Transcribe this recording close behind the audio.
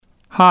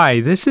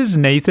Hi, this is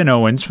Nathan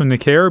Owens from the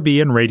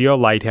Caribbean Radio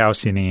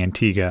Lighthouse in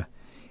Antigua.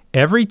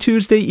 Every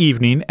Tuesday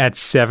evening at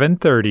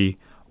 7:30,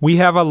 we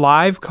have a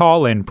live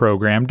call-in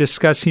program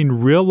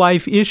discussing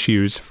real-life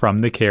issues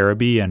from the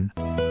Caribbean.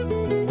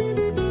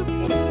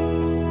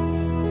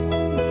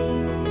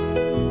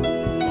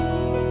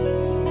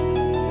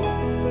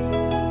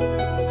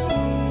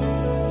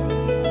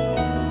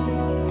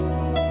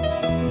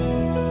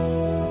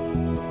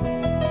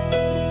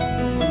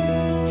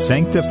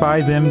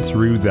 Sanctify them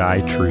through thy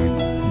truth.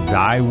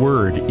 Thy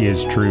word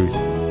is truth.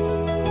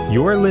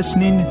 You're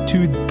listening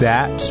to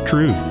That's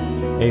Truth,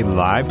 a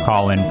live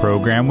call-in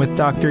program with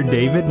Dr.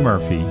 David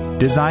Murphy,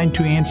 designed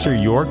to answer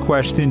your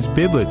questions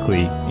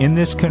biblically in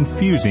this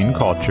confusing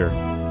culture.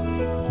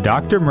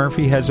 Dr.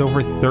 Murphy has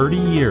over 30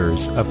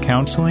 years of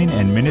counseling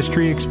and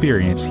ministry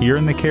experience here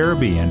in the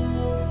Caribbean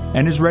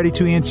and is ready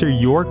to answer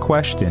your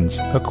questions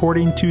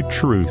according to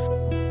truth.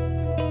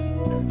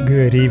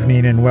 Good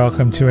evening and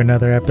welcome to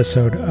another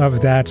episode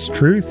of That's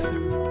Truth,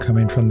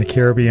 coming from the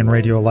Caribbean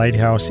Radio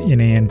Lighthouse in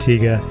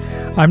Antigua.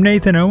 I'm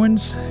Nathan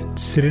Owens.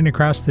 Sitting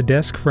across the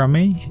desk from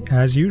me,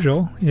 as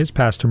usual, is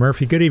Pastor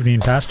Murphy. Good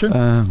evening, Pastor.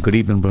 Good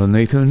evening, Brother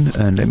Nathan,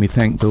 and let me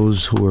thank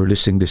those who are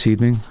listening this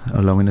evening,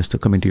 allowing us to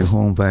come into your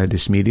home via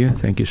this media.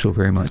 Thank you so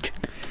very much.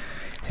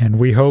 And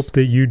we hope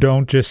that you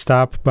don't just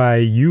stop by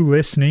you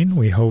listening.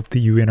 We hope that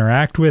you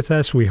interact with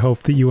us. We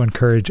hope that you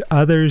encourage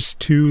others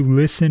to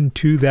listen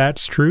to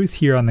That's Truth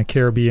here on the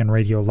Caribbean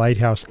Radio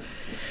Lighthouse.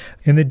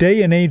 In the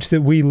day and age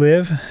that we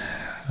live,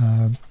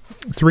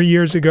 3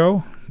 years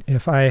ago,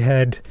 if I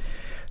had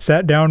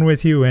sat down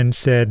with you and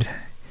said,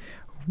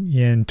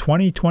 in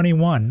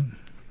 2021,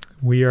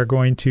 we are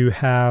going to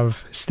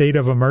have state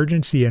of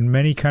emergency in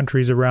many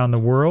countries around the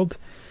world.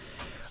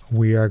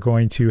 We are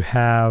going to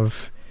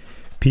have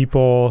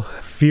people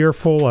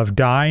fearful of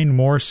dying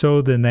more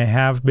so than they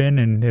have been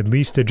in at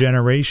least a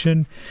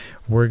generation.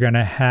 We're going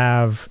to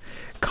have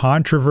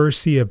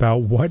controversy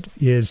about what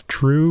is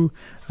true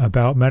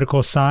about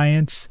medical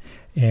science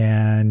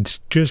and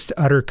just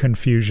utter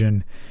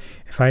confusion.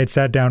 If I had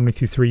sat down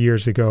with you 3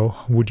 years ago,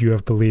 would you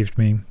have believed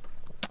me?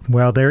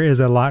 Well, there is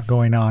a lot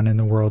going on in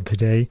the world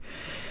today,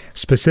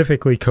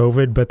 specifically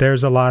COVID, but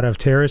there's a lot of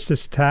terrorist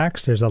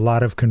attacks, there's a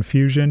lot of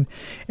confusion,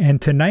 and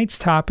tonight's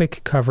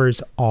topic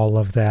covers all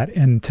of that.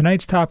 And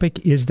tonight's topic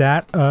is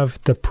that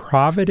of the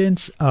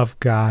providence of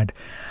God.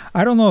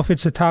 I don't know if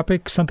it's a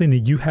topic, something that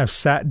you have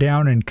sat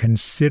down and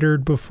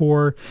considered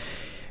before,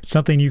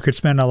 something you could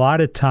spend a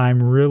lot of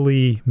time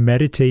really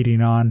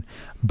meditating on,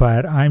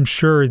 but I'm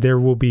sure there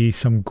will be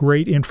some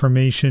great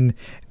information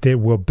that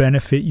will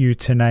benefit you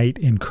tonight,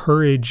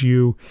 encourage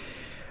you,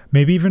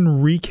 maybe even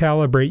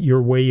recalibrate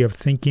your way of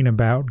thinking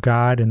about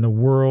God and the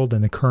world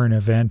and the current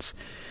events.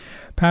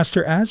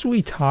 Pastor, as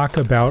we talk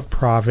about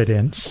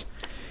providence,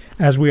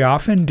 as we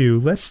often do,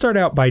 let's start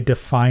out by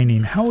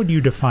defining. How would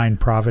you define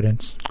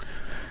providence?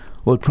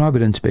 Well,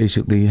 providence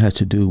basically has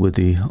to do with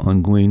the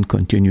ongoing,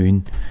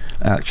 continuing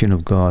action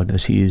of God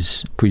as He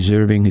is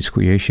preserving His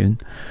creation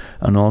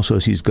and also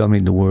as He's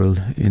governing the world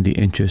in the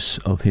interests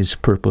of His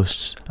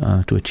purpose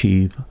to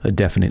achieve a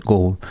definite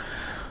goal.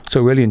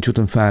 So really, in truth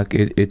and fact,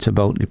 it's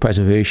about the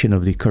preservation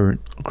of the current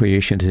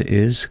creation as it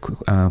is,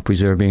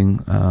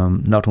 preserving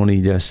not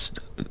only just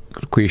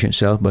creation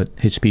itself, but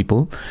His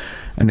people.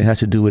 And it has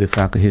to do with the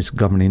fact that He's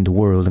governing the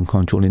world and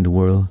controlling the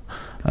world,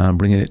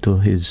 bringing it to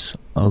His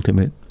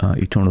ultimate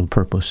eternal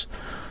purpose.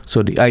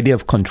 So the idea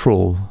of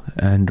control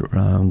and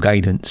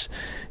guidance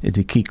is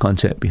the key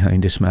concept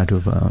behind this matter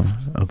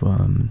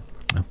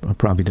of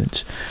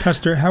providence.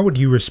 Pastor, how would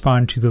you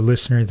respond to the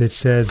listener that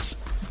says,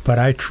 but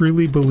I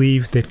truly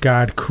believe that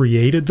God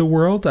created the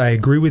world? I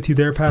agree with you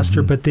there,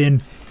 Pastor, but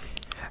then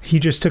He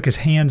just took His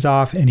hands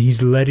off and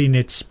He's letting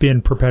it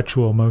spin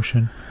perpetual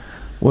motion.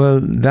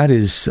 Well, that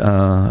is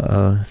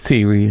a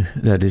theory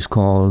that is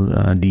called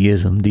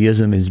deism.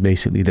 Deism is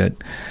basically that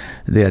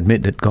they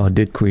admit that God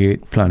did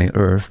create planet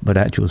Earth, but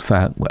actual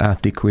fact,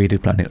 after He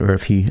created planet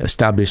Earth, He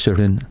established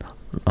certain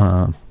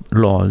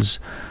laws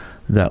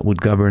that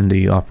would govern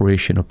the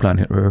operation of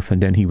planet Earth,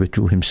 and then He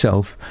withdrew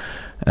Himself,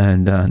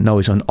 and now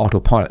He's on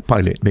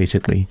autopilot,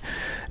 basically.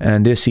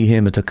 And they see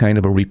Him as a kind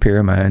of a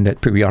repairman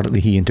that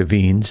periodically He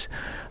intervenes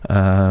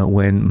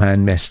when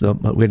man messed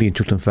up. But really, in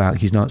truth and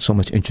fact, He's not so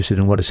much interested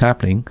in what is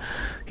happening.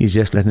 He's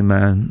just letting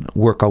man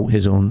work out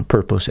his own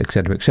purpose,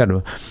 etc.,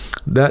 etc.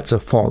 That's a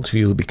false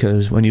view,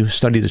 because when you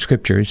study the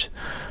Scriptures,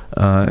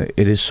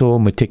 it is so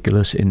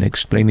meticulous in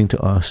explaining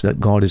to us that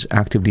God is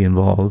actively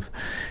involved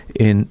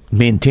in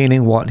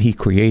maintaining what He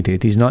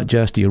created. He's not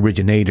just the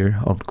originator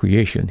of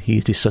creation, He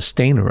is the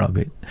sustainer of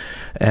it.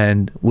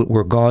 And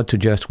were God to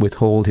just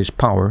withhold His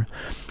power,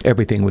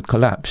 everything would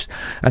collapse.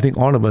 I think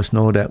all of us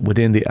know that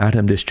within the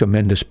atom there's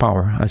tremendous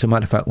power. As a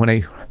matter of fact, when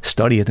I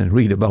study it and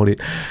read about it,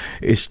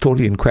 it's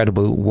totally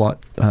incredible what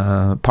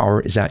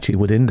power is actually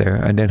within there,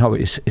 and then how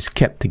it's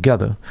kept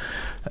together.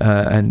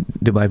 And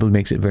the Bible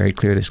makes it very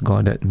clear it's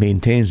God that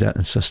maintains that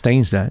and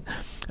sustains that.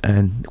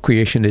 and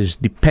creation is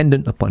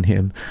dependent upon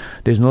him.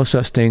 There's no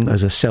such thing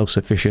as a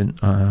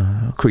self-sufficient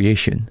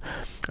creation.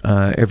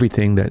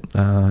 Everything that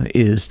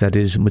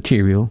is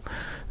material,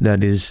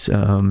 that is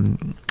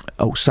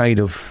outside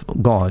of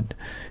God,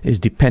 is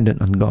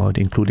dependent on God,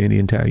 including the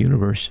entire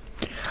universe.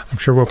 I'm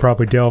sure we'll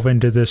probably delve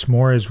into this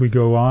more as we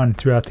go on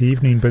throughout the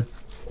evening, but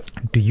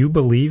do you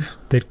believe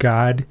that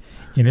God,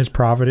 in his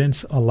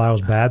providence,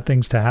 allows bad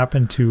things to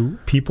happen to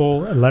people,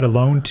 let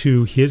alone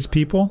to his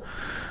people?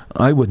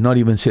 I would not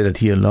even say that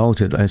he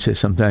allows it. I say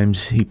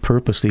sometimes he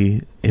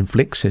purposely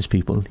inflicts his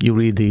people. You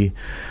read the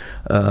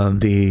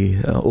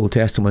Old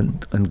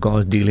Testament and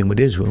God dealing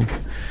with Israel.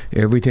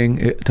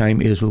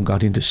 Time Israel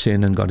got into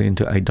sin and got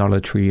into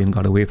idolatry and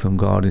got away from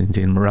God and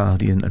into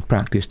immorality and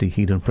practiced the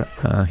heathen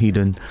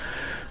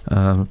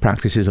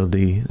practices of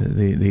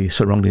the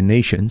surrounding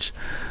nations,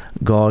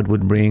 God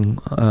would bring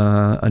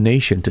a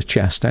nation to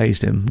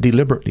chastise them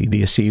deliberately.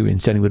 The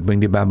Assyrians, then he would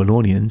bring the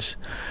Babylonians.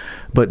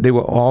 But they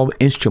were all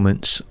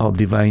instruments of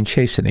divine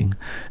chastening.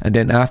 And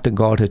then after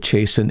God had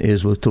chastened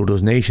Israel through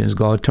those nations,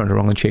 God turned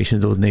around and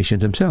chastened those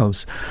nations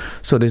themselves.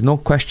 So there's no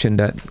question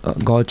that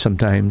God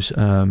sometimes,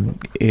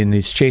 in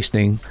his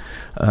chastening,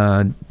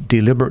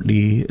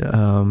 deliberately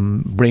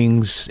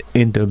brings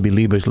into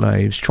believers'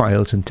 lives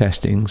trials and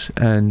testings,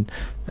 and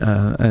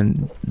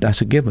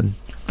that's a given.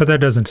 But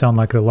that doesn't sound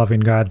like the loving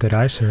God that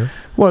I serve.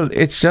 Well,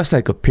 it's just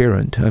like a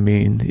parent. I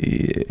mean,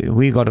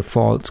 we got a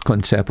false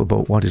concept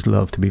about what is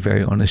love, to be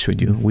very honest with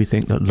you. We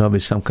think that love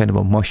is some kind of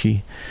a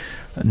mushy,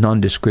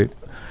 nondescript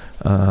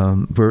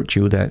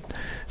virtue that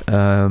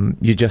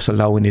you just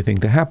allow anything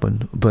to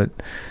happen. But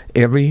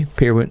every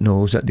parent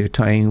knows that there are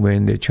times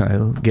when their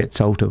child gets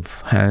out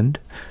of hand,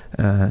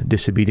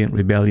 disobedient,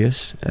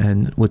 rebellious,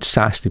 and would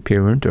sass the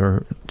parent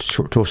or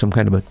throw some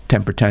kind of a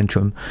temper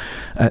tantrum.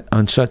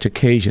 On such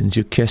occasions,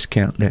 you just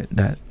can't let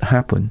that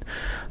happen.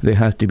 There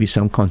has to be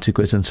some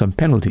consequence and some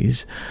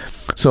penalties.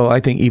 So I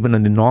think even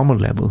on the normal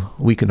level,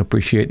 we can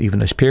appreciate,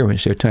 even as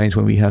parents, there are times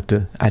when we have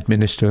to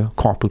administer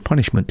corporal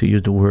punishment, to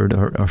use the word,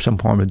 or some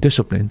form of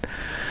discipline.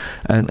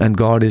 And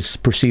God is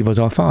perceived as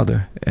our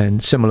Father.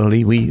 And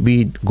similarly,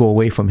 we go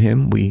away from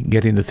him. We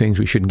get into things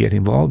we shouldn't get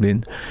involved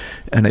in.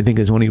 And I think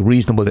it's only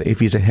reasonable that if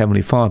he's a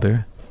Heavenly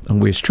Father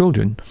and we're his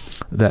children,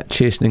 that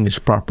chastening is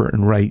proper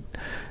and right.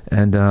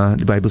 And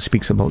the Bible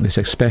speaks about this,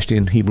 especially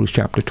in Hebrews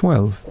chapter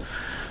 12.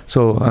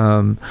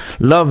 So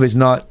love is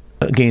not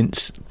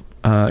against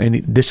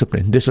any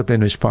discipline.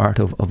 Discipline is part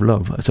of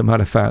love. As a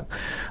matter of fact,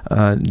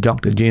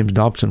 Dr. James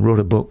Dobson wrote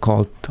a book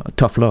called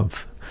Tough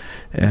Love.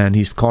 And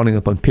he's calling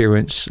upon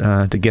parents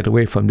to get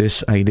away from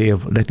this idea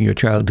of letting your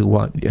child do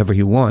whatever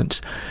he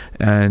wants,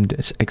 and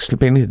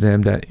explaining to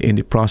them that in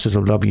the process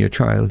of loving your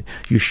child,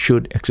 you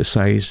should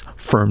exercise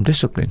firm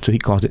discipline. So he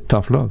calls it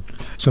tough love.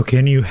 So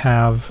can you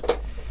have,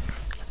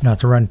 not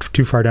to run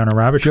too far down a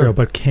rabbit trail,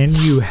 but can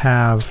you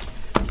have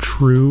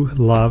true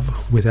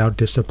love without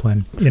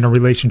discipline in a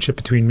relationship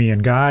between me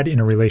and God, in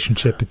a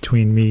relationship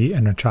between me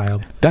and a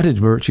child? That is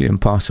virtually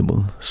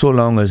impossible, so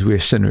long as we're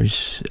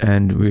sinners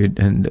and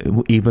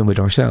even with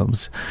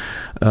ourselves.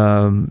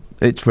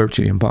 It's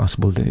virtually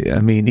impossible.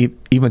 I mean,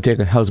 even take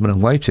a husband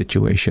and wife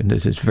situation.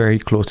 This is very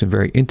close and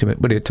very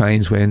intimate, but there are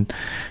times when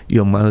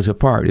you're miles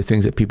apart. There are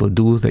things that people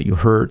do that you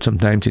hurt,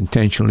 sometimes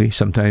intentionally,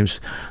 sometimes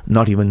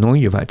not even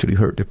knowing you've actually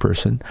hurt the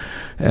person.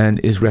 And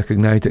it's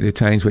recognized that there are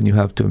times when you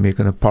have to make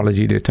an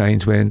apology. There are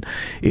times when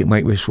it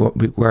might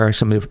require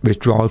some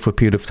withdrawal for a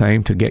period of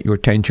time to get your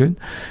attention.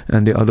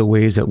 And there are other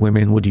ways that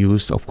women would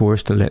use, of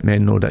course, to let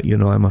men know that,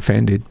 I'm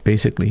offended,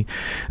 basically.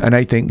 And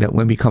I think that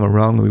when we come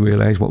around and we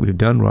realize what we've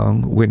done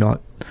wrong, we're not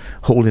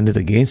holding it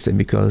against them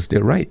because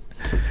they're right.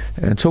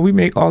 And so we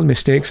make all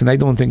mistakes, and I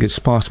don't think it's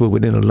possible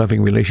within a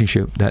loving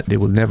relationship that there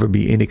will never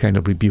be any kind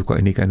of rebuke or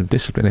any kind of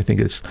discipline. I think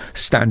it's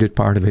standard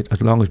part of it.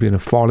 As long as we're in a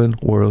fallen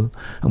world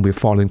and we're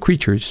fallen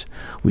creatures,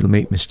 we'll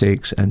make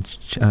mistakes, and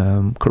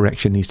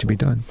correction needs to be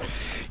done.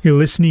 You're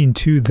listening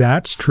to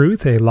That's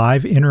Truth, a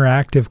live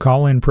interactive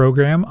call-in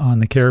program on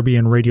the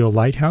Caribbean Radio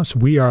Lighthouse.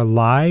 We are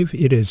live.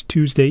 It is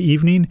Tuesday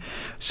evening,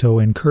 so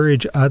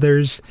encourage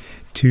others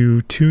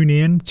to tune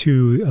in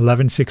to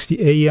 1160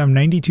 AM,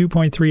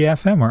 92.3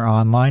 FM, or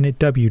online at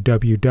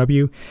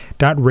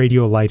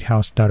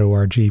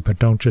www.radiolighthouse.org. But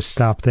don't just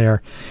stop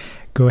there.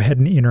 Go ahead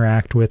and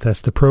interact with us.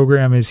 The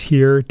program is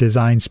here,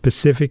 designed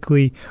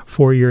specifically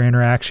for your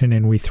interaction,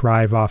 and we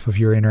thrive off of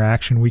your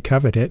interaction. We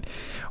covet it.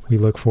 We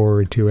look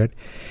forward to it.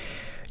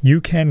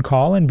 You can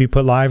call and be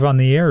put live on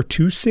the air,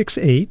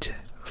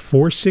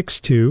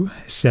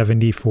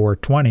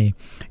 268-462-7420.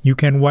 You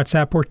can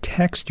WhatsApp or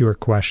text your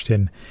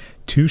question,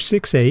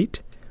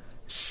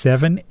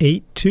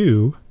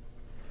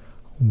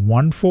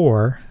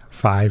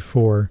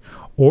 268-782-1454.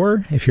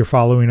 Or if you're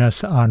following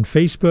us on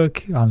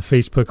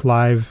Facebook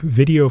Live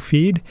video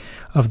feed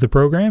of the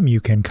program, you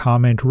can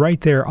comment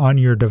right there on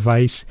your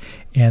device,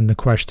 and the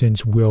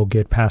questions will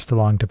get passed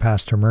along to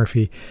Pastor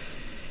Murphy.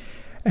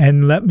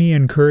 And let me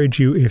encourage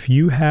you, if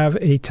you have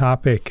a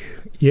topic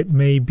It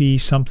may be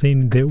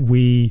something that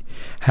we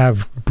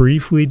have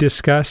briefly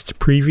discussed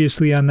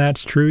previously on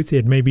That's Truth.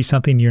 It may be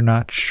something you're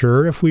not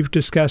sure if we've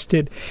discussed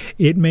it.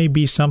 It may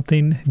be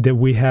something that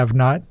we have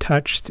not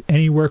touched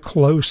anywhere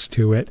close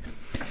to it.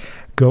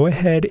 Go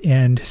ahead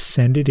and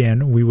send it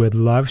in. We would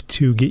love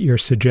to get your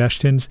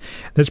suggestions.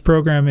 This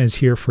program is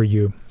here for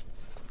you.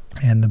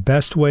 And the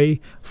best way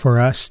for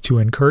us to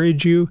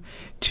encourage you,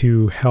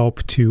 to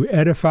help to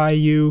edify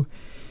you,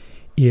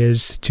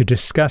 is to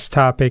discuss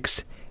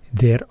topics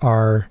that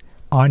are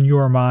on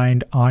your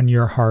mind, on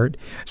your heart.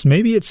 So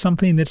maybe it's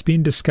something that's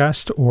being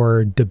discussed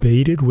or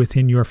debated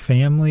within your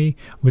family,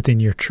 within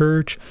your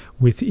church,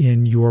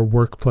 within your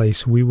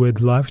workplace. We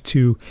would love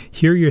to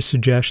hear your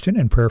suggestion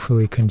and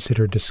prayerfully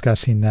consider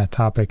discussing that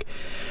topic.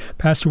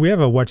 Pastor, we have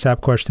a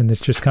WhatsApp question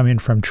that's just come in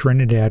from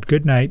Trinidad.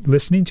 Good night.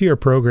 Listening to your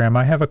program,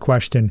 I have a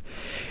question.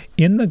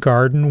 In the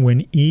garden,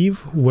 when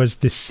Eve was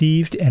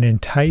deceived and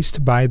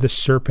enticed by the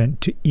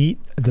serpent to eat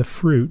the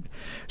fruit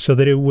so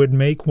that it would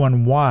make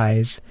one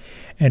wise,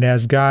 and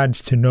as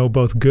gods to know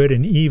both good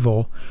and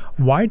evil,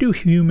 why do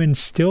humans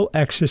still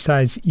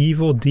exercise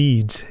evil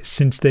deeds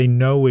since they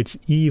know it's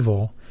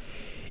evil?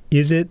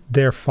 Is it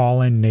their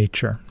fallen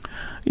nature?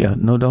 Yeah,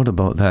 no doubt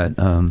about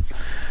that.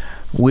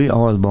 We're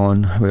all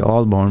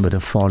born with a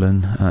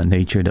fallen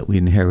nature that we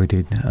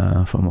inherited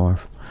from our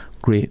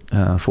great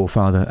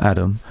forefather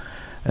Adam.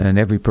 And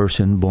every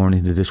person born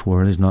into this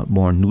world is not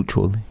born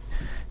neutral.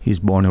 He's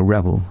born a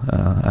rebel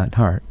at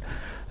heart.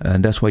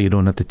 And that's why you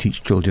don't have to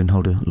teach children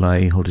how to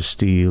lie, how to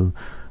steal,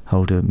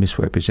 how to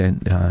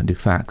misrepresent the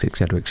facts,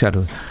 etc.,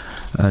 etc.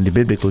 And the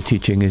biblical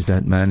teaching is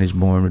that man is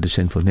born with a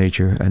sinful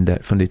nature, and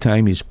that from the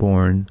time he's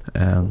born,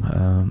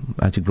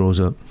 as he grows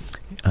up,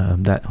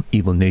 that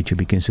evil nature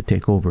begins to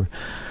take over.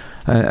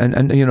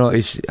 And you know,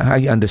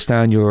 I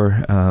understand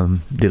your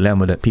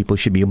dilemma that people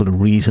should be able to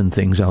reason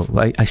things out.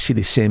 I see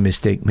the same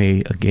mistake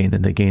made again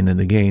and again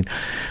and again.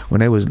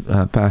 When I was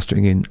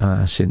pastoring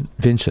in St.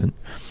 Vincent,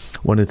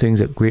 one of the things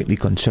that greatly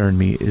concerned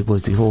me, it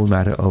was the whole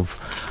matter of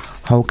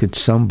how could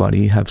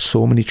somebody have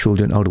so many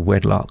children out of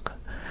wedlock,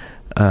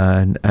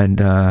 and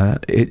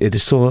it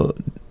is so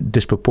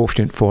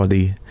disproportionate for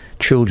the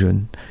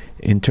children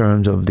in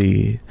terms of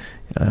the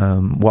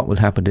what will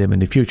happen to them in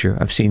the future.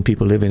 I've seen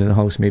people living in a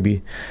house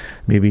maybe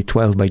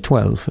 12 by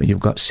 12, and you've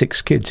got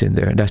 6 kids in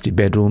there, and that's the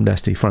bedroom,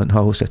 that's the front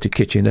house, that's the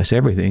kitchen, that's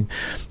everything.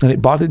 And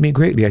it bothered me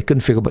greatly. I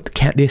couldn't figure, but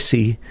can't they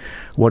see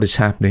what is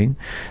happening?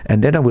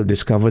 And then I will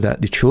discover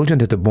that the children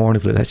that are born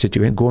into that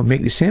situation go and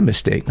make the same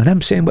mistake. And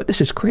I'm saying, but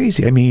this is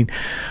crazy. I mean,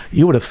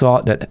 you would have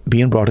thought that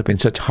being brought up in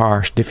such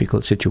harsh,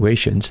 difficult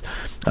situations,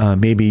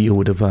 maybe you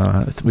would have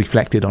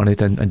reflected on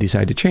it and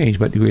decided to change.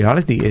 But the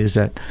reality is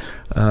that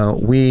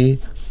we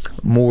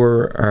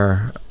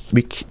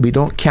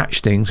don't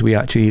catch things, we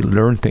actually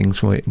learn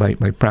things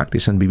by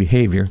practice and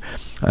behavior,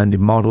 and the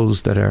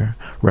models that are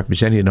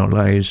represented in our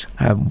lives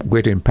have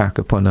greater impact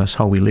upon us,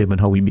 how we live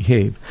and how we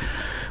behave.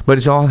 But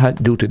it's all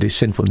due to the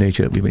sinful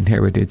nature that we've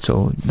inherited,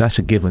 so that's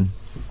a given.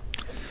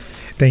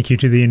 Thank you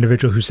to the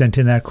individual who sent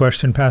in that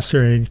question,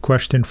 Pastor. A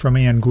question from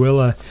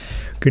Anguilla.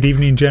 Good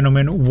evening,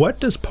 gentlemen. What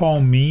does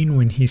Paul mean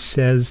when he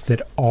says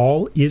that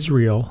all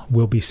Israel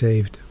will be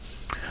saved?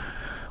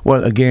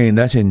 Well, again,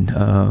 that's in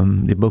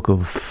the book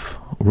of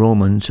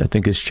Romans, I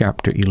think it's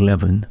chapter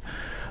 11.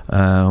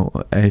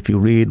 And if you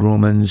read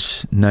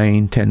Romans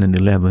 9, 10, and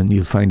 11,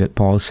 you'll find that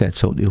Paul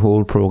sets out the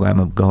whole program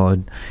of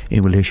God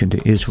in relation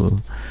to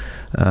Israel.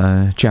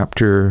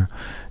 Chapter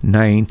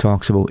 9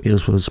 talks about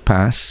Israel's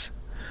past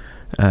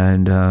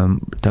and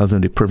tells them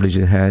the privilege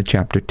they had.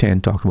 Chapter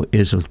 10 talks about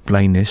Israel's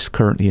blindness,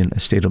 currently in a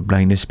state of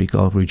blindness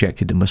because we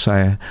rejected the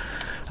Messiah.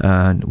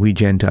 And we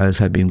Gentiles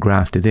have been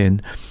grafted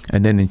in.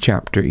 And then in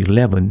chapter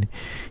 11,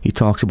 he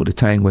talks about the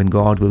time when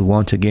God will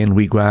once again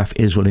regraft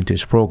Israel into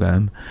his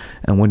program.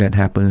 And when that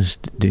happens,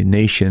 the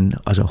nation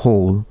as a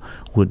whole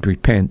would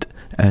repent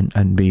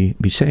and be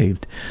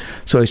saved.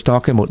 So he's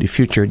talking about the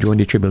future during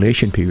the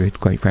tribulation period,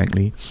 quite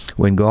frankly,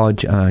 when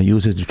God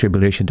uses the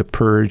tribulation to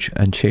purge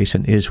and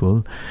chasten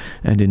Israel,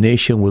 and the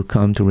nation will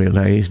come to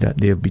realize that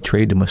they have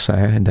betrayed the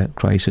Messiah and that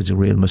Christ is the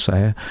real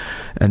Messiah.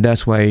 And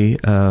that's why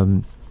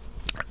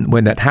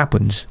when that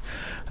happens,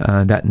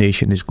 that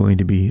nation is going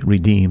to be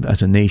redeemed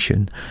as a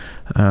nation.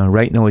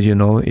 Right now, as you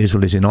know,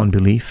 Israel is in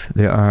unbelief.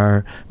 There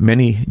are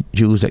many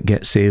Jews that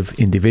get saved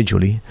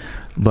individually,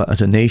 but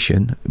as a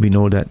nation, we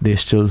know that they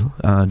still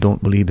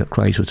don't believe that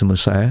Christ was the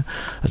Messiah.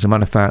 As a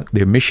matter of fact,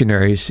 there are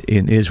missionaries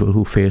in Israel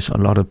who face a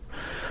lot of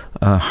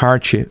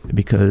hardship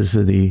because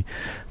of the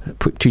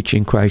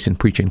teaching Christ and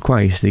preaching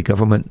Christ. The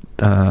government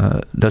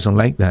doesn't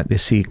like that. They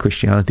see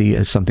Christianity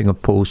as something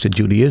opposed to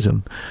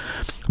Judaism.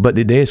 But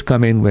the day is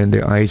coming when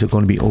their eyes are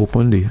going to be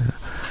opened, the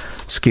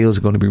scales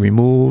are going to be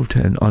removed,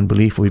 and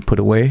unbelief will be put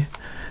away.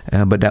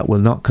 But that will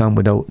not come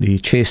without the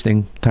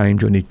chastening time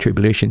during the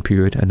tribulation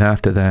period. And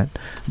after that,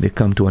 they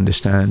come to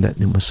understand that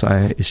the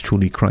Messiah is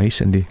truly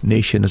Christ, and the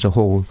nation as a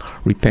whole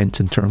repents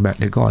and turn back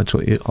to God.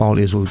 So all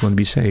Israel is going to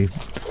be saved.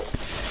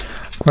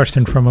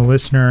 Question from a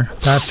listener.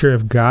 Pastor,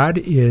 if God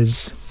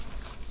is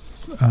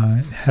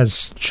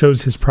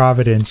shows his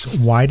providence,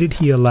 why did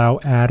he allow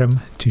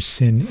Adam to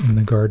sin in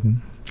the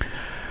garden?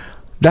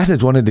 That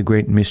is one of the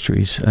great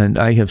mysteries, and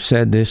I have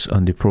said this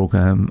on the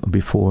program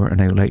before,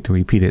 and I would like to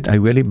repeat it. I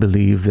really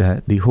believe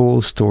that the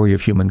whole story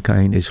of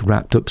humankind is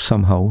wrapped up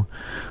somehow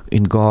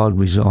in God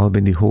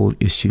resolving the whole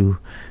issue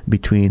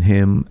between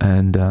him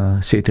and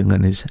Satan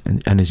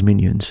and his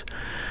minions.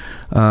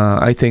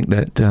 I think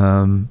that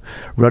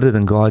rather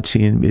than God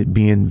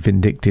being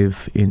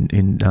vindictive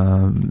in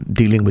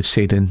dealing with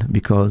Satan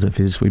because of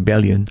his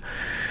rebellion,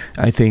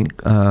 I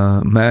think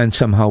man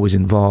somehow was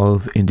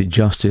involved in the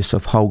justice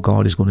of how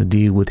God is going to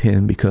deal with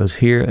him, because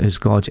here is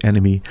God's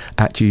enemy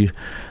actually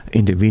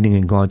intervening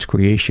in God's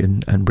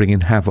creation and bringing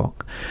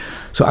havoc.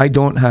 So I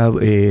don't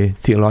have a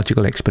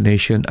theological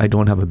explanation. I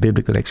don't have a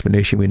biblical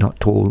explanation. We're not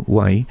told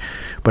why.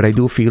 But I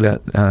do feel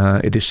that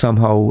it is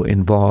somehow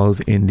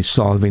involved in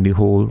solving the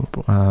whole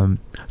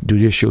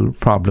judicial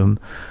problem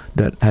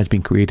that has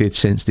been created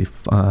since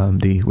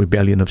the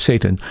rebellion of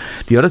Satan.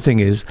 The other thing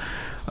is,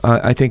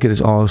 I think it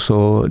is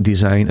also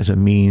designed as a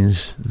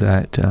means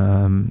that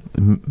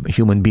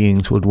human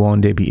beings would one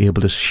day be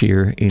able to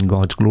share in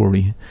God's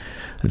glory.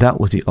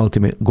 That was the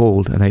ultimate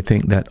goal, and I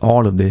think that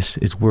all of this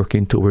is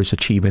working towards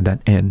achieving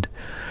that end.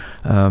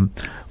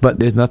 But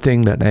there's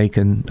nothing that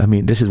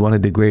this is one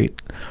of the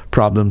great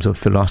problems of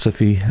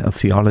philosophy, of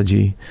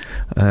theology,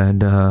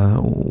 and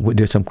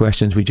there's some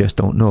questions we just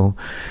don't know.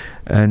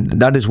 And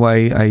that is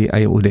why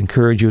I would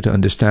encourage you to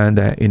understand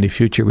that in the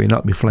future we'll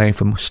not be flying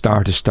from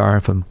star to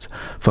star, from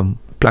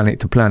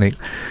planet to planet.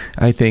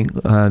 I think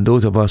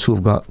those of us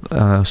who've got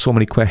so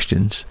many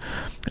questions,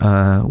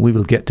 we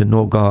will get to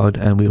know God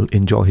and we'll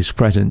enjoy his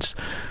presence.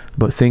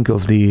 But think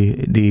of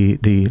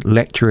the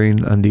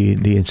lecturing and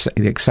the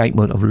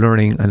excitement of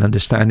learning and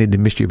understanding the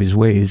mystery of his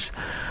ways.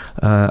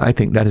 I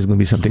think that is going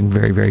to be something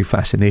very, very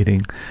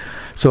fascinating.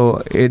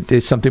 So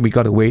it's something we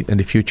got to wait in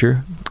the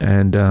future.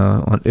 And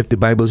if the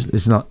Bible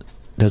does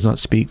not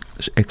speak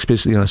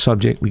explicitly on a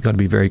subject, we got to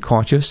be very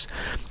cautious.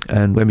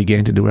 And when we get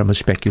into the realm of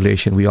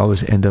speculation, we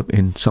always end up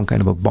in some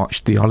kind of a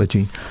botched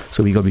theology.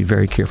 So we got to be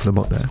very careful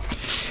about that.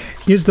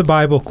 Is the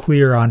Bible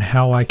clear on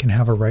how I can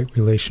have a right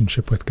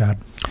relationship with God?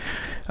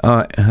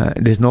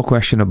 There's no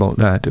question about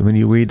that. When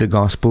you read the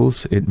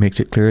Gospels, it makes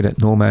it clear that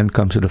no man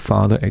comes to the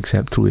Father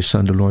except through his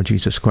Son, the Lord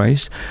Jesus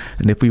Christ.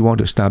 And if we want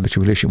to establish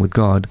a relation with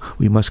God,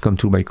 we must come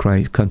through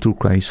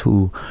Christ,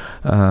 who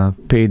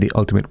paid the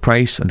ultimate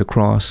price on the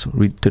cross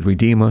to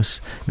redeem us,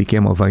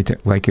 became our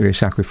vicarious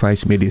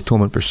sacrifice, made the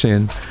atonement for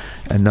sin,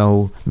 and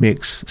now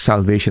makes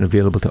salvation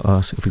available to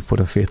us if we put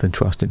our faith and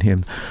trust in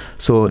him.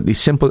 So the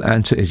simple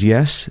answer is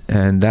yes,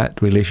 and that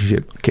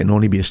relationship can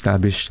only be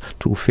established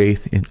through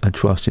faith and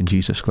trust in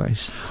Jesus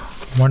Christ.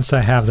 Once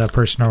I have that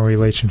personal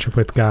relationship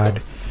with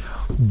God,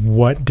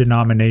 what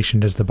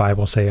denomination does the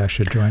Bible say I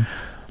should join?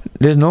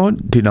 There's no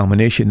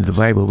denomination in the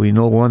Bible. We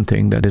know one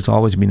thing, that there's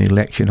always been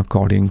election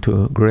according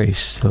to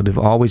grace. So there've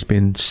always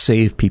been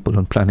saved people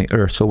on planet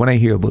Earth. So when I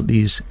hear about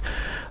these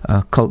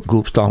cult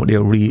groups talking,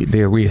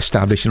 they're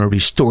reestablishing or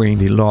restoring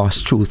the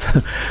lost truth,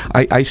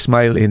 I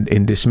smile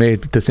in dismay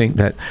to think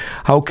that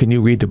how can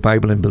you read the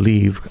Bible and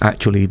believe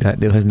actually that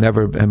there has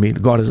never,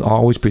 God has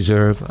always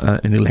preserved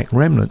an elect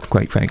remnant,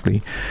 quite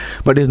frankly.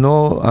 But there's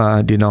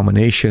no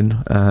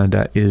denomination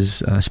that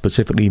is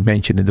specifically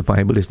mentioned in the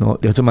Bible.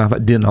 There's a matter of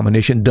fact,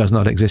 denomination does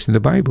not exist in the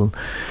Bible.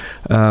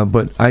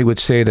 But I would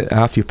say that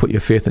after you put your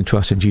faith and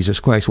trust in Jesus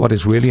Christ, what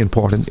is really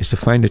important is to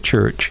find a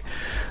church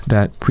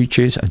that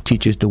preaches and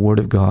teaches the Word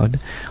of God,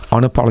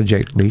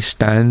 unapologetically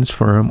stands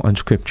firm on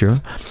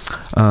Scripture,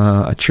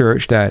 a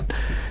church that,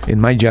 in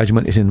my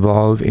judgment, is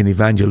involved in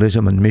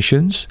evangelism and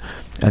missions.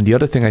 And the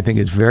other thing I think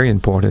is very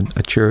important,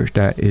 a church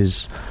that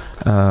is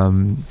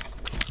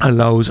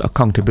allows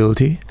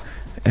accountability,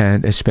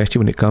 and especially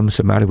when it comes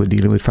to matter with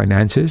dealing with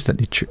finances, that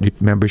the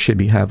members should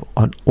have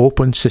an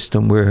open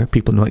system where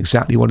people know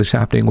exactly what is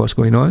happening, what's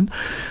going on.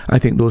 I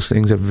think those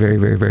things are very,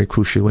 very, very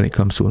crucial when it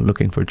comes to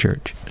looking for a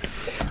church.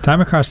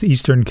 Time across the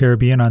Eastern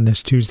Caribbean on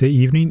this Tuesday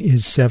evening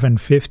is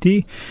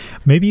 7:50.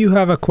 Maybe you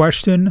have a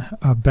question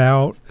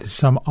about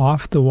some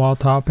off-the-wall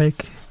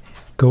topic.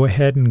 Go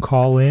ahead and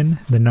call in.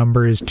 The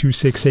number is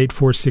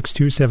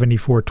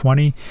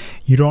 268-462-7420.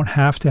 You don't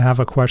have to have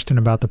a question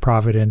about the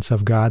providence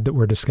of God that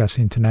we're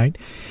discussing tonight.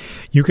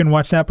 You can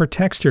WhatsApp or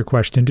text your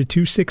question to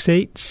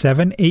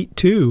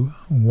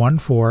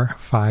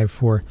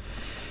 268-782-1454.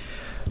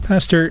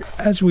 Pastor,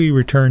 as we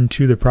return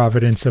to the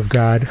providence of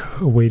God,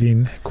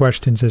 awaiting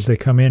questions as they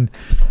come in,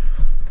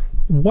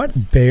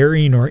 what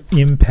bearing or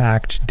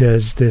impact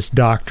does this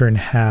doctrine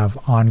have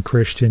on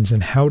Christians,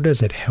 and how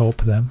does it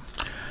help them?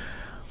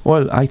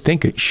 Well, I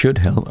think it should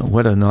help.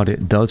 Whether or not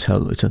it does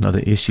help is another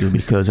issue,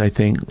 because I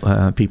think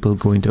people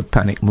go into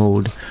panic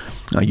mode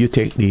You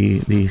take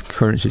the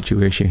current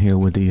situation here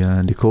with the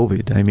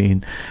COVID. I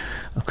mean,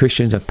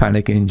 Christians are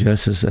panicking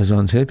just as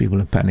unsaid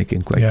people are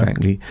panicking, quite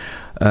frankly.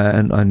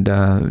 And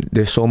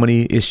there's so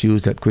many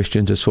issues that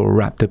Christians are so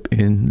wrapped up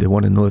in. They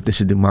want to know if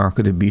this is the mark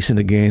of the beast. And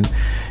again,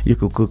 you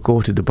could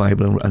go to the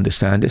Bible and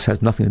understand this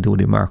has nothing to do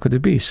with the mark of the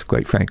beast,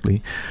 quite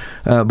frankly.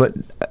 But,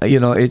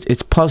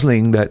 it's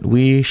puzzling that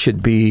we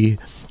should be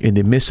in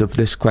the midst of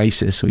this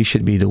crisis. We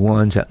should be the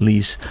ones at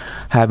least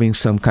having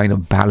some kind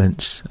of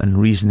balance and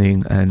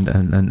reasoning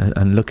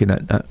and looking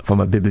at from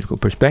a biblical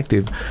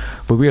perspective.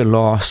 But we are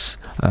lost,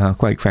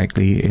 quite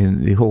frankly,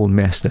 in the whole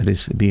mess that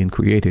is being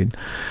created.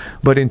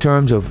 But in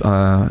terms of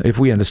if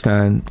we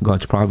understand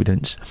God's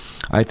providence,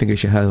 I think it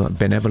should have a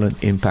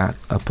benevolent impact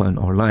upon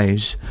our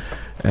lives.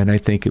 And I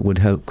think it would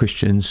help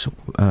Christians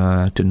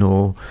to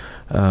know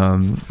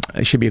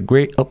it should be a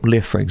great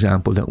uplift, for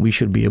example, that we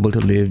should be able to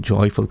live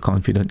joyful,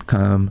 confident,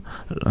 calm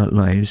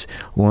lives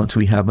once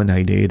we have an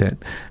idea that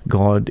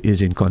God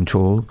is in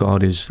control,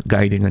 God is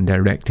guiding and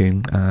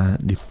directing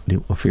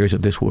the affairs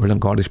of this world,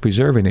 and God is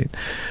preserving it.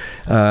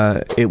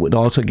 It would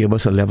also give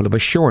us a level of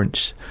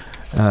assurance.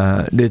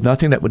 There's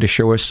nothing that would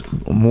assure us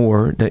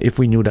more than if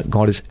we knew that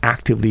God is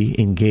actively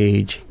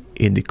engaged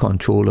in the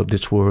control of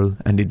this world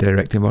and the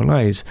directing of our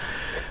lives.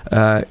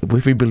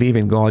 If we believe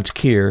in God's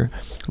care,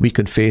 we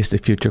could face the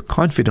future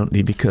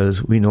confidently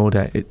because we know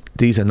that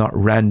these are not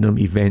random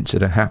events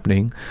that are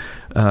happening.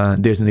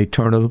 There's an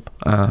eternal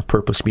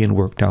purpose being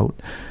worked out,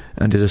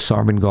 and there's a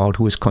sovereign God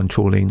who is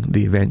controlling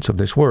the events of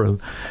this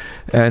world.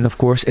 And of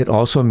course, it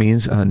also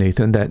means,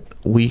 Nathan, that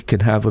we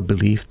can have a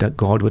belief that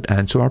God would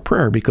answer our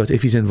prayer, because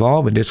if He's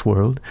involved in this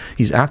world,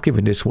 He's active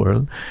in this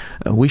world,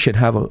 we should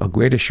have a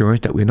great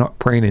assurance that we're not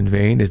praying in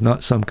vain. There's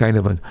not some kind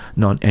of a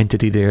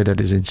non-entity there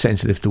that is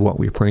insensitive to what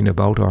we're praying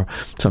about, or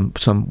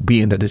some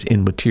being that is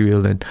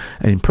immaterial and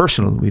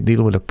impersonal. We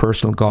deal with a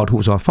personal God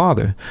who's our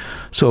Father.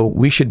 So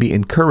we should be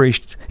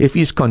encouraged. If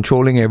He's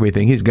controlling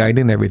everything, He's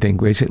guiding everything,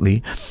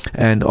 basically,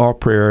 and our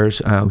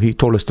prayers, He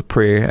told us to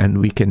pray, and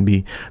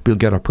we'll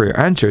get our prayer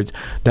answered.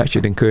 That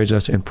should encourage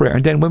us in prayer.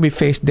 And then when we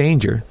face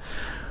danger,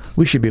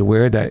 we should be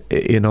aware that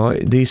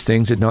these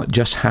things are not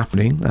just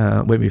happening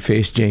when we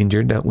face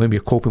danger, that when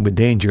we're coping with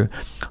danger,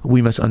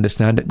 we must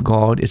understand that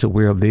God is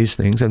aware of these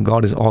things, and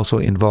God is also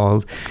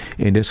involved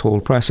in this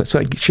whole process. So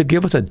it should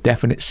give us a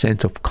definite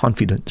sense of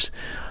confidence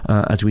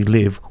as we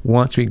live,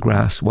 once we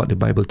grasp what the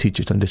Bible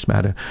teaches on this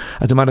matter.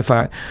 As a matter of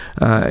fact,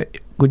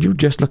 could you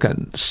just look at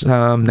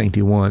Psalm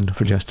 91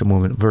 for just a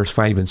moment, verse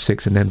 5 and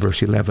 6, and then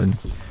verse 11.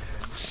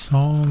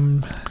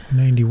 Psalm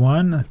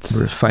 91, that's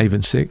verse 5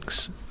 and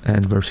 6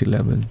 and verse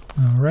 11.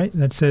 All right,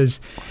 that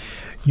says,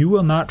 "You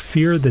will not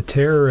fear the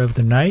terror of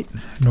the night,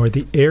 nor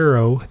the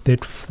arrow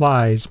that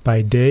flies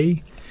by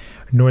day,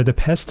 nor the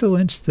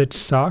pestilence that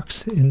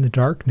stalks in the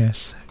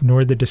darkness,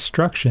 nor the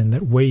destruction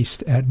that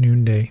wastes at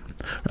noonday."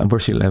 And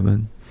verse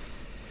 11.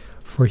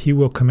 "For He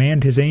will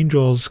command His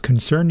angels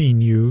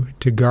concerning you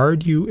to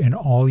guard you in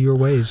all your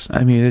ways."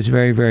 I mean, it's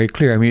very, very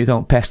clear. I mean, you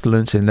don't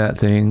pestilence in that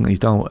thing. You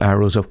don't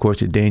arrows, of course,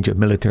 the danger,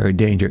 military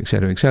danger,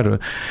 etc., etc.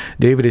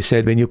 David has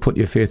said, when you put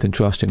your faith and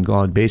trust in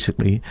God,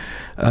 basically,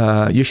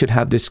 you should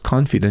have this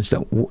confidence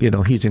that,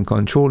 He's in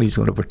control, He's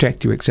going to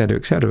protect you, etc.,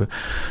 etc.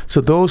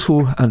 So those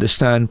who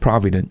understand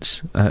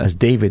providence, as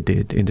David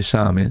did in the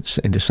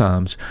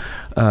Psalms,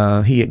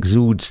 he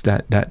exudes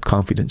that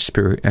confident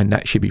spirit, and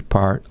that should be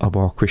part of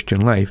our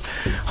Christian life.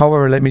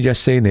 However, let me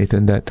just say,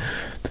 Nathan, that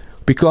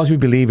because we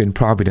believe in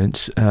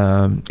providence,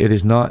 it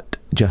is not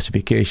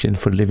justification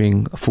for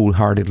living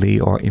foolhardily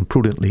or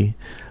imprudently.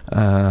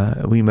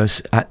 We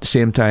must, at the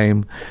same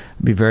time,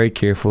 be very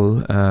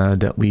careful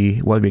that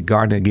while we're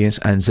guarding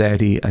against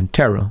anxiety and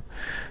terror,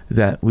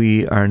 that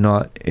we are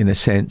not, in a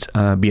sense,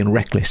 being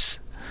reckless.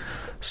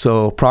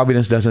 So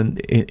providence doesn't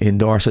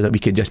endorse that we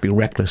can just be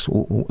reckless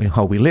in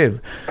how we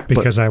live.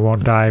 Because I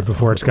won't die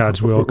before it's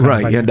God's will.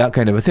 Right, yeah, that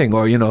kind of a thing.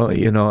 Or,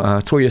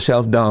 throw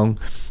yourself down,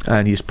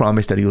 and He's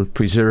promised that He will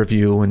preserve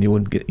you, and you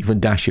won't even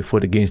dash your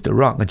foot against the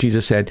rock. And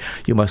Jesus said,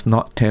 you must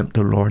not tempt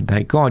the Lord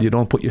thy God. You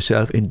don't put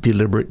yourself in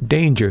deliberate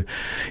danger.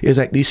 It's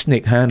like these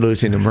snake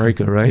handlers in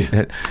America, right?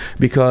 That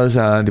because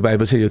the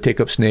Bible says you'll take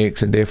up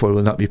snakes and therefore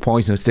will not be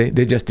poisonous.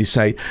 They just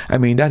decide. I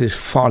mean, that is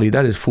folly.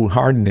 That is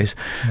foolhardiness.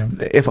 Yeah.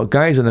 If a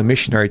guy's on a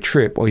missionary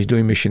trip, or he's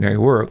doing missionary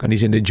work, and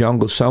he's in the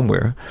jungle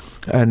somewhere,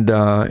 and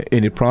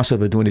in the process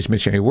of doing his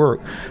missionary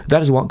work,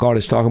 that is what God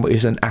is talking about.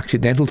 It's an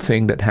accidental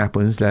thing that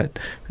happens that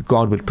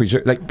God would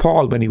preserve. Like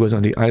Paul, when he was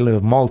on the island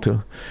of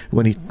Malta,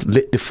 when he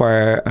lit the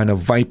fire and a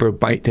viper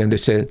bite him, they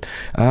said,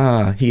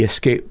 he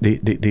escaped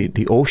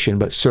the ocean,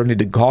 but certainly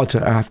the gods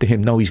are after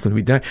him. Now he's going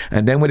to be dying.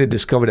 And then when they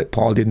discovered that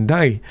Paul didn't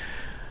die,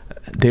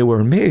 they were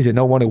amazed. They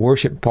don't want to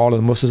worship Paul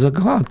and Moses as a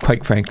god,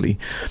 quite frankly.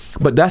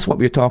 But that's what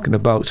we're talking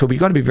about. So we've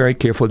got to be very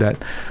careful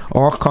that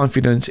our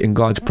confidence in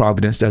God's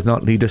providence does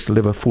not lead us to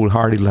live a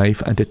foolhardy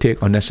life and to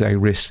take unnecessary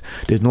risks.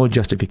 There's no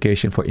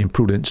justification for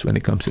imprudence when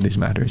it comes to these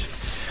matters.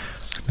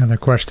 Another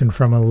question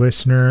from a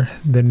listener.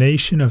 The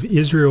nation of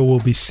Israel will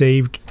be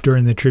saved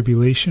during the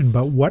tribulation,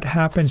 but what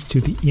happens to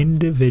the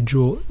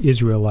individual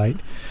Israelite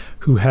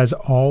who has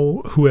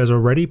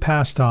already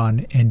passed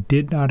on and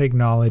did not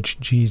acknowledge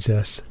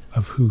Jesus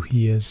of who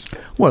he is?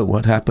 Well,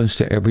 what happens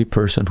to every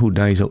person who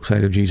dies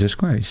outside of Jesus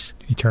Christ?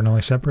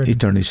 Eternally separated.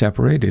 Eternally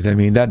separated. I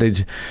mean, that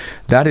is,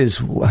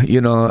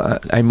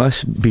 I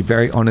must be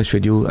very honest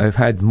with you. I've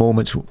had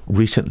moments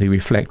recently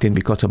reflecting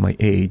because of my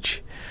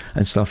age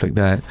and stuff like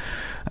that.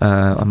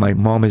 My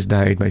mom has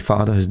died. My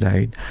father has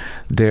died.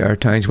 There are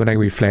times when I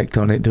reflect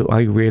on it, do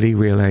I really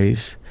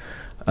realize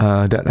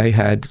that I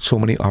had so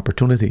many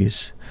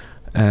opportunities?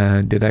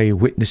 Did I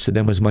witness to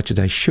them as much as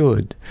I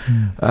should?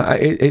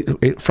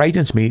 It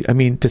frightens me. I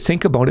mean, to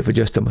think about it for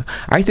just a moment.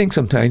 I think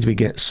sometimes we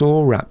get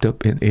so wrapped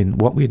up in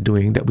what we're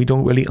doing that we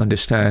don't really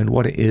understand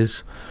what it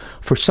is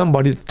for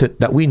somebody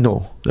that we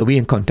know, that we're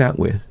in contact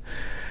with,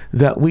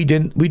 that we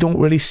don't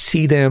really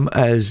see them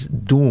as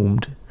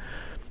doomed.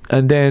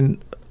 And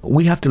then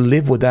we have to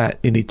live with that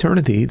in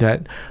eternity,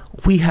 that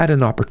we had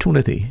an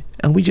opportunity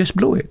and we just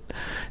blew it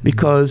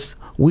because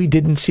we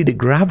didn't see the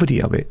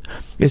gravity of it.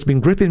 It's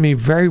been gripping me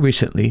very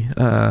recently,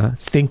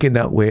 thinking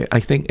that way. I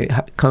think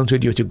it comes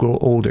with you as you grow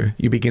older.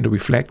 You begin to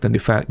reflect on the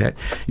fact that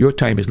your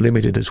time is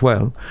limited as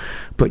well,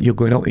 but you're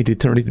going out into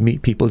eternity to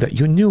meet people that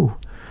you knew,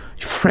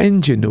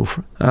 friends you knew,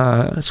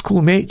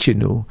 schoolmates you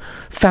knew,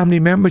 family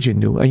members you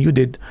knew, and you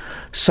did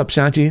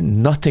substantially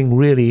nothing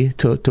really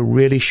to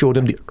really show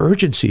them the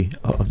urgency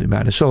of the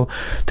matter. So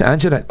to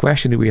answer that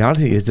question, the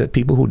reality is that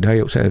people who die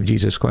outside of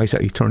Jesus Christ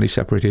are eternally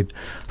separated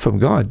from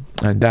God,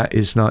 and that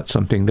is not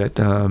something that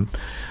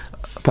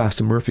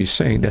Pastor Murphy is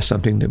saying. That's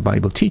something the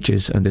Bible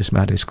teaches on this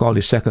matter. It's called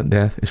the second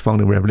death. It's found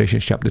in Revelation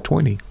chapter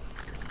 20.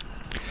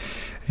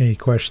 A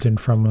question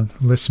from a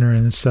listener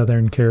in the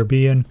Southern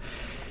Caribbean.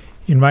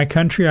 In my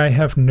country, I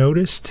have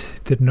noticed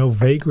that no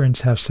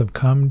vagrants have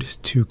succumbed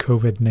to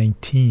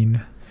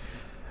COVID-19.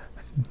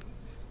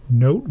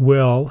 Note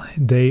well,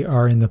 they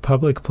are in the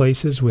public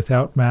places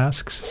without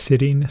masks,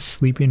 sitting,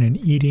 sleeping, and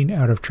eating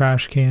out of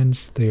trash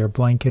cans. They are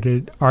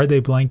blanketed. Are they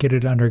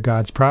blanketed under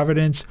God's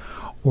providence,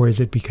 or is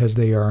it because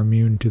they are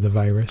immune to the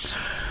virus?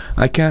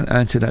 I can't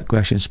answer that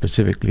question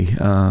specifically.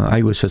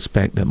 I would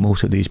suspect that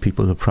most of these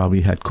people have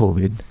probably had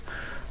COVID.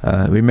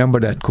 Remember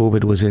that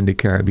COVID was in the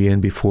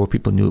Caribbean before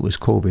people knew it was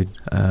COVID.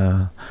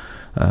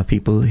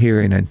 People here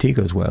in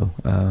Antigua as well.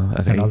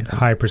 And a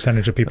high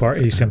percentage of people are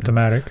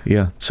asymptomatic.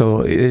 Yeah,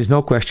 so there's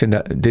no question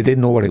that they didn't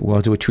know what it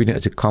was. They were treating it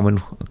as a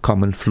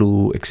common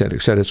flu, etc.,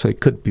 etc. So it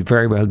could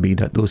very well be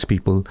that those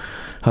people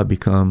have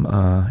become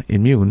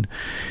immune.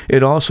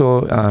 It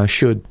also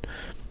should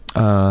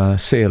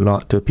say a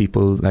lot to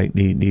people like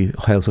the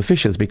health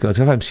officials, because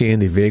if I'm seeing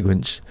the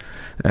vagrants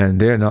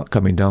and they're not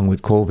coming down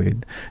with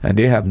COVID and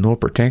they have no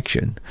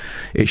protection,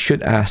 I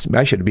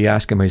should be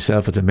asking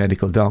myself as a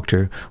medical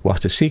doctor,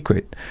 what's the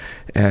secret?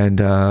 And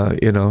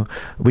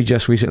we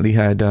just recently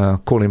had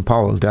Colin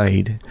Powell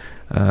died,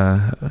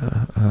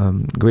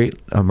 great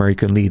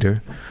American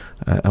leader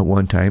at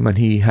one time, and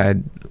he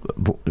had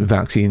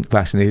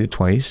vaccinated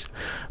twice.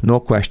 No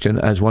question,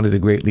 as one of the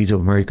great leaders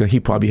of America, he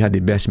probably had the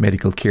best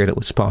medical care that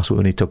was possible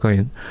when he took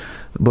in,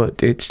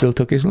 but it still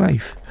took his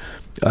life.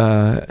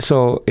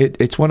 So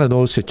it's one of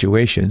those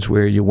situations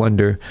where you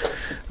wonder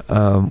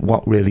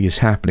what really is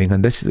happening,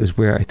 and this is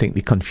where I think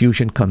the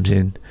confusion comes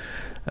in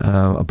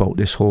about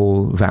this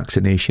whole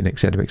vaccination,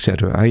 etc.,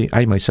 etc.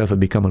 I myself have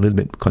become a little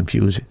bit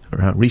confused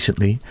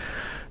recently,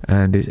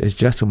 and it's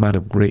just a matter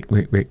of great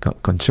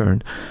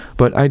concern.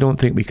 But I don't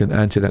think we can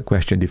answer that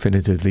question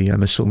definitively.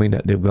 I'm assuming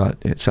that they've got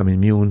some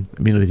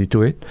immunity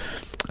to it.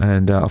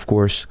 And, of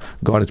course,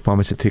 God has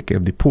promised to take care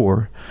of the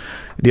poor.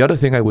 The other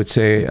thing I would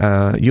say,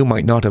 you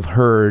might not have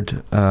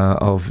heard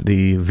of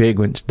the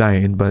vagrants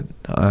dying, but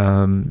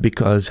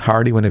because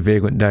hardly when a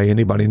vagrant dies,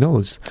 anybody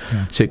knows.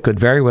 Yeah. So it could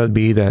very well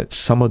be that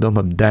some of them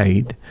have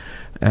died,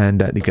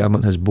 and that the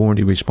government has borne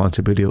the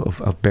responsibility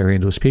of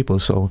burying those people.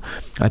 So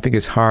I think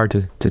it's hard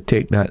to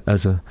take that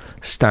as a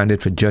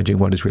standard for judging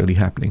what is really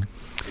happening.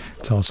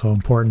 It's also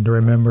important to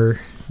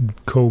remember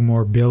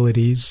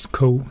comorbidities.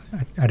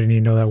 I didn't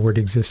even know that word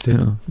existed.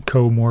 Yeah.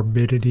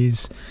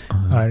 Comorbidities.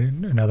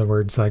 In other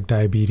words, like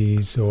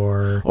diabetes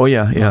or... Oh,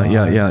 yeah.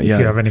 If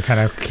you have any kind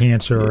of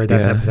cancer or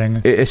that type of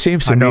thing. It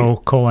seems to me... I know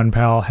Colin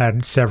Powell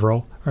had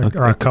several.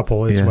 Or a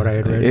couple is what I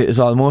had read. It's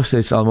almost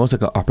like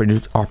an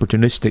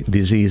opportunistic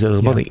disease. It's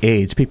about like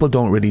AIDS. People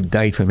don't really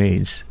die from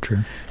AIDS.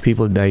 True.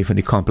 People die from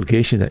the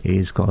complications that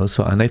AIDS causes.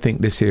 So, and I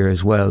think this here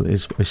as well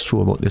is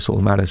true about this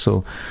whole matter.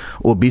 So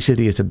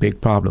obesity is a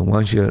big problem.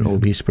 Once you're an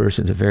obese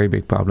person, it's a very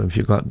big problem. If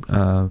you've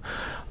got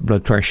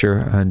blood pressure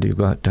and you've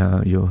got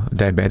you're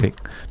diabetic,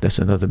 that's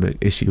another big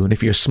issue. And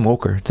if you're a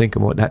smoker, think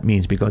about what that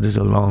means, because it's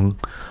a long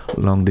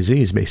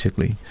disease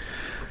basically.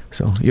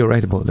 So you're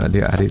right about that.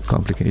 The added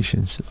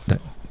complications.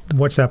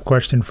 WhatsApp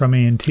question from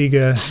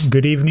Antigua.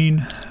 Good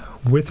evening.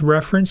 With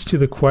reference to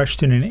the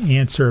question and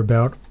answer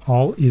about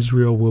all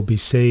Israel will be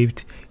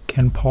saved,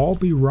 can Paul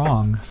be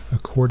wrong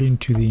according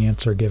to the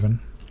answer given?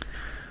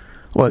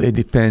 Well, it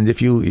depends.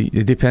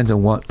 It depends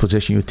on what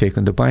position you take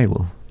on the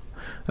Bible.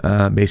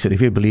 Basically,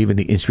 if you believe in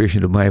the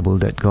inspiration of the Bible,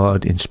 that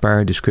God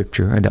inspired the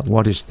Scripture, and that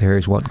what is there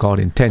is what God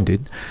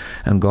intended,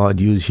 and God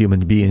used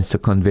human beings to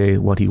convey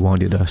what He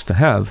wanted us to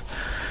have,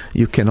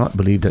 you cannot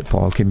believe that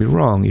Paul can be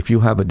wrong. If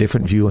you have a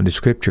different view on the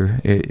Scripture,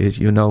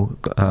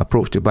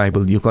 approach the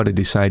Bible, you've got to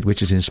decide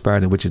which is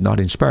inspired and which is not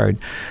inspired,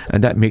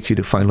 and that makes you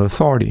the final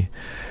authority.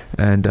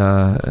 And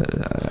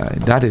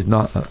that is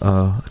not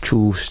a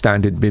true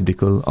standard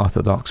biblical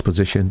orthodox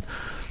position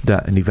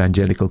that an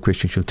evangelical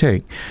Christian should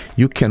take.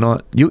 You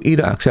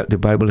either accept the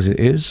Bible as it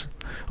is,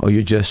 or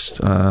you just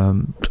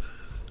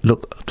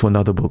look to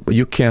another book. But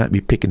you can't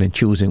be picking and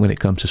choosing when it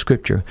comes to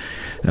Scripture.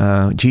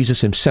 Jesus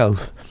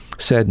Himself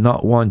said,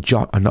 "Not one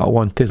jot or not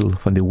one tittle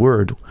from the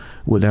Word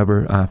will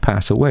ever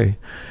pass away."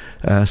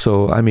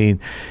 So, I mean,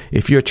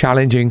 if you're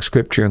challenging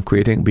Scripture and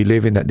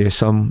believing that there's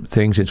some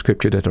things in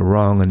Scripture that are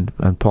wrong,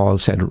 and Paul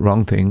said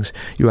wrong things,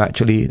 you're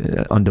actually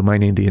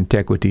undermining the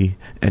integrity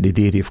and the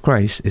deity of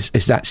Christ.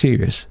 It's that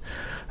serious.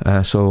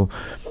 So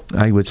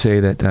I would say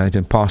that it's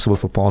impossible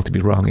for Paul to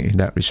be wrong in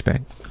that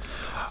respect.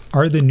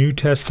 Are the New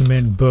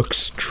Testament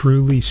books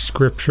truly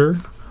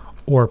Scripture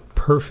or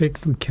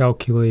perfectly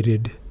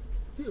calculated?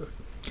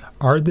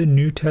 Are the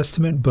New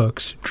Testament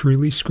books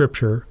truly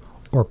Scripture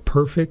or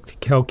perfect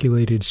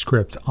calculated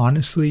script?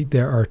 Honestly,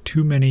 there are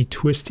too many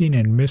twisting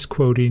and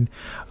misquoting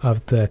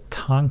of the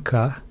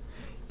Tanakh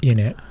in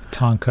it.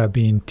 Tanakh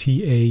being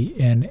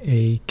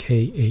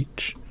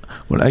Tanakh.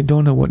 Well, I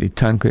don't know what the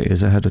Tanakh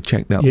is. I had to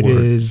check that word. It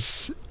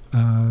is...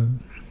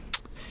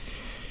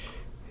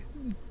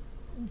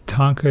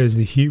 Tanakh is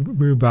the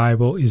Hebrew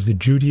Bible, is the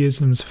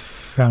Judaism's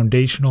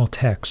foundational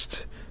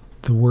text.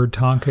 The word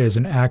Tanakh is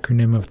an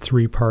acronym of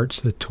 3 parts: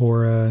 the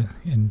Torah,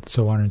 and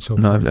so on and so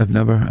forth.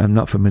 No, I'm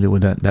not familiar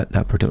with that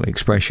particular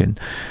expression.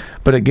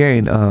 But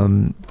again,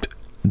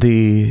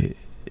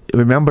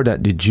 remember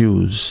that the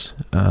Jews,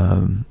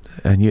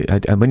 when you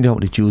talk about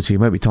the Jews, you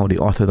might be talking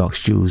the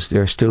Orthodox Jews.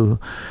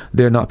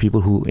 They're not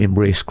people who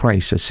embrace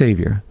Christ as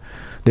Savior.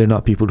 They're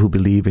not people who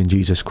believe in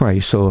Jesus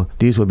Christ. So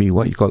these would be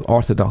what you call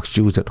Orthodox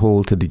Jews that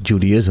hold to the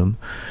Judaism.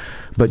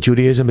 But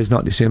Judaism is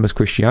not the same as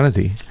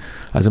Christianity.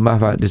 As a matter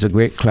of fact, there's a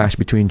great clash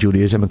between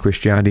Judaism and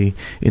Christianity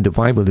in the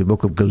Bible. The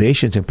book of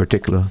Galatians in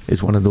particular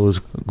is one of those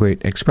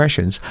great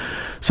expressions.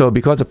 So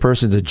because a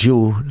person's a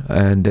Jew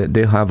and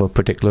they have a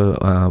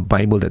particular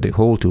Bible that they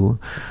hold to,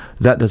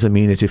 that doesn't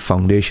mean it's the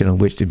foundation on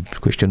which the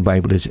Christian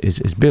Bible is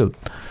built.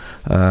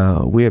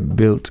 We are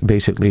built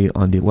basically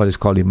on what is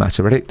called the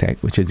Masoretic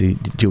text, which is the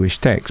Jewish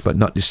text, but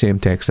not the same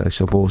text, I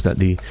suppose, that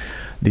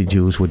the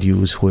Jews would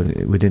use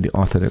within the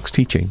Orthodox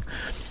teaching.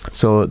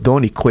 So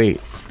don't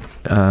equate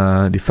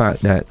the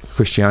fact that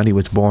Christianity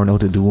was born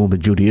out of the womb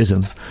of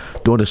Judaism.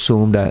 Don't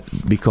assume that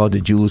because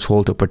the Jews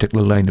hold a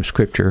particular line of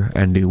Scripture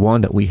and the one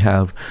that we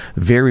have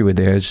vary with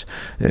theirs,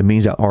 it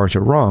means that ours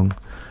are wrong.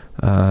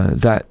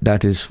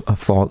 That is a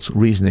false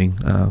reasoning,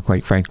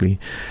 quite frankly.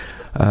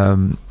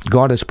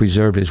 God has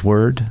preserved His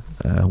Word.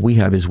 We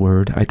have His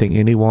Word. I think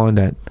anyone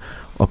that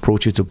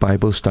approaches the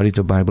Bible, studies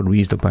the Bible,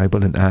 reads the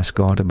Bible, and asks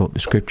God about the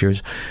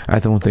Scriptures, I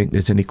don't think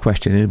there's any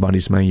question in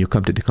anybody's mind. You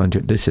come to the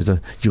conclusion, this is a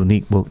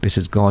unique book. This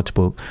is God's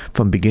book.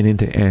 From beginning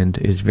to end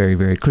is very,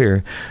 very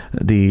clear.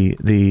 The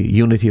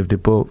unity of the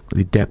book,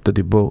 the depth of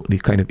the book, the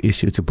kind of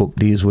issues the book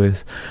deals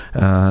with,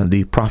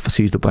 the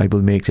prophecies the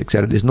Bible makes,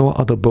 etc. There's no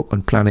other book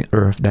on planet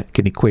Earth that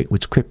can equate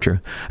with Scripture.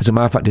 As a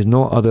matter of fact, there's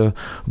no other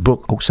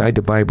book outside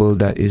the Bible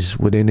that is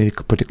within any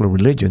particular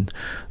religion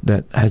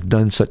that has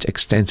done such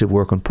extensive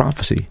work on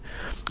prophecy.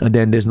 And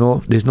then there's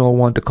no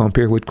one to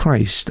compare with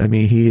Christ. I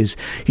mean, he's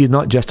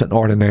not just an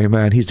ordinary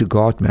man. He's the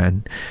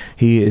God-man.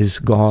 He is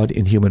God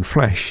in human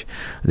flesh.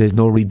 There's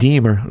no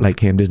redeemer like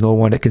Him. There's no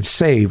one that can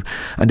save.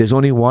 And there's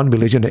only one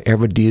religion that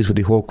ever deals with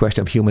the whole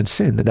question of human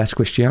sin, and that's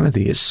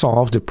Christianity. It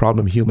solves the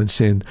problem of human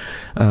sin.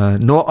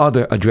 No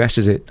other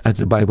addresses it as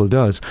the Bible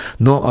does.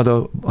 No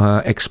other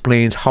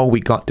explains how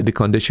we got to the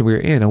condition we're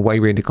in and why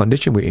we're in the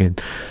condition we're in.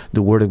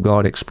 The Word of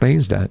God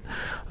explains that.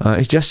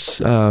 It's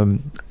just,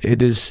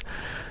 it is...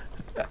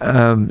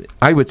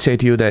 I would say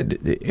to you that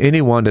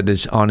anyone that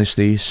is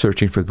honestly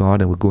searching for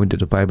God and will go into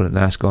the Bible and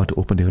ask God to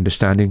open their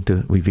understanding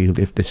to reveal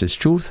if this is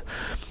truth,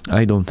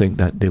 I don't think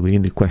that there will be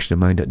any question in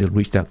mind that they'll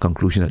reach that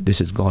conclusion that this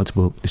is God's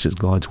book, this is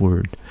God's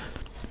Word.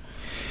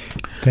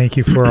 Thank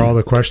you for all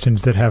the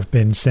questions that have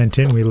been sent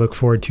in. We look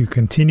forward to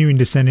continuing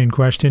to send in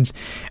questions.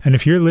 And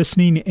if you're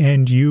listening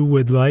and you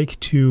would like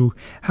to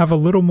have a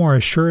little more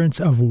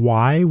assurance of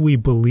why we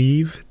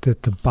believe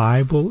that the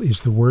Bible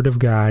is the Word of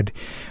God,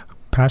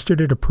 Pastor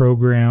did a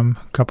program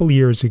a couple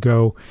years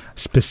ago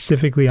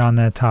specifically on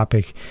that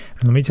topic.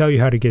 And let me tell you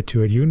how to get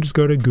to it. You can just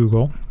go to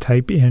Google,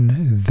 type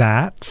in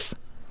That's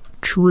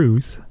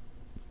Truth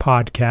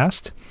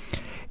Podcast,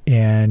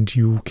 and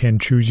you can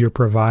choose your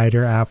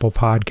provider, Apple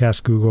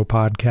Podcast, Google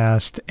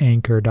Podcast,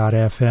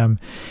 Anchor.fm,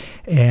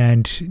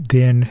 and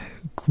then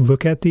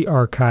look at the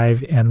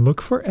archive and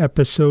look for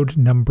episode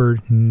number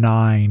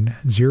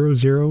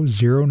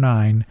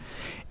 90009.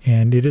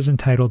 and it is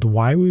entitled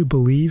Why We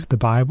Believe the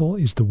Bible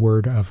is the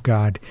Word of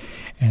God.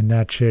 And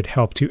that should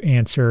help to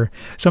answer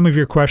some of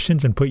your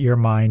questions and put your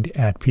mind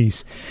at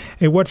peace.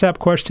 A WhatsApp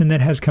question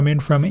that has come in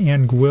from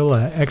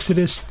Anguilla,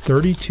 Exodus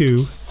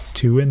 32,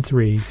 2 and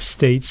 3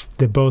 states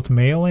that both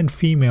male and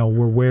female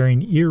were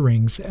wearing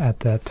earrings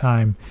at that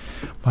time.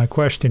 My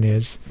question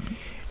is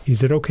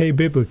it okay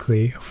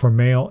biblically for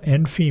male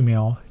and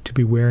female to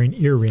be wearing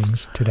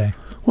earrings today?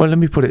 Well, let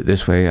me put it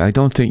this way. I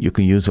don't think you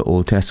can use the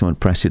Old Testament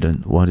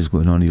precedent, what is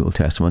going on in the Old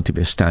Testament, to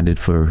be a standard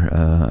for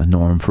a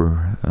norm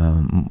for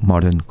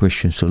modern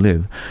Christians to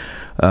live.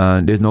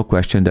 There's no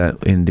question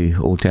that in the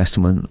Old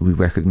Testament we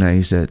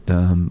recognize that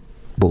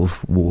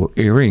both wore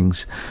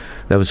earrings.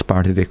 That was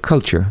part of their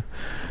culture.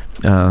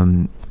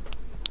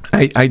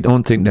 I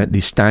don't think that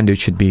the standard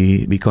should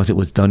be, because it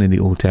was done in the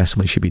Old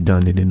Testament, should be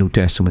done in the New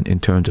Testament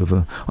in terms of,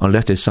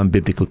 unless there's some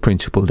biblical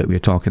principle that we're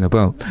talking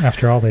about.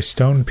 After all, they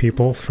stoned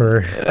people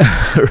for...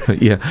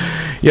 Yeah,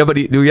 but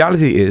the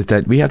reality is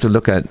that we have to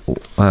look at,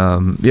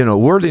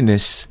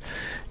 worldliness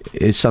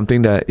is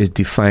something that is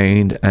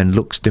defined and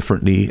looks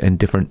differently in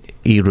different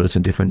eras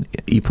and different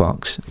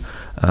epochs.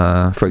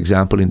 For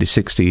example, in the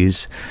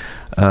 60s,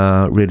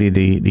 really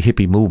the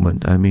hippie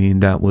movement. I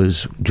mean, that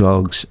was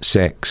drugs,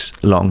 sex,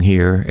 long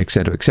hair,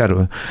 etc.,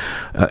 etc.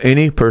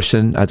 Any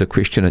person as a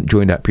Christian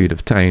during that period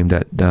of time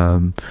that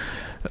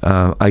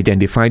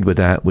identified with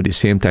that, with the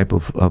same type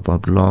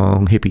of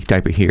long hippie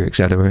type of hair,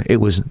 etc., it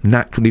was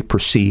naturally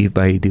perceived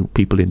by the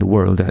people in the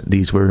world that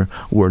these were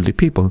worldly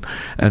people,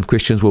 and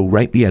Christians were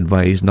rightly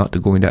advised not to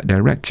go in that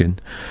direction.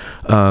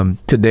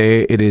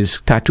 Today it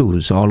is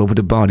tattoos all over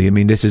the body. I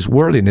mean, this is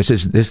worldliness.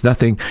 There's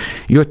nothing.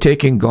 You're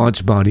taking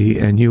God's body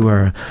and you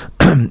are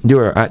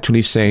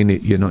actually saying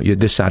that, you're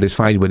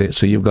dissatisfied with it,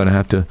 so you're going to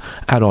have to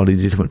add all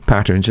these different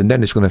patterns, and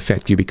then it's going to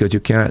affect you because you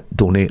can't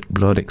donate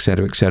blood,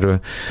 etc.,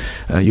 etc.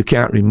 You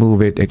can't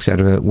remove it,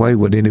 etc. Why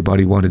would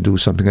anybody want to do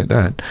something like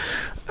that?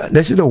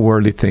 This is a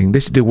worldly thing.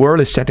 The world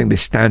is setting the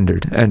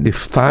standard, and the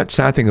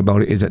sad thing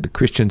about it is that the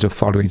Christians are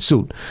following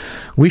suit.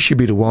 We should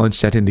be the ones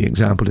setting the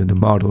example and the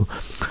model.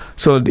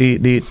 So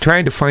the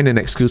trying to find an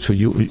excuse for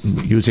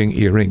using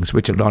earrings,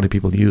 which a lot of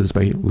people use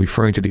by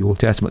referring to the Old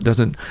Testament,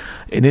 doesn't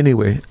in any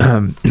way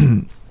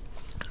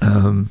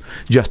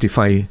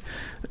justify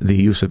the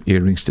use of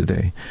earrings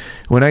today.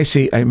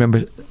 I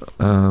remember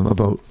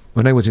about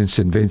when I was in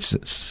St.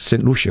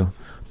 Lucia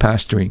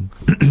pastoring.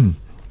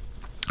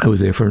 I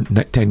was there for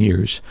 10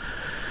 years.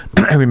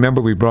 I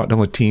remember we brought down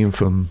a team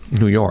from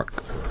New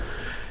York.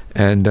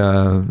 And,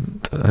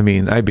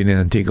 I've been in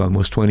Antigua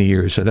almost 20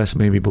 years, so that's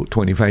maybe about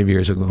 25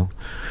 years ago.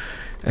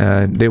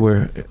 And they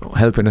were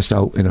helping us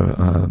out in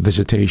a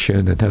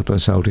visitation and helping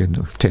us out in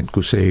a tent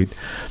crusade.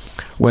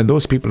 When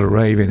those people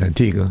arrived in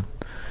Antigua,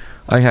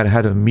 I had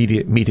an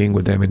immediate meeting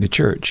with them in the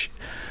church.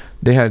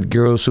 They had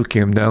girls who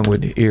came down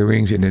with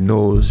earrings in their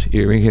nose,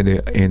 earrings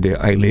in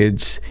their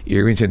eyelids,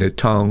 earrings in their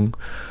tongue.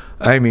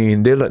 I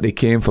mean, they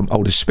came from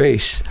outer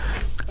space.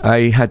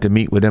 I had to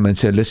meet with them and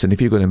said, listen, if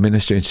you're going to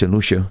minister in St.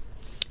 Lucia,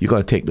 you got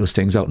to take those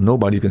things out.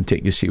 Nobody's going to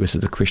take you serious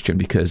as a Christian,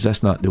 because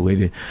that's not the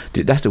way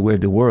that's the way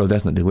of the world.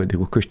 That's not the way they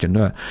were Christian.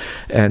 No.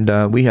 And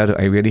I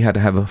really had to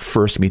have a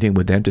first meeting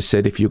with them to say,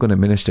 if you're going to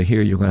minister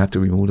here, you're going to have to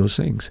remove those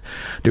things.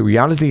 The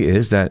reality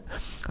is that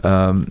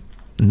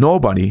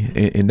nobody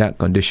in that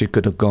condition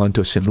could have gone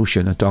to a St.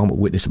 Lucian and talk about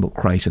witness about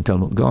Christ and tell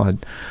them about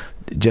God.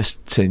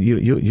 Just saying,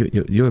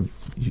 you're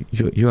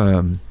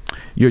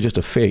just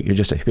a fake, you're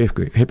just a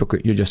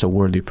hypocrite, you're just a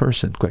worldly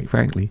person, quite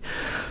frankly.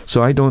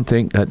 So I don't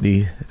think that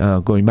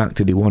going back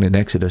to the one in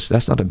Exodus,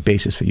 that's not a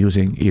basis for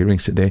using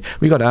earrings today.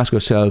 We got to ask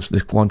ourselves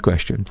this one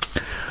question: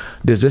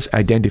 does this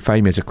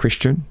identify me as a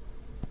Christian?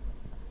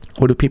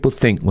 What do people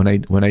think when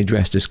I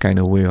dress this kind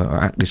of way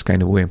or act this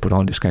kind of way and put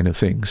on this kind of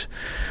things?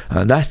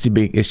 That's the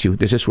big issue.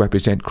 Does this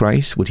represent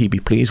Christ? Would he be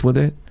pleased with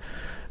it?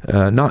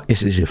 Not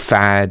is it a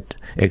fad,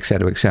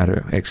 etc.,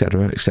 etc.,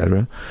 etc.,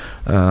 etc.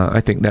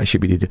 I think that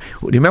should be the.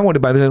 Remember what the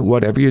Bible says: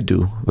 whatever you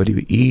do, whether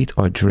you eat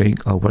or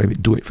drink or whatever,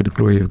 do it for the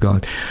glory of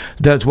God.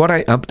 That's what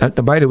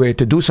by the way,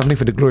 to do something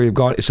for the glory of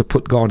God is to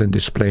put God on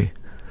display.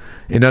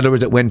 In other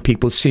words, that when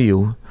people see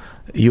you,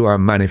 you are a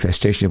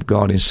manifestation of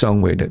God in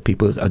some way, that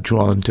people are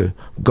drawn to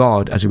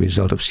God as a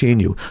result of seeing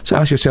you. So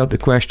ask yourself the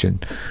question: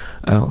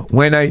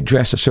 when I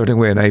dress a certain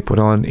way and I put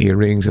on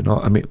earrings and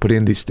all, put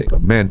on these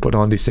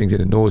things in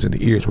the nose and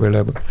the ears,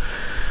 wherever.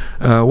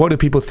 What do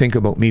people think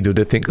about me? Do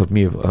they think of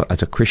me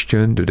as a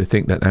Christian? Do they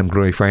think that I'm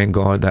glorifying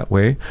God that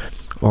way?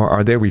 Or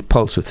are they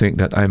repulsed to think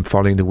that I'm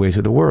following the ways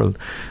of the world?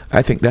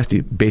 I think that's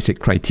the basic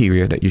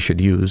criteria that you should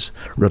use,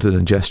 rather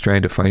than just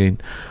trying to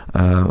find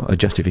a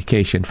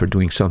justification for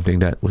doing something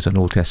that was an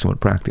Old Testament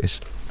practice.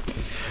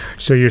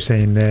 So you're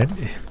saying that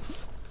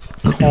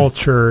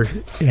culture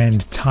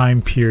and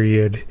time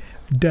period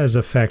does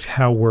affect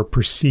how we're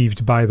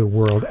perceived by the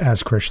world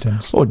as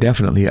Christians? Oh,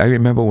 definitely. I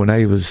remember when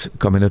I was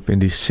coming up in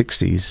the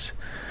 60s,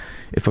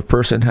 if a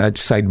person had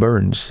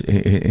sideburns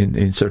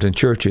in certain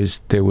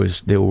churches, they were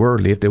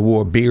worldly. If they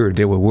wore a beard,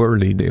 they were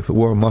worldly. If they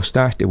wore a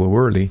mustache, they were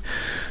worldly.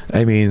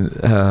 I mean,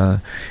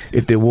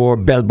 if they wore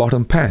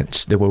bell-bottom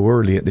pants, they were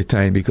worldly at the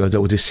time, because that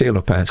was the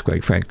sailor pants,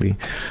 quite frankly.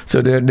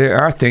 So there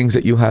are things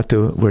that you have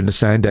to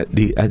understand, that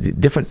at the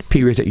different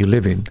periods that you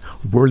live in,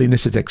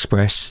 worldliness is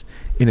expressed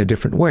in a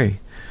different way.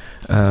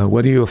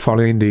 Whether you're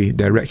following the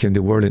direction of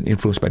the world and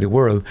influenced by the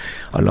world,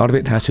 a lot of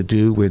it has to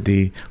do with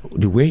the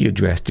way you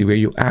dress, the way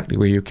you act, the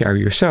way you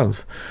carry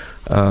yourself.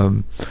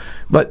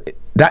 But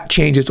that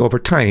changes over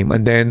time,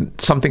 and then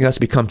something else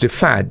becomes the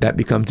fad, that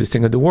becomes the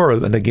thing of the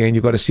world. And again,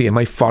 you've got to see, am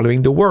I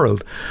following the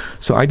world?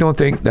 So I don't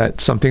think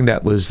that something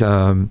that was,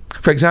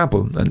 for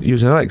example, and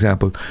use another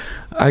example,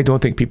 I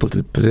don't think people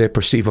today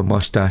perceive a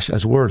mustache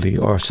as worldly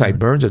or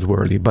sideburns as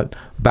worldly, but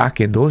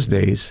back in those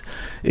days,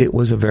 it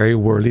was a very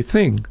worldly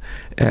thing.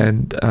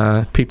 And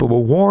people were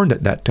warned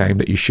at that time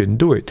that you shouldn't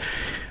do it.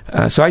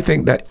 So I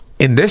think that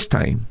in this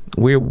time,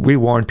 we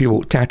warn people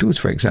with tattoos,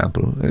 for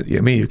example.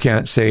 I mean, you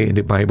can't say in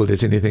the Bible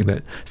there's anything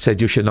that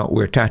says you should not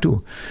wear a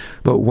tattoo.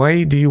 But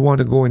why do you want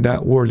to go in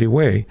that worldly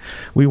way?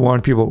 We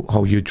warn people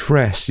how you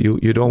dress.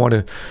 You don't want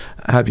to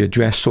have your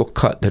dress so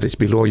cut that it's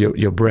below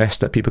your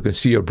breast, that people can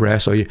see your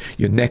breast, or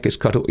your neck is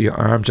cut out, your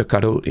arms are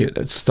cut out,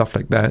 stuff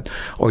like that,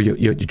 or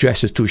your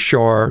dress is too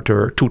short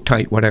or too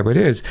tight, whatever it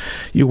is.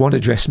 You want to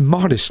dress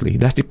modestly.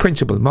 That's the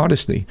principle,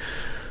 modestly.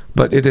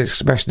 But it is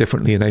expressed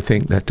differently, and I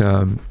think that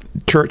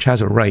church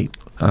has a right,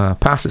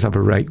 pastors have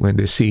a right, when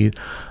they see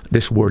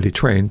this worldly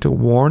trend, to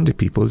warn the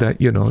people that,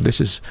 this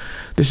is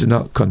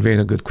not conveying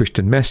a good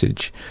Christian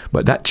message.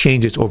 But that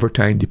changes over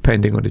time,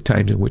 depending on the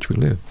times in which we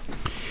live.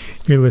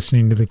 You're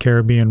listening to the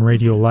Caribbean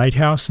Radio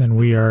Lighthouse, and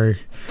we are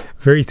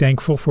very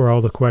thankful for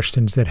all the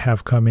questions that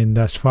have come in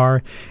thus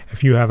far.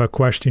 If you have a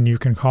question, you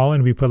can call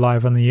and be put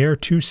live on the air,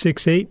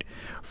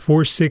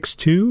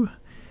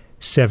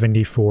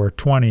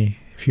 268-462-7420.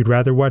 If you'd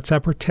rather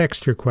WhatsApp or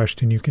text your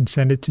question, you can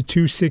send it to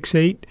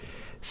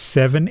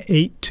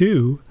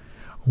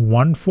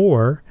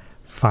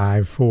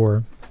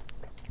 268-782-1454.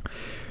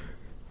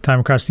 Time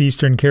across the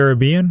Eastern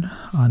Caribbean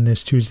on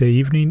this Tuesday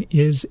evening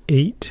is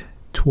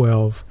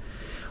 8:12.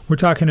 We're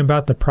talking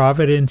about the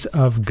providence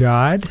of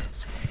God,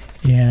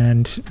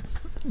 and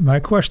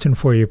my question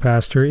for you,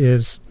 Pastor,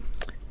 is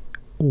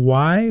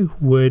why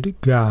would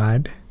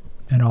God,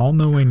 an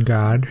all-knowing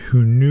God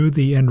who knew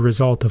the end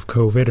result of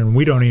COVID, and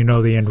we don't even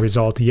know the end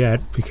result yet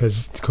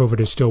because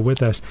COVID is still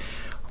with us,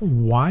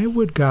 why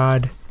would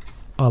God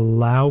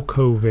allow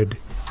COVID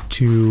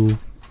to,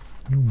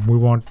 we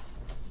won't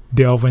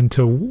delve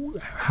into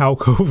how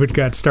COVID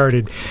got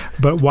started,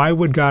 but why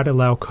would God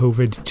allow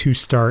COVID to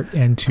start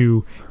and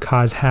to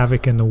cause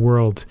havoc in the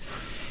world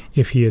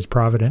if he is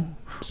provident?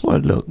 Well,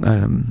 look,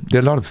 there are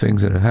a lot of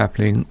things that are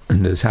happening,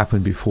 and that's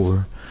happened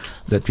before,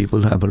 that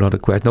people have a lot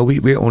of questions. No,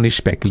 we're only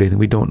speculating.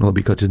 We don't know,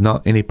 because there's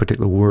not any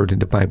particular word in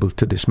the Bible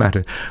to this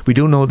matter. We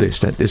do know this,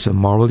 that it's a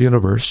moral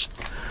universe.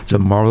 It's a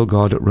moral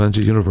God that runs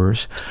the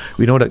universe.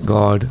 We know that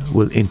God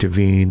will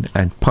intervene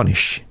and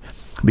punish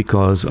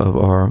because of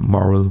our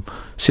moral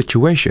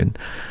situation.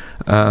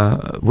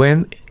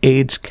 When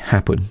AIDS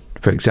happened,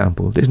 for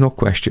example, there's no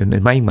question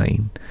in my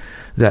mind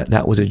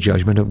that was a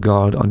judgment of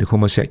God on the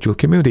homosexual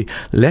community.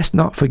 Let's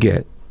not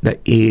forget that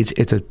AIDS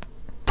is a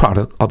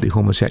product of the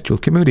homosexual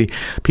community.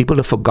 People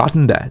have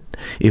forgotten that.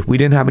 If we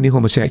didn't have any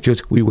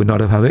homosexuals, we would not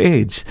have had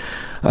AIDS.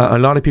 A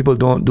lot of people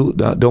don't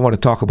want to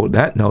talk about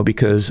that now,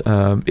 because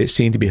it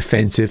seemed to be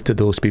offensive to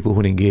those people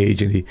who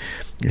engage in the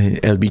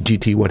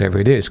LGBT, whatever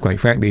it is,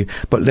 quite frankly.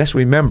 But let's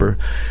remember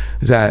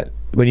that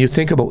when you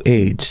think about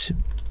AIDS,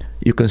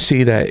 you can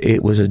see that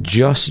it was a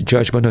just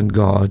judgment on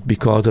God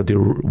because of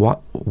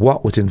what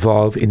was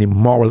involved in the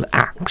moral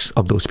acts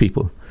of those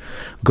people.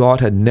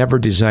 God had never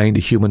designed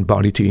the human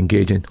body to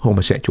engage in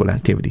homosexual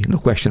activity. No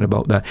question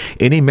about that.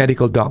 Any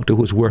medical doctor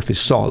who's worth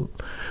his salt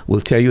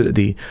will tell you that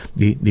the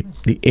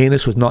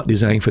anus was not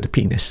designed for the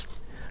penis.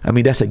 I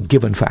mean, that's a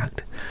given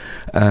fact.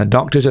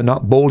 Doctors are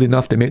not bold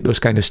enough to make those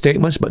kind of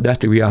statements, but that's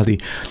the reality.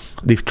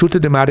 The truth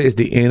of the matter is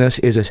the anus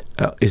is a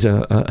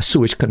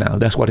sewage canal.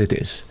 That's what it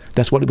is.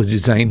 That's what it was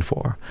designed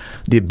for.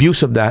 The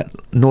abuse of that,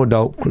 no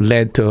doubt,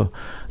 led to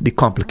the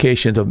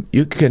complications of,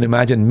 you can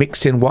imagine,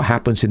 mixing what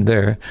happens in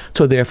there.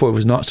 So therefore, it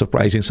was not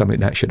surprising something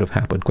that should have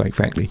happened, quite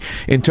frankly.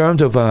 In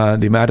terms of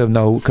the matter of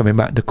now coming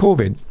back to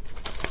COVID,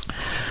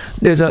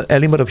 there's an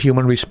element of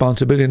human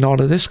responsibility in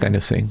all of this kind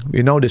of thing.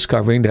 We're now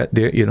discovering that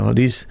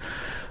these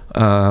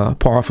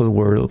powerful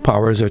world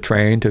powers are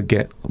trying to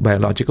get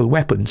biological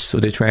weapons. So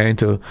they're trying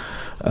to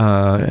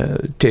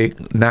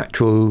take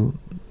natural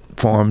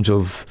forms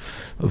of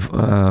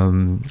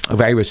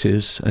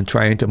viruses and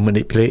trying to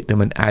manipulate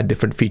them and add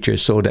different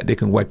features so that they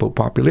can wipe out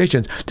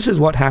populations. This is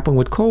what happened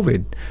with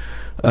COVID.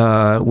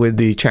 With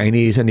the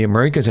Chinese and the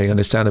Americans, I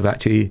understand, have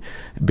actually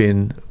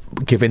been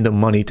giving them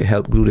money to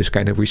help do this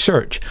kind of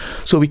research.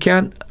 So we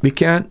can't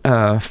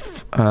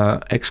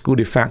exclude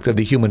the fact of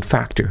the human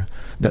factor,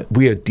 that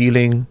we are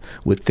dealing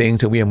with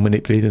things and we are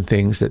manipulating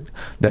things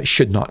that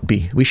should not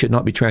be. We should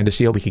not be trying to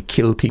see how we can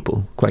kill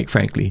people, quite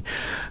frankly.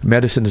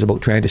 Medicine is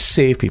about trying to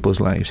save people's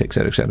lives,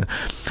 etc., etc.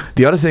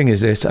 The other thing is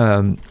this,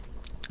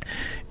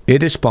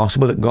 it is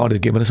possible that God has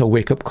given us a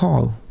wake-up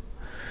call.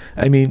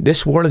 I mean,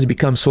 this world has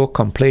become so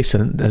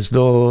complacent, as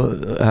though,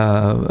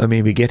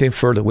 we're getting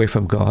further away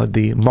from God.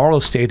 The moral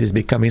state is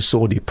becoming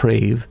so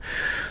depraved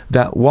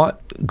that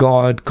what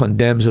God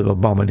condemns as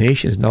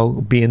abomination is now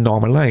being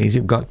normalized.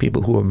 You've got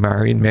people who are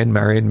marrying men,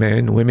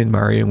 women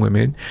marrying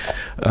women.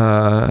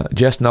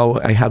 Just now,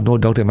 I have no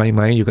doubt in my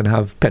mind, you can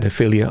have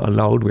pedophilia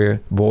allowed,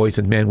 where boys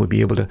and men would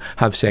be able to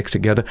have sex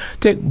together.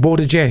 Take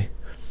Bottigieg,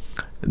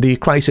 the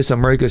crisis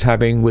America is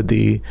having with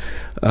the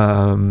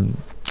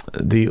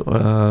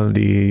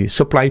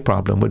supply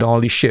problem with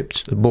all these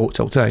ships, the boats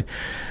outside.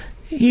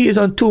 He is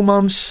on 2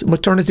 months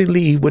maternity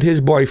leave with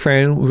his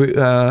boyfriend.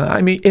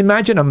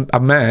 Imagine a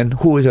man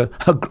who is a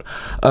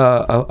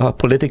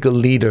political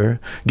leader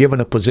given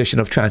a position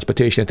of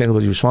transportation, I think he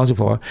was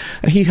responsible for,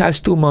 and he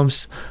has 2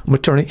 months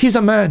maternity. He's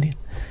a man.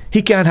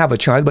 He can't have a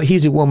child, but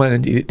he's a woman,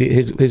 and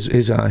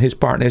his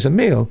partner is a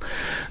male.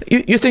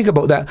 You think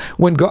about that.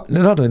 When God,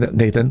 not only that,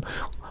 Nathan,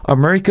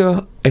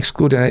 America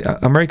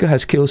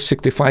has killed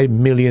 65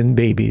 million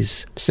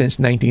babies since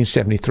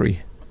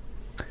 1973.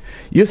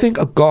 You think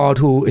a God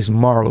who is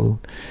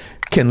moral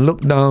can look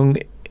down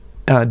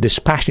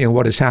dispassionately on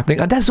what is happening?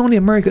 And that's only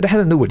America. That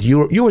has to do with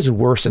Europe. Yours is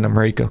worse than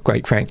America,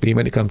 quite frankly,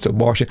 when it comes to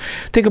abortion.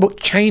 Think about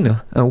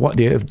China and what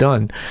they have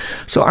done.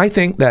 So I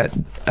think that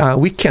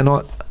we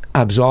cannot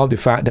absolve the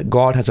fact that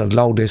God has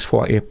allowed this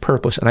for a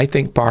purpose. And I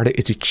think part of it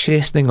is a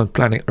chastening on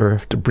planet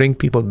Earth to bring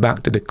people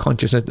back to the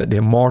consciousness that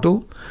they're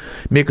mortal,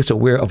 make us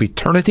aware of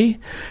eternity.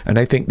 And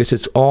I think this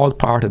is all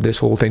part of this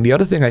whole thing. The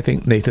other thing I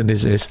think, Nathan,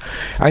 is this.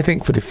 I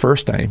think for the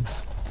first time,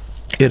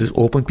 it has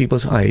opened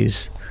people's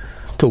eyes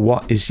to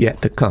what is yet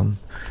to come.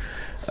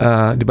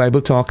 The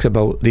Bible talks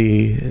about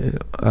the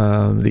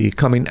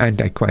coming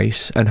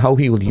Antichrist and how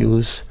he will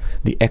use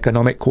the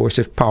economic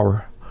coercive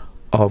power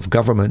of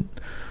government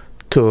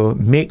to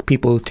make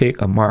people take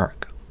a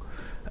mark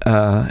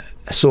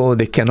so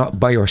they cannot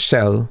buy or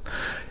sell.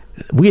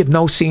 We have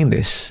now seen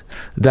this,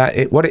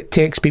 that what it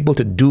takes people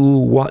to do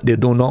what they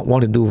do not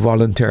want to do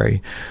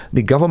voluntary.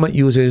 The government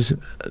uses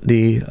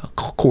the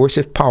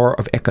coercive power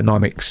of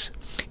economics.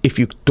 If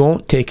you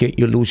don't take it,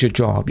 you lose your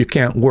job. You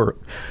can't work.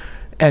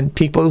 And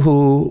people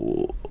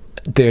who,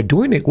 they're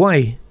doing it,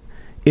 why?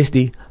 It's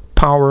the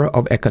power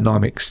of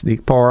economics, the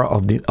power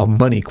of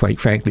money, quite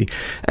frankly.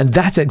 And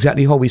that's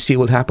exactly how we see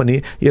what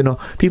happened.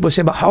 People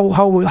say, but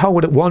how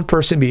would one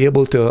person be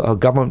able to, a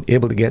government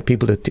able to get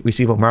people to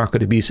receive a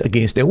market abuse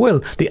against their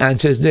will? The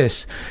answer is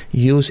this: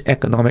 use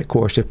economic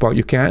coercive power.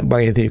 You can't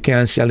buy anything, you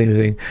can't sell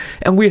anything.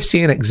 And we're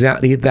seeing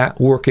exactly that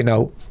working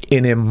out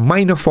in a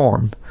minor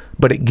form,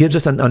 but it gives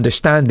us an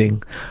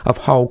understanding of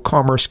how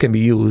commerce can be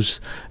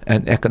used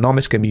and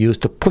economics can be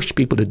used to push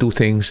people to do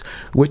things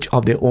which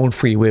of their own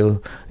free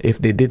will, if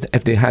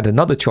they had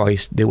another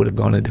choice, they would have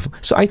gone a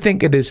different. So I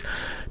think it is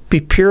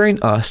preparing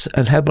us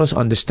and helping us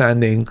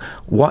understanding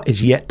what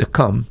is yet to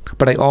come.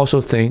 But I also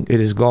think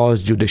it is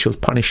God's judicial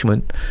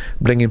punishment,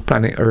 bringing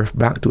planet Earth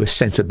back to a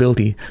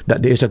sensibility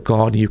that there is a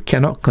God. You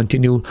cannot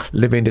continue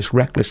living this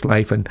reckless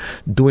life and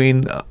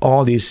doing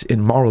all these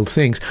immoral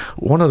things.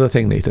 One other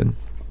thing, Nathan.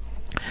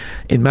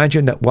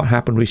 Imagine that what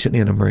happened recently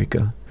in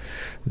America,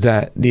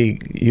 that the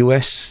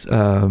U.S.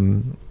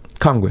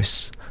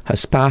 Congress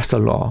has passed a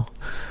law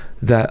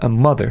that a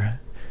mother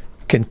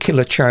can kill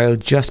a child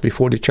just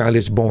before the child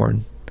is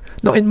born.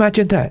 Now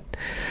imagine that.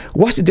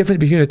 What's the difference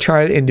between a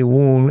child in the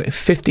womb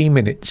 15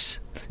 minutes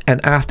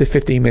and after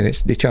 15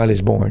 minutes the child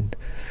is born?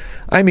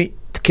 I mean,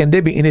 can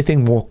there be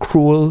anything more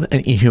cruel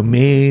and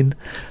inhumane?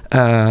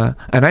 And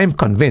I'm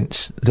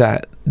convinced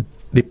that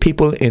the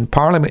people in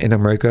Parliament in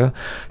America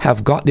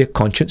have got their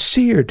conscience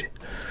seared.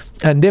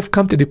 And they've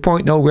come to the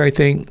point now where I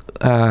think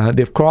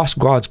they've crossed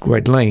God's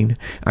red line.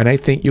 And I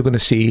think you're going to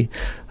see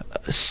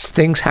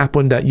things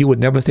happen that you would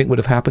never think would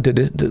have happened to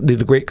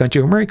the great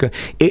country of America.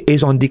 It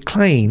is on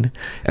decline.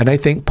 And I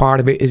think part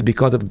of it is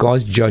because of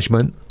God's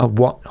judgment of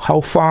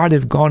how far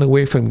they've gone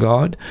away from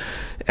God.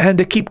 And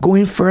they keep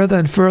going further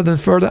and further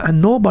and further.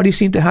 And nobody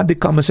seems to have the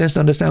common sense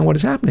to understand what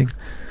is happening.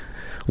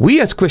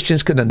 We as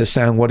Christians can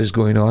understand what is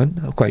going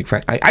on, quite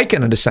frankly. I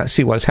can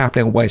see what is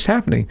happening and why it's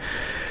happening.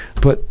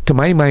 But to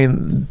my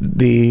mind,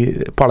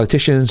 the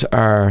politicians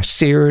are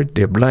seared,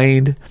 they're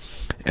blind,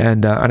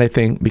 and I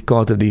think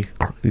because of the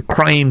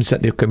crimes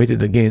that they've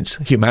committed against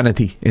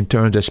humanity in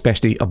terms of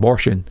especially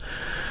abortion,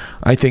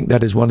 I think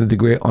that is one of the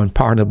great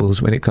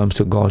unpardonables when it comes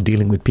to God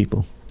dealing with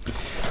people.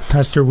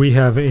 Pastor, we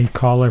have a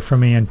caller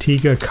from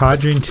Antigua,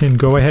 Codrington.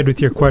 Go ahead with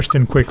your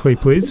question quickly,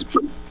 please.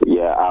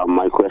 Yeah,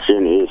 my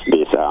question is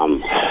this.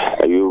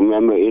 You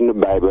remember in the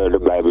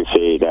Bible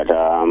say that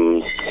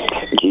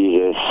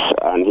Jesus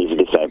and his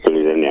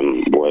disciples and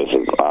them was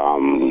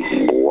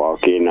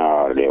walking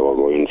or they were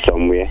going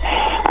somewhere,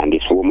 and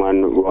this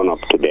woman run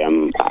up to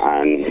them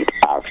and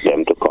asked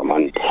them to come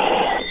and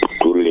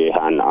to lay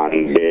hand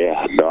on their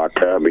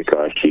daughter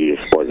because she is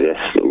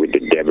possessed with the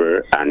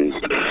devil. And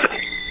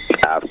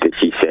after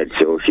she said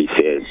so, she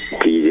said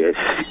Jesus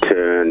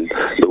turned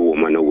the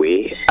woman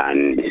away,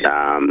 and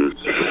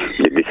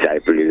the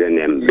disciples and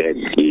them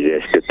begged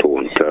Jesus to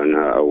turn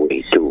her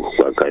away too,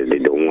 because they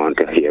don't want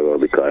to hear her,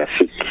 because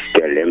she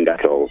tell them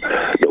that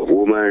the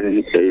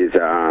woman is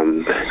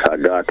her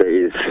daughter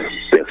is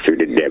vexed with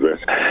the devil,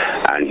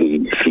 and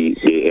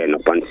they end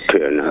up and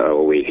turn her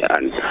away.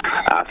 And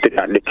after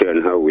that they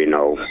turn her away.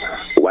 Now,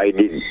 why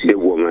did the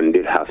woman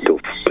have to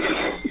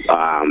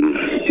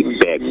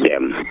beg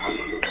them?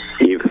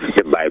 If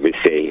the Bible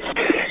says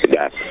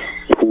that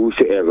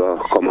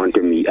whosoever come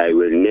unto me, I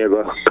will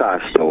never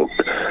cast out.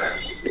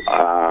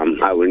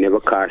 I will never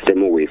cast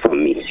them away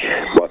from me.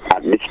 But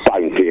at this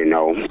point here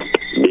now,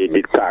 they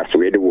did cast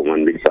away the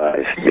woman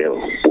because the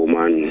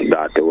woman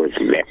daughter was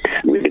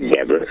vexed with the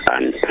devil,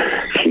 and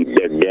she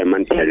begged them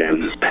and tell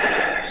them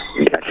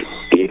that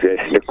Jesus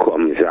the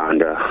crumbs on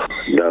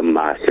the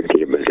master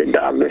table, the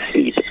dogs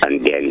eat,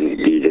 and then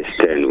Jesus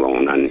turned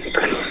around and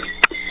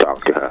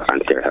talk to her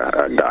and tell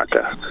her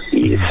daughter.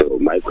 Yes, so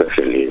my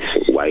question is,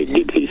 why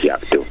did he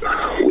have to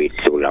wait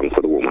so long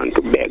for the woman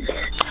to beg?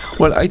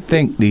 Well, I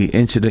think the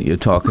incident you're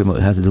talking about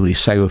has to do with the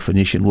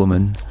Syrophoenician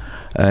woman,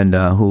 and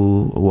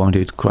who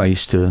wanted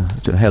Christ to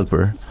help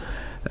her.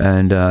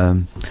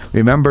 And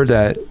remember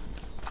that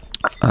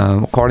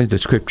according to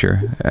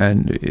Scripture,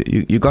 and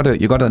you got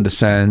to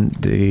understand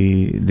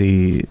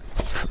the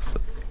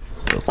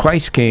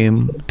Christ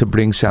came to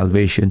bring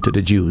salvation to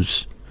the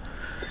Jews.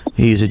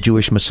 He is a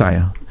Jewish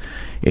Messiah.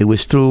 It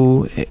was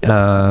through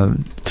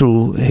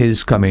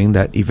his coming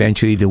that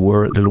eventually the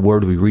word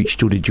will reach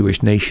to the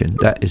Jewish nation.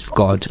 That is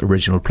God's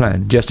original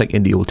plan. Just like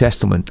in the Old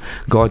Testament,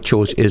 God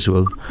chose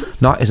Israel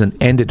not as an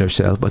end in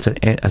herself, but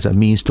as a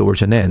means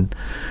towards an end.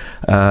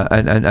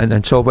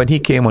 And so when he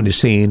came on the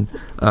scene,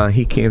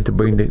 he came to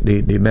bring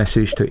the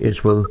message to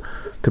Israel,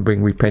 to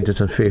bring repentance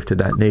and faith to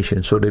that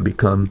nation, so they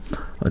become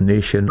a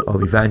nation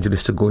of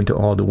evangelists to go into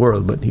all the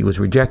world. But he was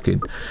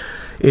rejected.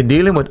 In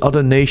dealing with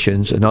other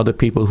nations and other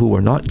people who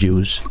were not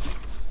Jews,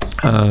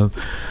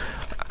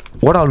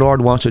 what our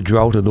Lord wants to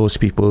draw out of those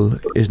people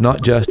is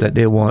not just that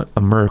they want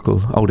a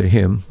miracle out of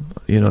him.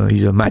 You know,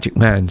 he's a magic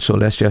man, so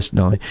let's just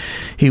know.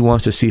 He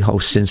wants to see how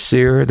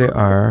sincere they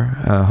are,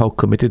 how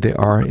committed they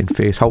are in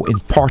faith, how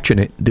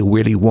importunate they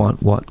really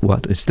want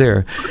what is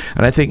there.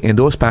 And I think in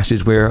those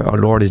passages where our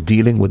Lord is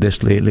dealing with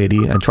this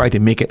lady and trying to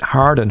make it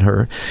hard on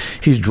her,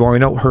 he's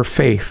drawing out her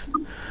faith.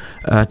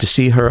 To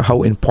see her,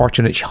 how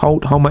importunate,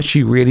 how much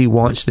she really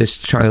wants this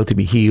child to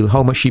be healed,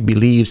 how much she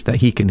believes that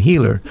he can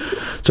heal her.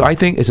 So I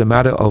think it's a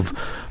matter of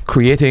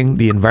creating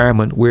the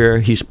environment where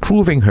he's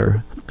proving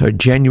her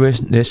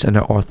genuineness and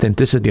her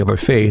authenticity of her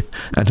faith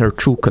and her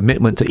true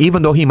commitment. So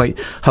even though he might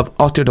have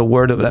uttered a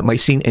word that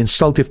might seem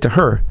insultive to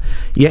her,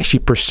 yet she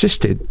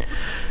persisted.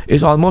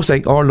 It's almost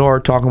like our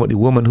Lord talking about the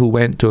woman who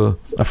went to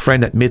a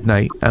friend at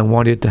midnight and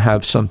wanted to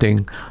have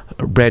something,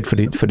 bread for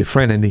the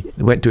friend, and he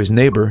went to his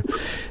neighbor,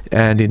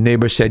 and the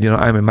neighbor said,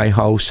 I'm in my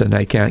house and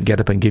I can't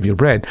get up and give you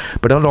bread.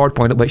 But our Lord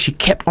pointed out, but she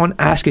kept on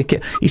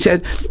asking. He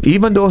said,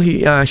 even though he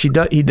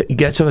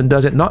gets up and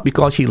does it not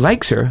because he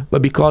likes her,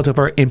 but because of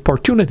her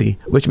importunity,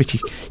 which means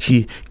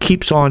she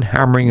keeps on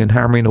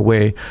hammering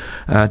away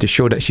to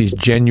show that she's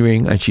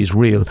genuine and she's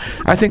real.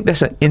 I think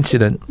that's an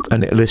incident,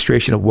 an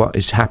illustration of what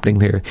is happening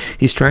there.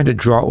 He's trying to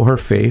draw her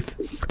faith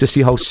to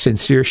see how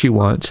sincere she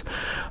wants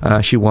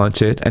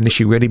it, and if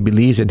she really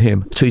believes in him.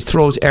 So he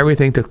throws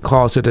everything to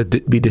cause her to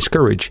be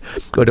discouraged.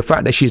 But the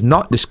fact that she's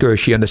not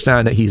discouraged, she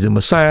understands that he's the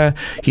Messiah,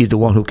 he's the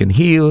one who can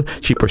heal.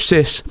 She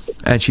persists,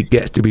 and she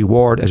gets the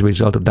reward as a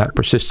result of that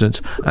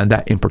persistence and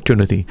that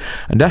importunity.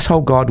 And that's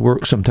how God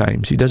works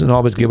sometimes. He doesn't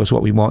always give us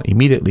what we want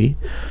immediately.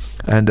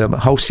 And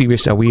how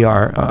serious are we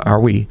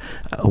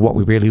what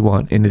we really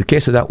want? In the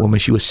case of that woman,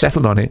 she was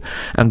settled on it.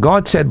 And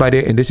God said by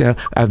there in this,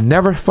 I've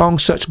never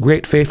found such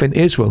great faith in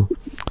Israel.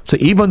 So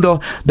even though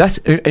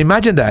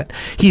imagine that.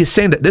 He is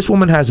saying that this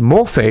woman has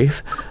more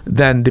faith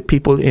than the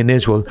people in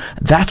Israel.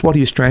 That's what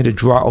he's trying to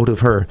draw out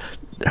of her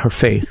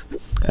faith.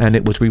 And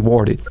it was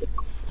rewarded.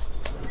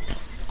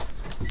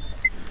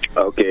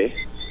 Okay.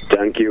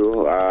 Thank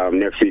you.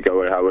 Next week I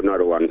will have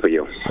another one for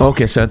you.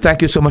 Okay, sir.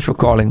 Thank you so much for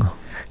calling.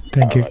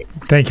 Thank you.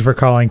 Thank you for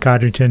calling,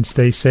 Codrington.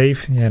 Stay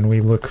safe, and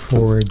we look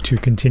forward to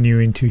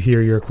continuing to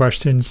hear your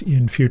questions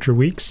in future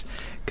weeks.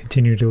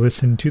 Continue to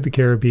listen to the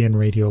Caribbean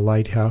Radio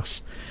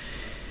Lighthouse.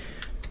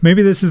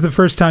 Maybe this is the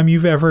first time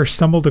you've ever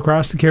stumbled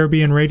across the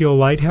Caribbean Radio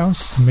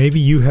Lighthouse. Maybe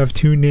you have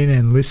tuned in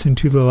and listened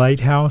to the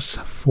Lighthouse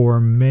for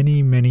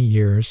many, many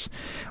years.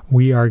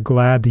 We are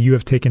glad that you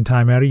have taken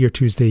time out of your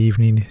Tuesday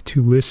evening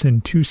to listen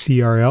to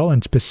CRL,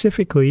 and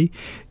specifically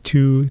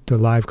to the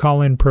live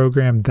call-in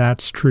program,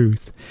 That's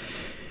Truth.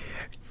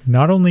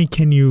 Not only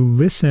can you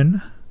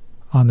listen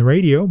on the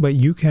radio, but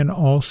you can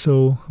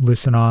also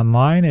listen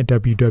online at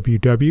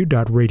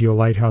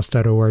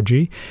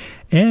www.radiolighthouse.org,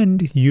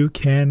 and you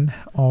can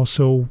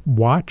also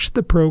watch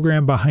the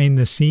program behind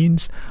the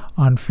scenes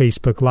on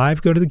Facebook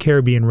Live. Go to the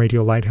Caribbean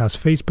Radio Lighthouse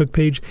Facebook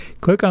page,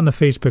 click on the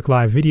Facebook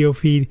Live video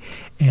feed,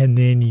 and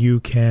then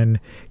you can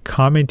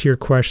comment your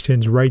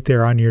questions right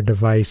there on your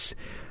device.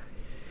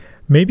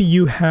 Maybe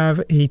you have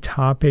a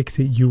topic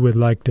that you would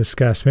like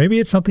discussed. Maybe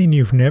it's something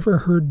you've never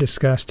heard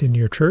discussed in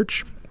your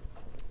church.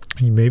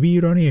 Maybe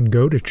you don't even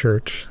go to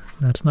church.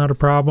 That's not a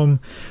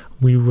problem.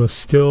 We will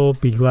still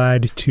be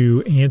glad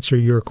to answer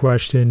your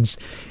questions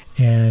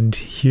and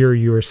hear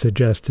your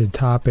suggested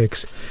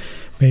topics.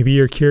 Maybe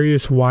you're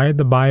curious why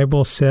the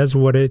Bible says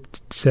what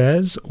it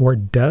says or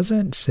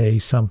doesn't say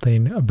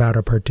something about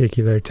a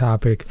particular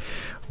topic.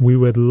 We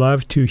would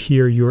love to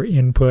hear your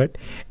input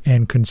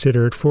and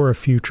consider it for a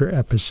future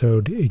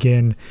episode.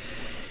 Again,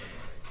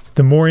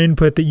 the more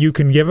input that you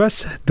can give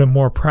us, the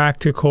more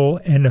practical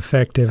and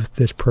effective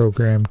this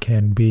program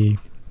can be.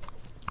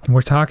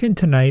 We're talking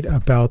tonight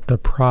about the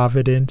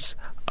providence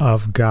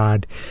of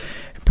God.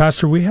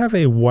 Pastor, we have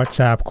a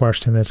WhatsApp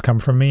question that's come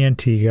from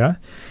Antigua,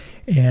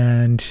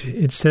 and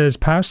it says,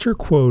 Pastor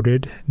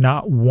quoted,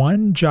 "Not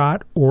one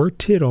jot or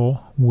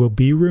tittle will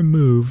be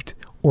removed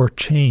or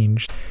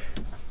changed."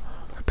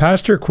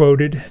 Pastor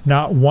quoted,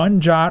 "Not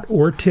one jot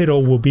or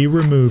tittle will be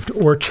removed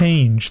or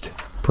changed,"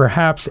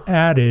 perhaps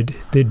added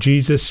that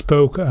Jesus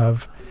spoke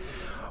of.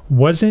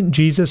 Wasn't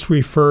Jesus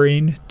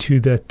referring to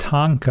the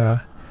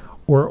Tanka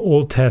or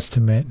Old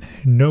Testament?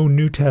 No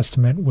New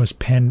Testament was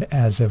penned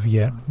as of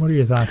yet. What are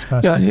your thoughts,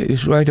 Pastor? Yeah,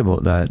 he's right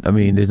about that. I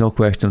mean, there's no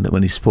question that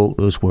when he spoke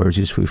those words,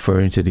 he's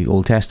referring to the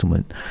Old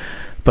Testament.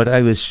 But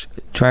I was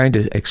trying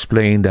to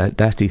explain that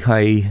that's the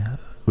high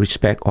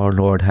respect our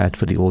Lord had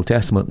for the Old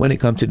Testament. When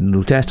it comes to the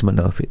New Testament,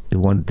 now, if you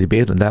want to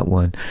debate on that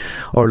one,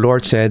 our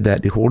Lord said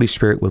that the Holy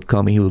Spirit will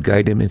come and He will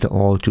guide them into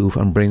all truth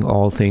and bring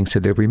all things to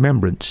their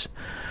remembrance.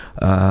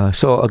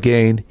 So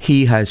again,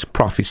 He has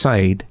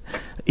prophesied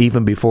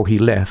even before He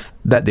left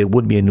that there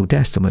would be a New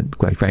Testament,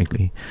 quite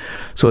frankly.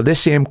 So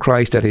this same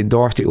Christ that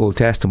endorsed the Old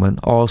Testament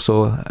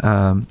also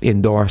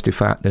endorsed the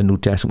fact the New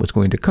Testament was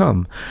going to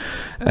come.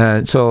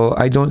 And so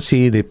I don't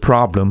see the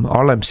problem.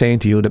 All I'm saying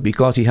to you that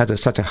because He has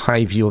such a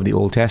high view of the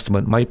Old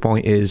Testament, my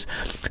point is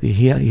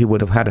he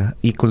would have had an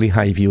equally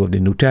high view of the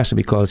New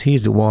Testament because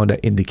He's the one that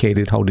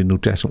indicated how the New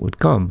Testament would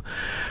come.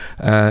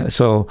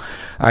 So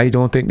I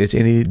don't think there's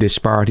any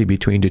disparity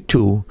between the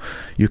two.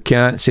 You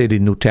can't say the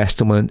New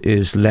Testament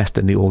is less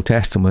than the Old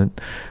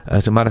Testament.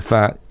 As a matter of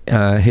fact,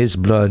 His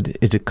blood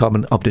is the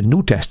covenant of the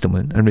New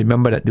Testament. And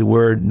remember that the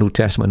word New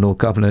Testament, Old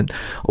Covenant,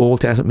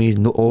 Old Testament means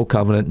Old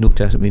Covenant, New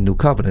Testament means New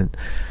Covenant.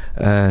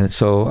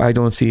 So I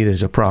don't see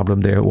there's a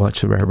problem there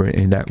whatsoever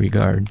in that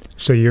regard.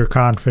 So you're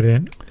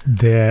confident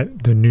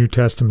that the New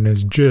Testament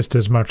is just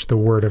as much the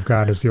Word of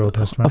God as the Old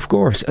Testament? Of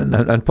course.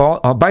 And Paul,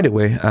 by the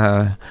way,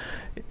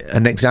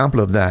 an example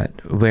of that,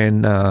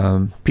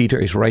 when Peter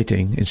is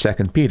writing in 2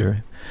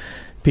 Peter,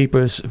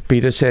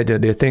 Peter said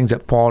that there are things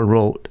that Paul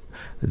wrote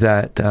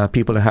that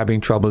people are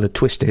having trouble to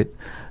twist it,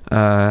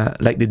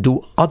 like they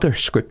do other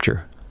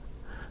scripture.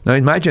 Now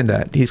imagine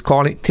that. He's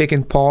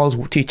taking Paul's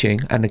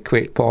teaching and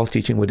equate Paul's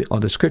teaching with the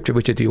other scripture,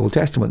 which is the Old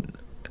Testament.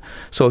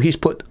 So he's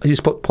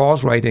put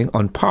Paul's writing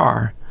on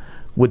par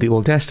with the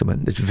Old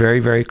Testament. It's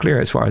very, very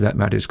clear as far as that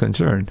matter is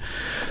concerned.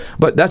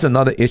 But that's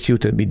another issue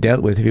to be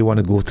dealt with if you want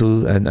to go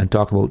through and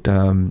talk about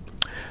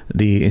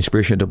the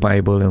inspiration of the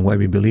Bible and why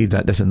we believe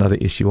that. That's another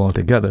issue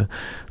altogether.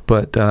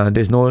 But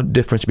there's no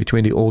difference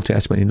between the Old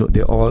Testament.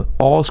 They're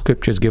all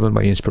Scripture is given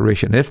by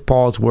inspiration. If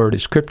Paul's word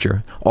is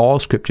Scripture, all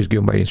Scripture is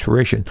given by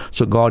inspiration.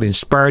 So God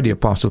inspired the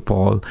Apostle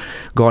Paul.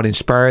 God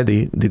inspired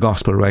the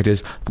Gospel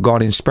writers.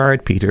 God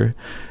inspired Peter.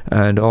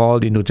 And all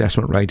the New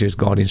Testament writers,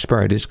 God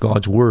inspired. It's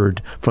God's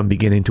word from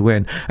beginning to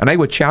end. And I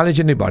would challenge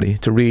anybody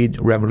to read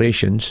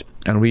Revelations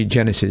and read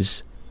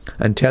Genesis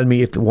and tell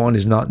me if one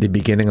is not the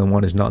beginning and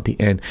one is not the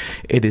end.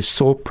 It is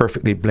so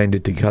perfectly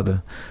blended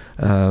together.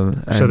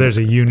 So there's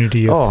a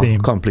unity of theme.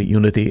 Complete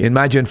unity.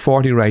 Imagine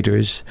 40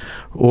 writers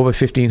over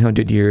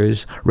 1,500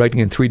 years writing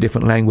in 3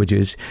 different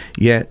languages,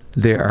 yet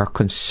they are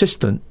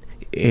consistent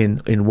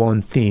in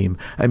one theme.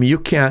 I mean, you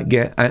can't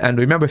get, and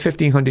remember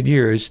 1,500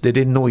 years, they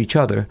didn't know each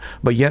other,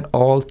 but yet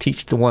all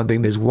teach the one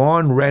thing. There's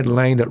one red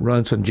line that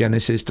runs from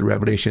Genesis to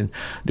Revelation,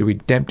 the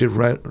redemptive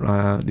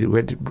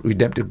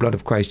blood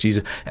of Christ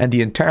Jesus, and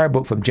the entire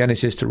book from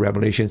Genesis to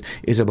Revelation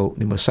is about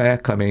the Messiah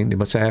coming, the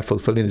Messiah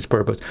fulfilling His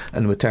purpose,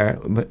 and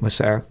the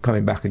Messiah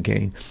coming back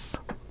again.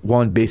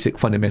 One basic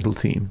fundamental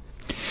theme.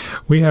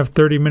 We have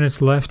 30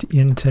 minutes left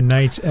in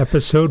tonight's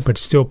episode, but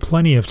still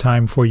plenty of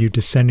time for you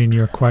to send in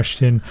your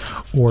question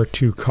or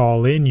to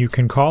call in. You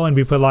can call and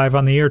be put live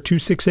on the air,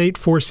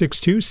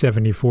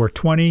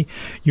 268-462-7420.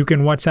 You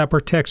can WhatsApp or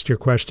text your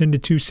question to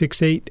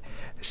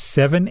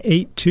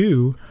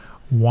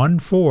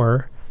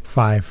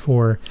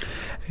 268-782-1454.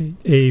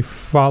 A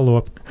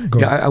follow-up.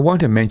 I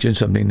want to mention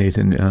something,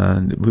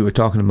 Nathan. We were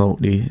talking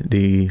about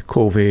the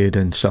COVID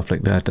and stuff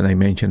like that, and I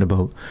mentioned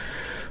about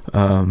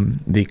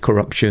the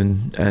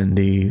corruption and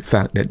the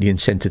fact that the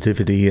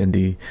insensitivity and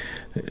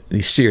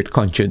the seared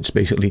conscience,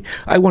 basically.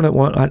 I want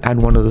to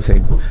add one other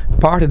thing.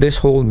 Part of this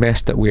whole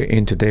mess that we're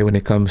in today when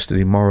it comes to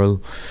the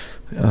moral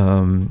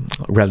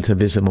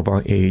relativism of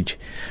our age,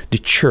 the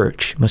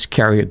church must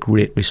carry a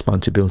great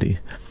responsibility.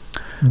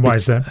 Why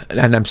is that?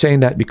 And I'm saying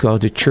that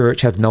because the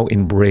church have now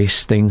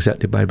embraced things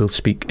that the Bible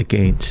speak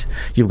against.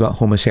 You've got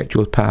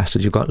homosexual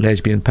pastors, you've got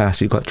lesbian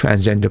pastors, you've got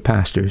transgender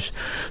pastors.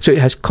 So it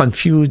has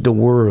confused the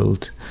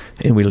world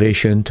in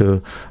relation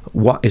to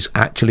what is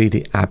actually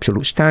the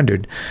absolute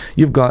standard.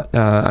 You've got,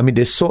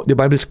 the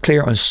Bible is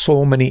clear on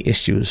so many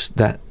issues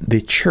that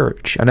the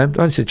church, and I'm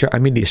not saying church, I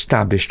mean the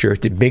established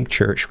church, the big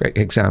church, for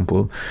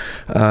example,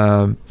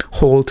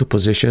 hold to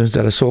positions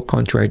that are so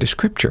contrary to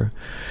Scripture.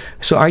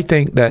 So I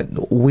think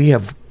that we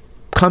have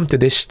come to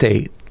this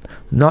state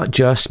not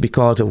just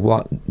because of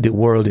what the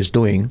world is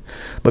doing,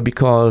 but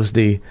because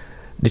the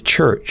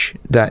church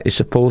that is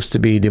supposed to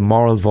be the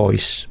moral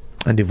voice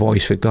and the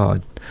voice for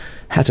God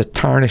has a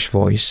tarnished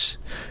voice,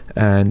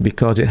 and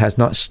because it has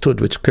not stood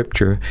with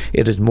Scripture,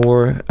 it is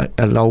more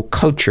allow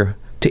culture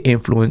to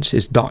influence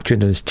its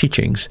doctrine and its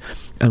teachings,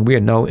 and we are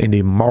now in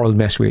the moral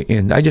mess we're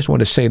in. I just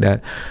want to say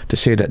that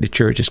the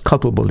church is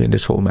culpable in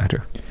this whole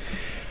matter.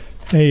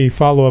 A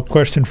follow-up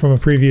question from a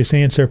previous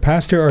answer.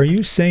 Pastor, are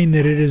you saying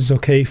that it is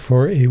okay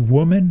for a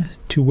woman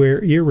to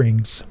wear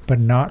earrings, but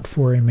not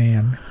for a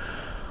man?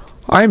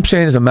 I'm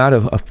saying it's a matter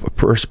of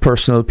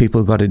personal.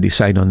 People got to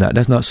decide on that.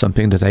 That's not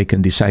something that I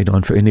can decide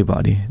on for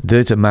anybody.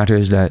 These are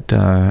matters that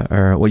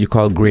are what you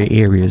call gray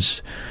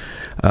areas.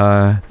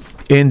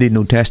 In the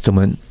New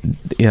Testament,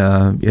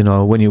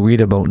 when you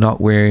read about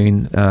not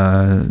wearing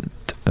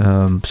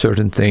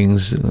certain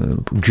things,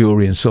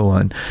 jewelry and so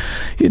on,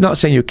 he's not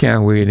saying you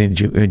can't wear any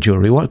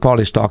jewelry. What Paul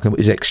is talking about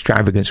is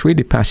extravagance. Read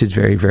the passage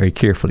very, very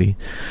carefully.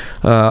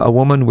 A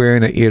woman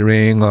wearing an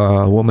earring,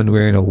 or a woman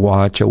wearing a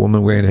watch, a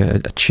woman wearing a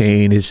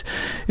chain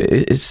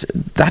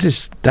that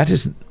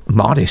is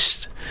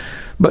modest.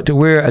 But to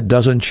wear a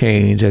dozen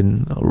chains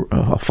and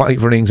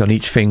 5 rings on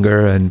each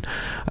finger and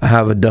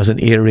have a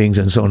dozen earrings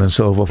and so on and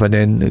so forth, and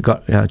then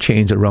got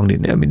chains around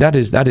it, I mean, that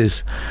is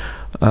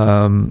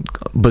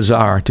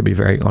bizarre, to be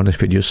very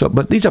honest with you. So,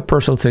 but these are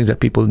personal things that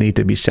people need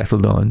to be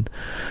settled on.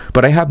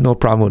 But I have no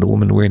problem with a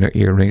woman wearing an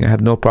earring. I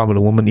have no problem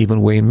with a woman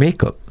even wearing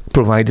makeup,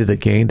 provided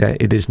again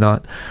that it is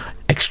not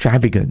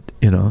extravagant.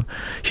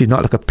 She's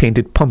not like a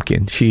painted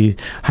pumpkin. She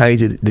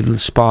hides the little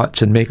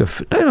spots and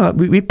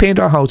we paint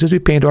our houses, we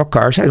paint our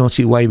cars. I don't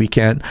see why we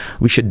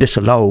should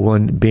disallow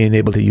one being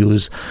able to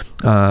use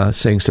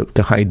things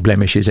to hide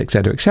blemishes,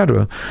 etc.,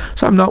 etc.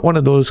 So I'm not one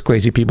of those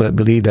crazy people that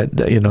believe that.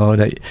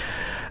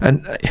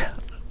 And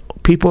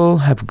people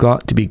have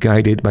got to be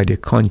guided by their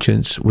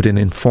conscience with an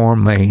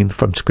informed mind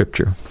from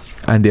Scripture.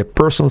 And they're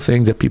personal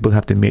things that people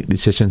have to make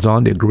decisions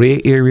on. They're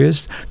gray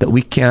areas that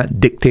we can't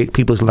dictate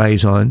people's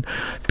lives on.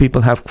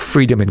 People have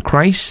freedom in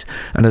Christ,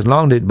 and as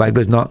long as the Bible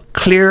is not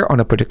clear on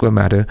a particular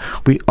matter,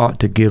 we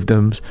ought to give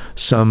them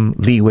some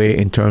leeway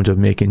in terms of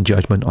making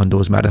judgment on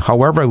those matters.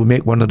 However, I will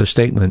make one other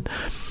statement.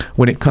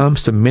 When it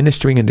comes to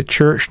ministering in the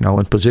church now,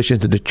 and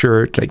positions in the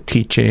church, like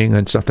teaching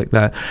and stuff like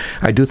that,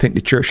 I do think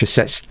the church should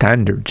set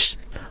standards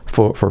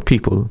for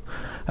people.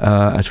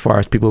 As far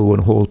as people who want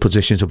to hold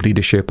positions of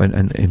leadership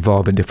and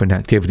involved in different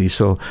activities.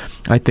 So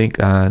I think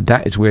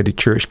that is where the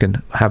church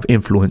can have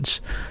influence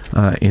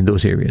in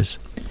those areas.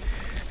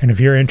 And if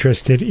you're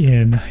interested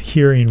in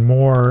hearing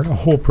more, a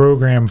whole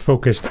program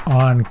focused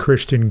on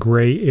Christian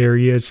gray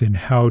areas and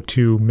how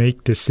to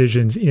make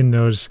decisions in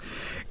those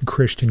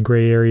Christian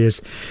gray areas,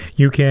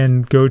 you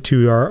can go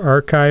to our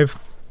archive.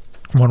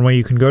 One way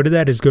you can go to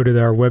that is go to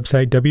our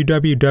website,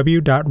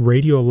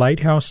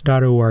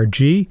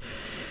 www.radiolighthouse.org.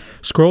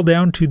 Scroll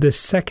down to the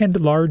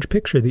second large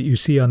picture that you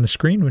see on the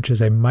screen, which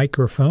is a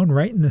microphone.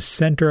 Right in the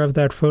center of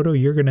that photo,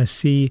 you're going to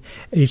see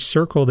a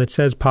circle that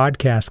says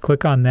podcast.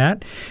 Click on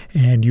that,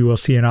 and you will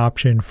see an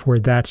option for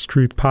That's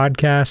Truth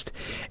Podcast,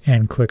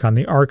 and click on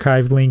the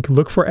archive link.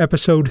 Look for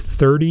episode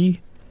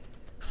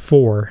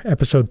 34.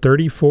 Episode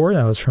 34,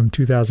 that was from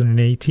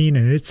 2018,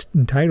 and it's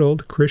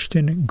entitled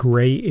Christian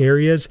Gray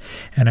Areas,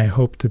 and I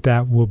hope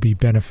that will be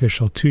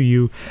beneficial to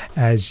you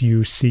as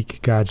you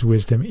seek God's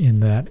wisdom in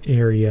that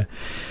area.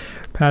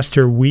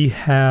 Pastor, we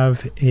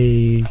have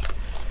a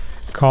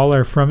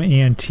caller from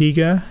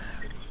Antigua.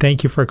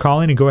 Thank you for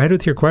calling, and go ahead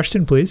with your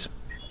question, please.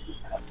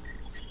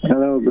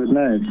 Hello, good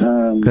night.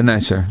 Good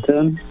night, sir.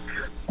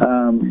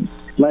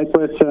 My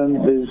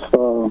question is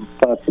for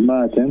Pastor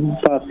Martin.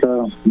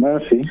 Pastor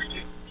Murphy.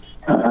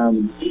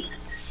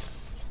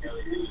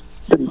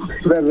 The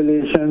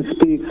Revelation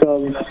speaks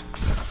of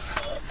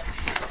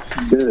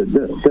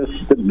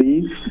the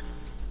beast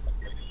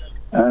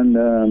and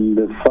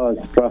the false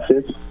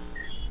prophet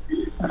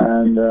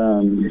and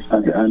the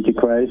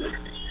Antichrist,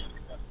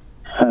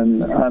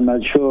 and I'm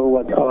not sure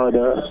what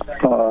order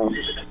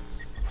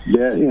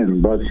they're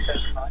in, but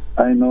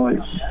I know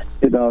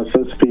it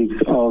also speaks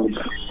of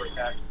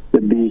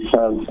the beast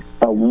has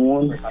a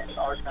wound,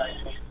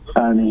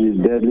 and his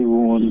deadly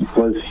wound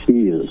was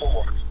healed.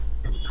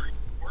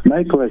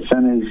 My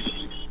question is,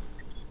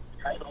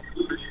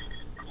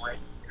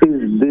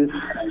 is this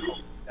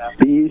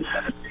beast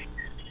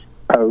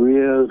a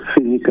real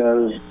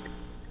physical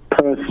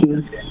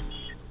person?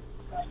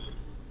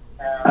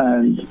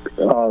 And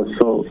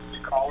also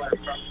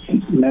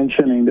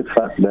mentioning the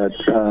fact that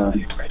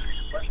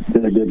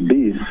the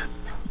beast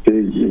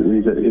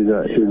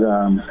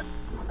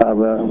have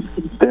a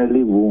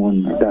deadly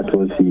wound that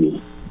was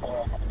healed.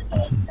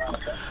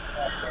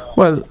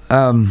 Well,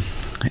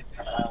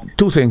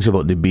 two things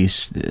about the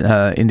beast.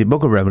 In the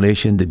book of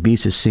Revelation, the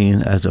beast is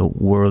seen as a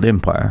world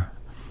empire,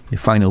 the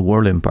final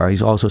world empire.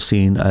 He's also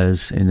seen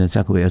as, in a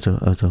second way, as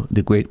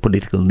the great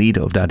political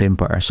leader of that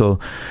empire. So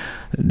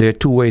there are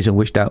two ways in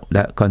which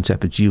that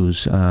concept is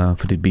used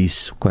for the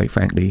beast, quite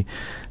frankly.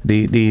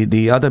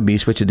 The other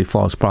beast, which is the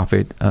false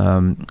prophet,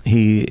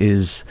 he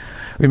is...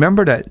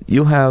 Remember that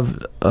you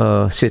have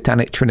a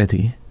satanic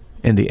trinity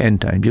in the end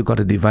time. You've got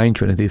a divine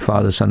trinity,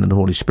 Father, Son, and the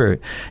Holy Spirit.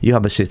 You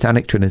have a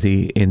satanic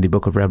trinity in the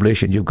book of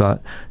Revelation. You've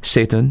got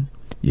Satan,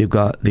 you've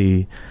got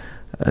the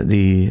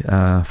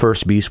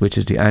first beast, which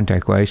is the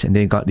Antichrist, and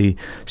then you got the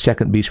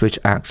second beast, which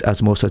acts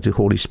as most as the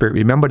Holy Spirit.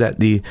 Remember that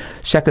the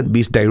second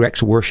beast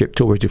directs worship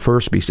towards the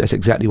first beast. That's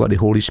exactly what the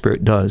Holy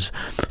Spirit does.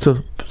 So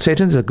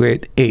Satan's a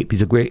great ape.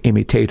 He's a great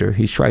imitator.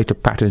 He's trying to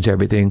pattern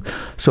everything.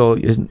 So,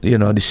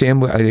 the same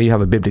way you have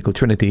a biblical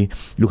trinity,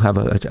 you have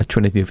a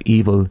trinity of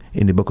evil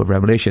in the book of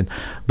Revelation.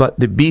 But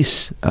the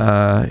beast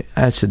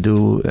has to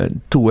do,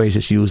 two ways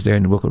it's used there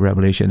in the book of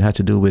Revelation. It has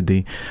to do with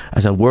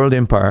as a world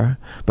empire,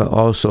 but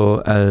also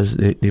as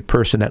the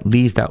person that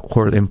leads that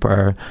world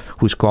empire,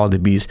 who's called the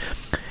beast.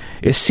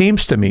 It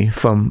seems to me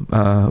from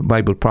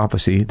Bible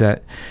prophecy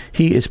that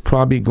he is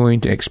probably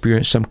going to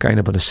experience some kind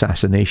of an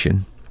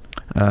assassination.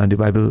 The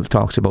Bible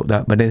talks about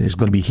that, but then he's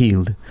going to be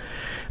healed.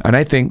 And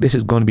I think this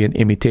is going to be an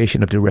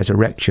imitation of the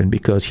resurrection,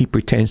 because he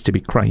pretends to be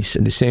Christ.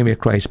 In the same way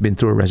Christ has been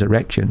through a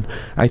resurrection,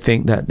 I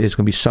think that there's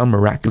going to be some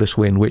miraculous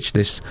way in which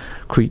this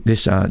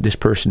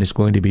person is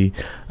going to be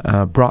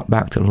brought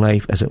back to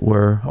life, as it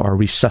were, or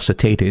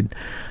resuscitated,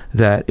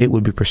 that it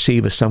will be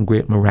perceived as some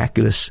great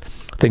miraculous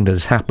thing that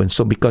has happened.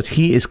 So because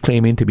he is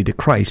claiming to be the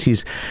Christ,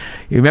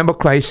 remember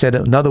Christ said,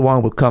 another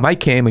one will come. I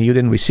came and you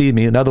didn't receive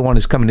me. Another one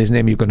is coming in his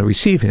name, you're going to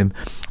receive him.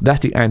 That's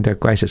the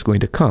Antichrist that's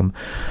going to come.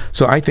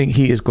 So I think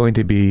he is going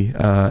to be,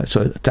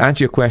 so to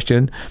answer your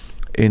question,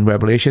 in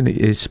Revelation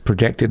is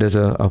projected as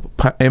a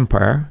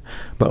empire,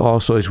 but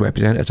also is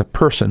represented as a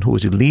person who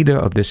is the leader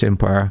of this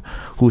empire,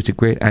 who is the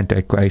great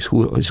Antichrist,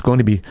 who is going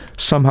to be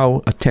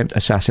somehow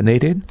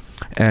assassinated,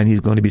 and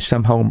he's going to be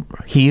somehow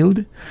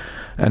healed.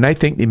 And I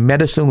think the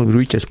medicine will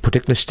reach a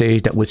particular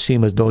stage that would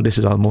seem as though this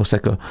is almost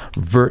like a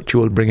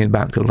virtual bringing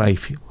back to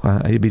life.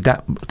 It'd be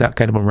that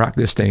kind of a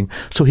miraculous thing.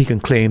 So he can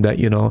claim that,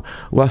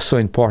 what's so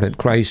important?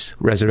 Christ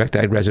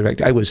resurrected, I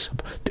resurrected. I was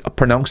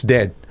pronounced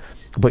dead,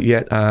 but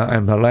yet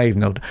I'm alive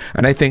now.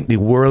 And I think the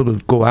world will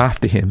go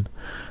after him,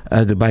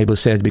 as the Bible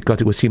says,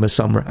 because it would seem as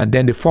summer. And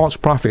then the false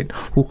prophet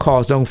who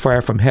calls down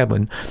fire from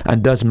heaven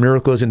and does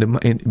miracles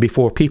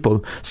before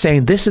people,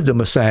 saying, this is the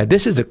Messiah,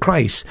 this is the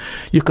Christ.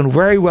 You can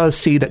very well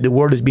see that the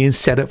world is being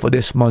set up for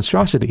this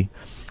monstrosity.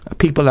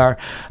 People are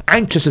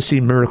anxious to see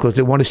miracles.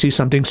 They want to see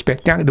something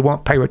spectacular. They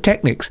want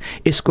pyrotechnics.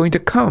 It's going to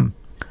come.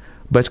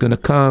 But it's going to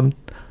come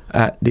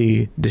at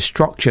the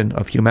destruction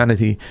of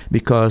humanity,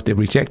 because they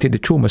rejected the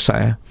true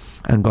Messiah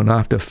and gone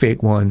after a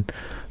fake one,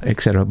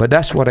 etc. But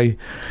that's what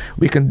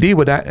we can deal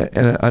with that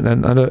in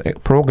another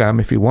program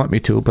if you want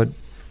me to, but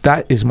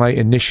that is my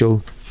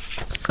initial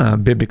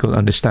biblical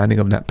understanding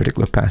of that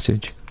particular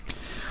passage.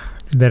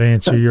 Did that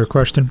answer your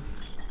question?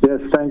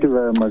 Yes, thank you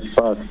very much,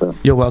 Pastor.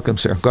 You're welcome,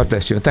 sir. God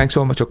bless you. Thanks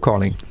so much for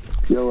calling.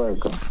 You're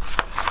welcome.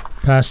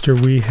 Pastor,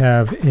 we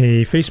have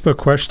a Facebook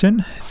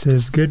question. It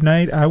says, good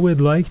night. I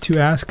would like to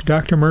ask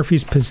Dr.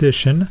 Murphy's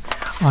position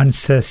on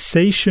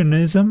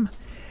cessationism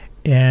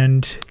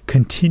and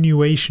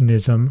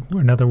continuationism.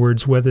 In other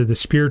words, whether the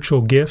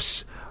spiritual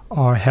gifts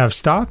have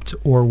stopped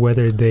or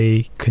whether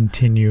they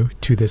continue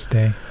to this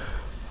day.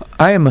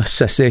 I am a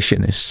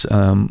cessationist,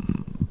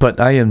 but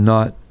I am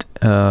not,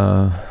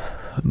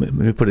 let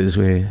me put it this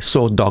way,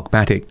 so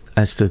dogmatic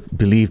as to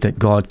believe that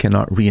God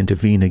cannot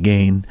re-intervene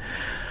again.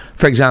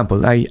 For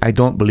example, I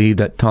don't believe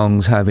that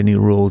tongues have any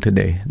role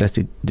today.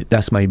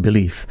 That's my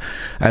belief.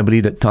 I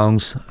believe that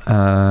tongues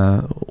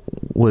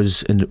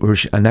was, and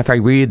if I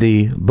read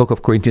the book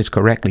of Corinthians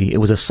correctly, it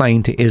was a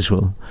sign to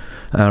Israel.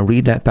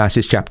 Read that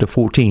passage, chapter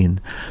 14.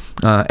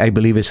 I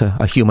believe it's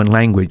a human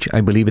language.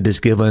 I believe it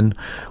is given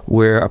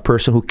where a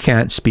person who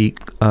can't speak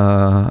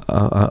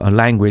a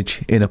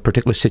language in a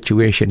particular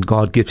situation,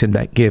 God gives him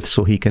that gift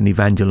so he can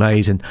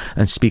evangelize and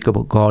speak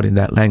about God in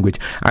that language.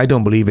 I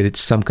don't believe it's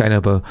some kind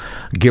of a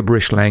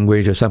gibberish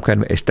language or some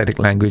kind of aesthetic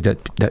language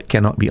that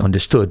cannot be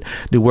understood.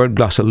 The word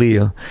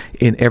glossolalia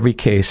in every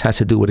case has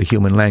to do with a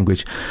human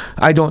language.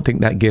 I don't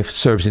think that gift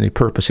serves any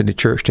purpose in the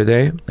church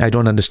today. I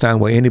don't understand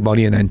why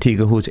anybody in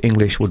Antigua who's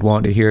English would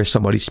want to hear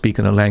somebody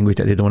speaking a language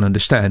that they don't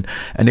understand.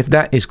 And if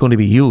that is going to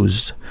be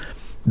used,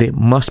 they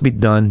must be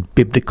done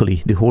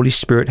biblically. The Holy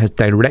Spirit has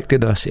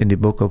directed us in the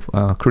book of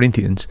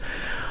Corinthians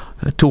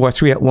 2 or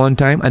 3 at one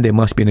time, and there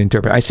must be an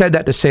interpreter. I said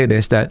that to say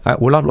this, that a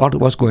lot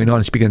of what's going on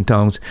in speaking in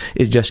tongues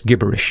is just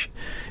gibberish.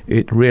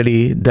 It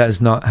really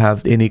does not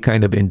have any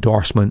kind of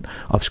endorsement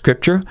of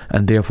Scripture,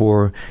 and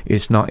therefore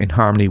it's not in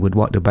harmony with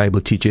what the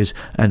Bible teaches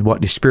and what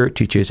the Spirit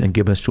teaches and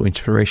gives us through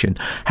inspiration.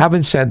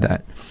 Having said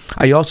that,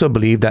 I also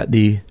believe that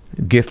the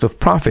gift of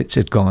prophets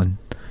is gone.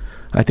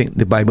 I think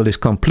the Bible is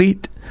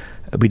complete.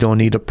 We don't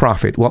need a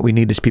prophet. What we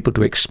need is people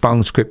to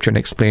expound Scripture and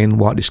explain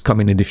what is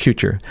coming in the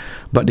future.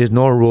 But there's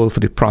no role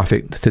for the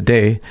prophet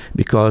today,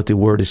 because the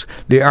word is...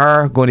 There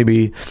are going to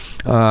be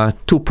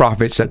 2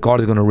 prophets that God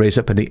is going to raise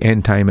up at the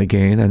end time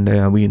again,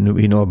 and we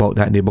know about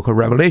that in the book of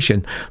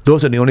Revelation.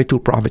 Those are the only 2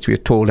 prophets we are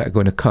told that are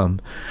going to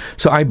come.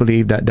 So I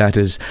believe that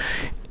is...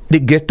 The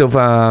gift of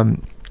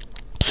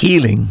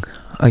healing,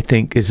 I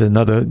think, is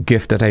another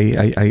gift that I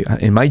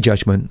in my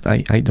judgment,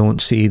 I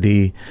don't see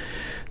the...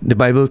 The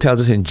Bible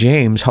tells us in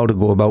James how to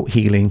go about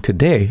healing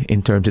today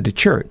in terms of the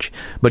church.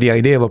 But the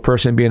idea of a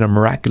person being a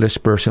miraculous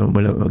person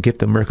with a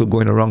gift of miracle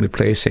going around the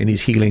place saying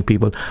he's healing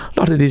people, a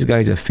lot of these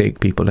guys are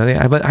fake people. And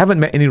I haven't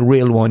met any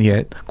real one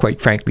yet,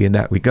 quite frankly, in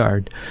that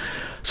regard.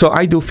 So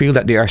I do feel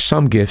that there are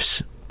some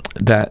gifts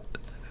that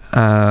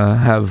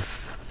that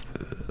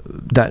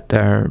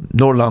are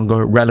no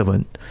longer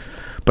relevant.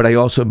 But I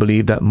also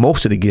believe that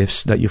most of the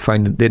gifts that you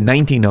find, there are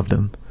 19 of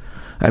them,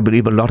 I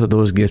believe a lot of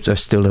those gifts are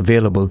still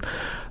available.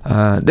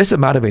 This is a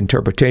matter of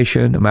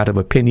interpretation, a matter of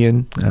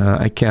opinion.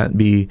 I can't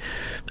be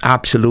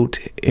absolute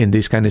in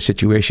these kind of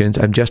situations.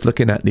 I'm just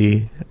looking at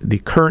the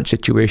current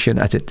situation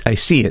as I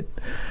see it.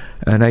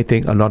 And I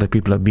think a lot of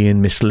people are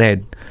being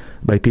misled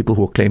by people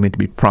who are claiming to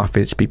be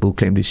prophets, people who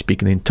claim to be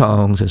speaking in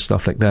tongues and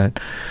stuff like that.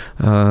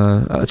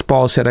 As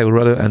Paul said, I would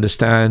rather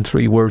understand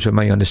 3 words of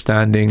my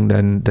understanding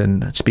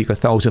than speak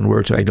 1,000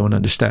 words I don't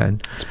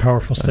understand. It's a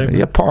powerful statement.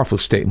 Yeah, powerful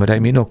statement. I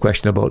mean, no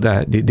question about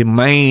that. The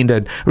mind,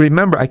 and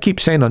remember, I keep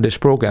saying on this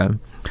program,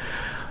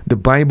 the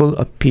Bible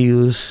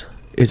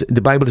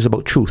is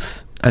about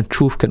truth, and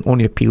truth can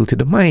only appeal to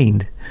the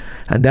mind.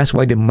 And that's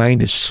why the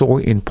mind is so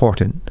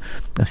important.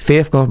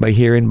 Faith comes by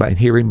hearing by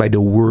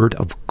the Word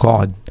of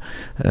God.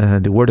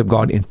 The Word of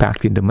God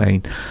impacting the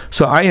mind.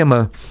 So I am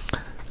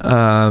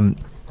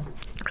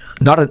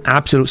not an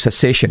absolute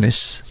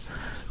cessationist,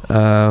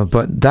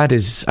 but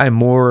I'm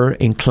more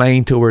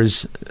inclined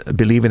towards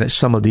believing that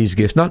some of these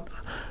gifts are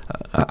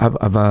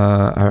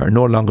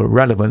no longer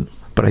relevant.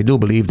 But I do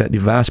believe that the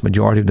vast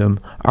majority of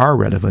them are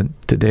relevant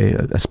today,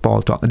 as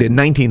Paul talked. There are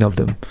 19 of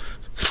them.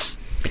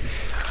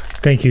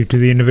 Thank you to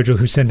the individual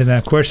who sent in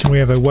that question. We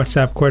have a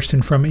WhatsApp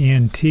question from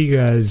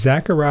Antigua,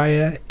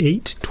 Zechariah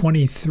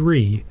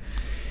 8:23,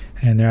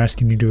 and they're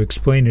asking you to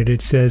explain it.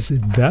 It says,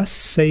 "Thus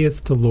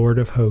saith the Lord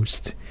of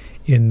hosts,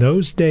 in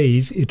those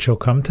days it shall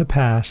come to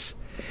pass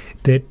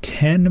that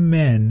 10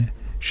 men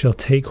shall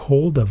take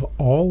hold of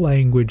all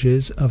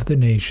languages of the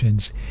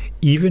nations,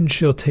 even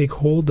shall take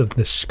hold of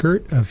the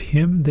skirt of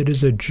him that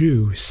is a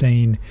Jew,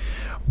 saying,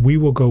 We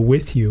will go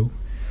with you,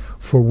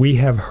 for we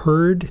have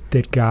heard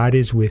that God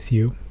is with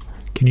you."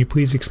 Can you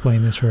please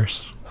explain this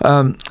verse?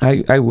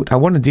 I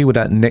want to deal with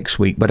that next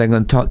week, but I'm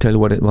going to tell you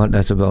what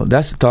that's about.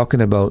 That's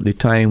talking about the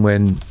time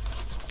when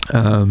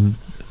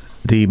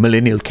the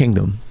millennial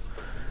kingdom,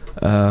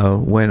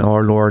 when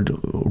our Lord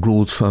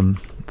rules from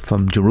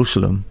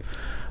Jerusalem,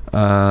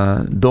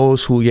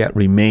 those who yet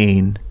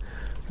remain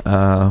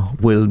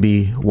will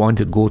be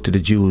wanting to go to the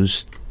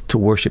Jews to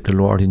worship the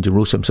Lord in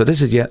Jerusalem. So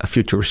this is yet a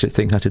futuristic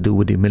thing, has to do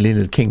with the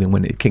millennial kingdom,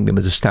 when the kingdom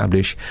is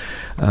established.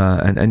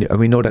 And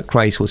we know that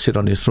Christ will sit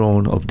on the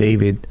throne of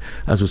David,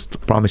 as was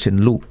promised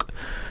in Luke,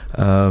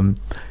 during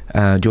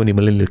the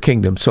millennial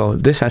kingdom. So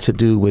this has to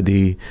do with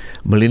the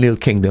millennial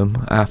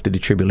kingdom after the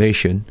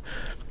tribulation,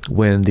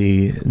 when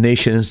the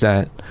nations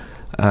that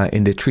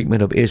in the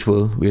treatment of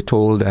Israel, we are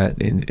told that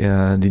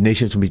the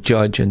nations will be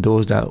judged, and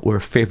those that were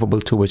favorable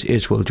towards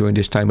Israel during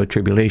this time of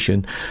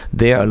tribulation,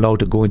 they are allowed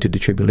to go into the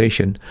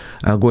tribulation,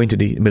 go into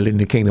the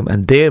millennial kingdom,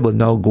 and they will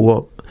now go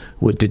up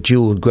with the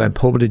Jews, grab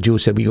hold of the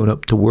Jews, and be going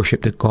up to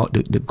worship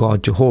the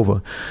God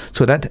Jehovah.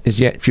 So that is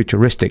yet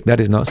futuristic. That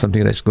is not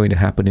something that's going to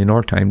happen in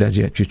our time. That's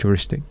yet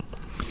futuristic.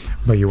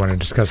 But you want to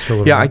discuss it a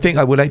little bit? Yeah, I think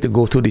I would like to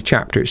go through the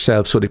chapter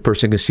itself so the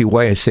person can see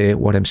why I say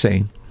what I'm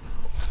saying.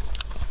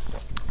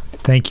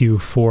 Thank you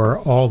for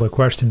all the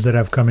questions that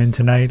have come in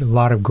tonight. A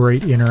lot of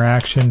great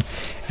interaction,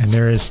 and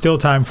there is still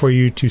time for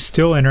you to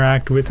still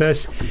interact with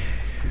us.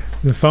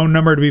 The phone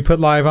number to be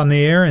put live on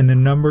the air, and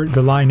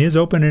the line is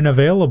open and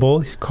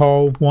available.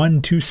 Call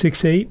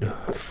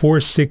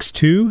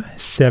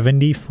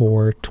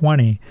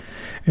 1-268-462-7420.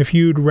 If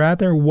you'd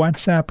rather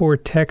WhatsApp or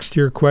text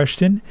your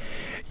question,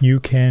 you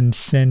can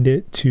send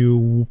it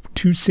to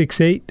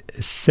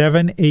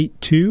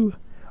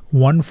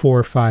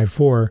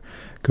 268-782-1454.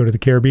 Go to the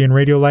Caribbean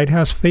Radio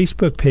Lighthouse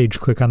Facebook page,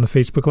 click on the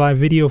Facebook Live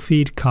video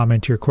feed,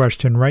 comment your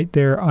question right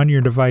there on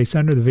your device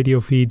under the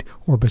video feed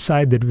or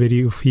beside the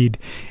video feed,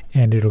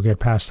 and it'll get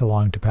passed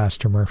along to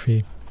Pastor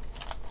Murphy.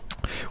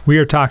 We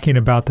are talking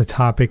about the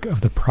topic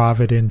of the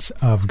providence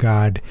of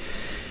God.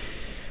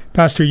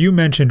 Pastor, you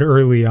mentioned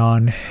early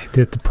on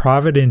that the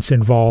providence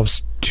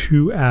involves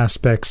 2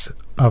 aspects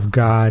of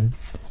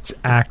God's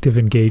active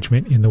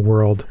engagement in the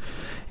world.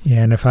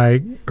 And if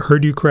I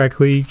heard you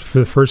correctly,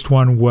 the first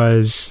one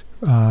was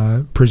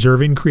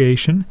preserving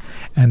creation,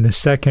 and the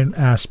second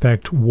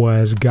aspect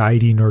was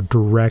guiding or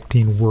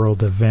directing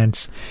world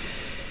events.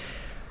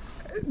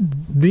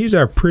 These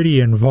are pretty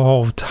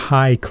involved,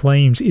 high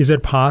claims. Is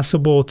it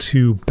possible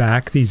to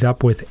back these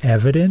up with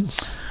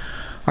evidence?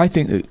 I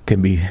think it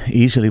can be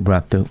easily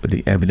wrapped up with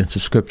the evidence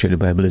of Scripture. The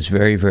Bible is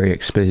very, very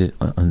explicit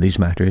on these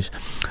matters.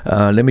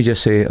 Let me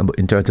just say,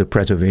 in terms of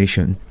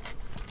preservation,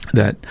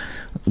 that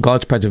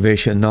God's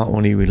preservation not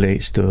only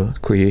relates to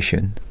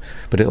creation,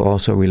 but it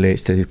also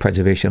relates to the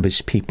preservation of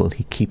His people.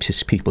 He keeps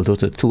His people.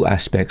 Those are two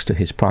aspects to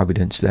His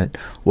providence, that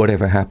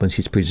whatever happens,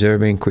 He's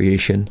preserving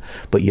creation,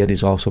 but yet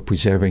He's also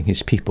preserving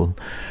His people.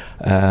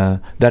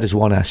 That is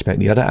one aspect.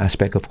 The other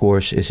aspect, of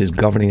course, is His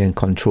governing and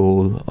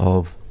control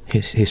of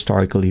His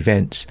historical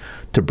events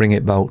to bring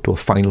it about to a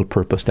final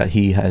purpose that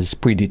He has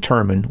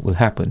predetermined will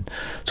happen.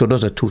 So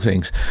those are two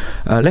things.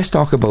 Let's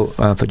talk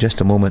about, for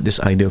just a moment,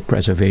 this idea of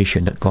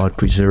preservation, that God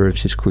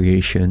preserves His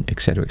creation,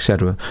 etc.,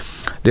 etc.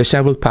 There are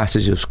several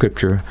passages of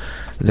Scripture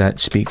that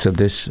speaks of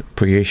this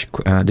creation,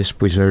 this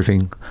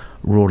preserving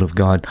role of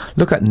God.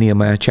 Look at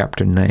Nehemiah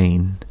chapter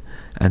 9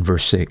 and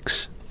verse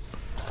 6.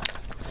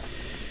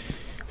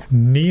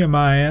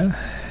 Nehemiah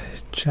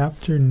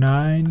chapter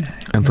 9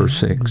 and verse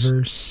 6.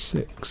 Verse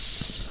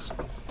 6.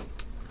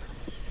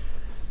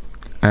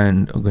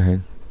 And go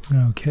ahead.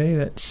 Okay,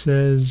 that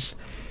says,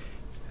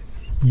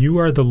 "You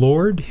are the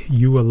Lord,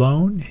 you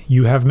alone.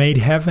 You have made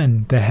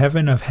heaven, the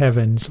heaven of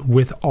heavens,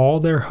 with all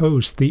their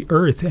hosts, the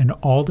earth and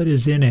all that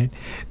is in it,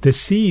 the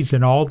seas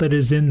and all that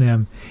is in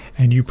them,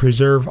 and you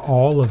preserve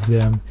all of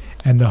them,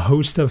 and the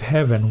host of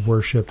heaven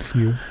worship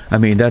you." I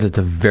mean, that is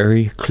a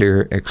very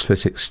clear,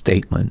 explicit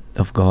statement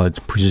of God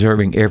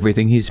preserving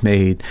everything He's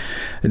made.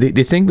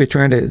 The thing we're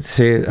trying to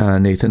say,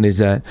 Nathan, is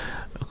that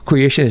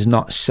creation is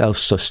not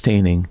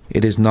self-sustaining.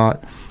 It is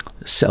not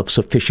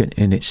self-sufficient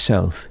in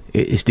itself.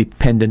 It is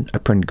dependent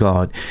upon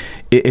God.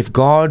 If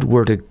God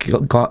were to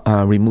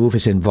remove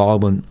His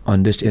involvement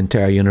on this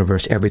entire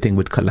universe, everything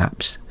would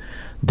collapse.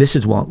 This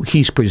is what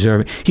He's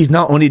preserving. He's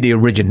not only the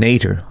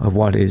originator of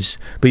what is,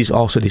 but He's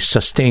also the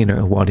sustainer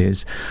of what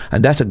is.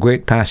 And that's a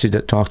great passage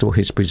that talks about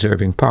His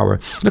preserving power.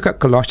 Look at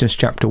Colossians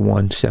chapter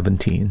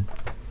 1:17.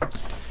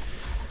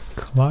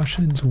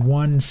 Colossians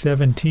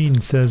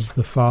 1:17 says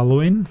the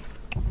following,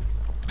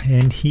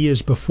 "And He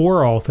is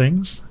before all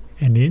things,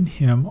 and in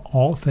Him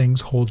all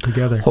things hold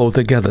together." Hold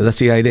together. That's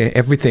the idea.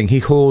 Everything. He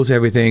holds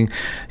everything.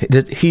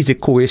 He's the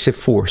cohesive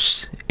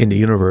force in the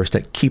universe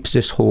that keeps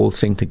this whole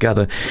thing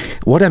together.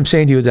 What I'm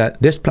saying to you is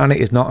that this planet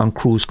is not on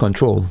cruise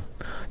control.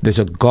 There's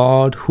a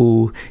God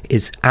who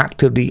is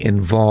actively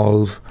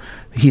involved.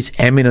 He's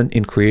eminent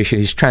in creation.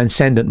 He's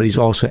transcendent, but He's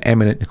also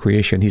eminent in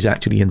creation. He's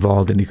actually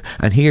involved in it.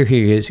 And here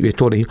He is. We're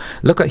told,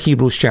 look at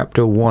Hebrews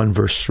chapter 1,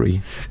 verse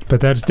 3. But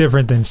that's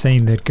different than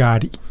saying that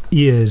God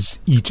is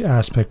each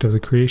aspect of the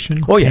creation.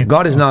 Oh, yeah.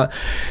 God is not...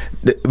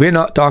 We're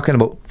not talking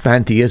about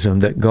pantheism,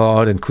 that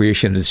God and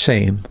creation are the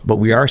same, but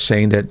we are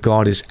saying that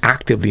God is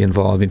actively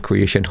involved in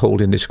creation,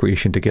 holding this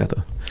creation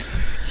together.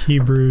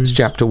 Hebrews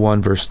chapter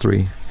 1, verse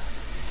 3.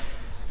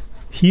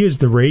 "He is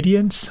the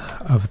radiance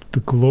of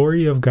the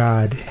glory of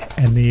God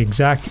and the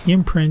exact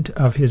imprint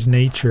of His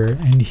nature,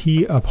 and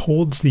He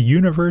upholds the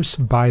universe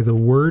by the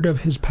word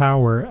of His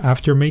power.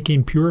 After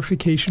making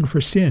purification for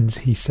sins,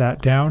 He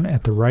sat down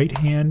at the right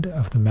hand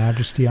of the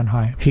Majesty on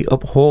high." He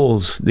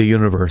upholds the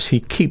universe. He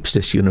keeps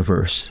this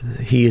universe.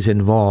 He is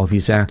involved.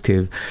 He's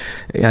active.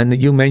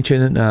 And you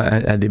mentioned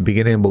at the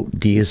beginning about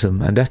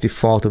deism, and that's the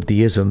fault of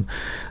deism.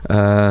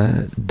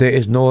 There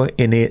is no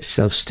innate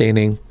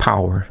self-sustaining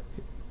power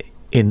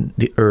in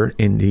the earth,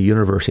 in the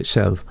universe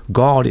itself.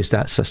 God is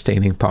that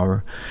sustaining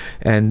power.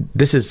 And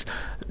this is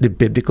the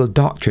biblical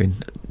doctrine.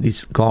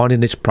 God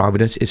in His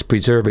providence is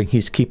preserving,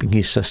 He's keeping,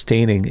 He's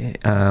sustaining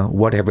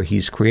whatever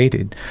He's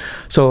created.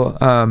 So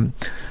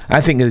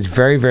I think it's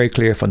very, very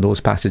clear from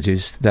those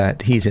passages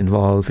that He's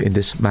involved in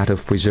this matter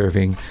of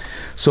preserving.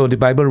 So the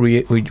Bible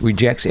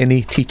rejects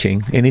any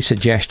teaching, any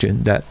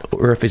suggestion that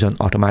Earth is on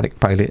automatic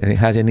pilot and it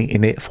has any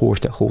innate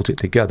force that holds it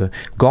together.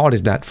 God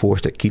is that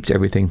force that keeps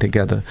everything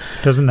together.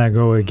 Doesn't that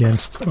go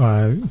against,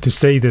 to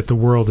say that the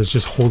world is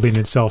just holding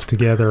itself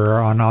together or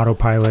on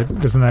autopilot,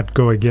 doesn't that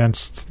go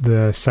against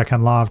the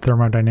second law of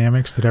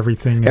thermodynamics, that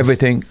everything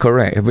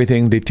correct.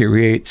 Everything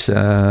deteriorates.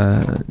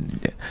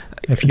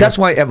 That's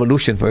why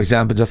evolution, for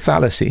example, is a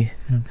fallacy.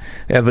 Yeah.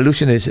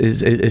 Evolution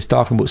is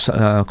talking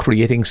about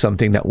creating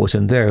something that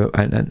wasn't there,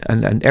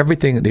 and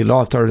everything. The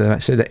law of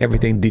thermodynamics says that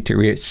everything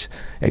deteriorates,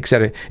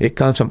 etc. It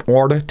comes from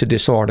order to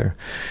disorder,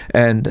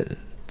 and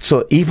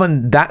so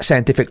even that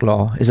scientific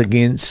law is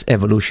against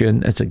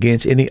evolution. It's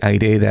against any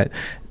idea that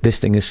this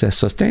thing is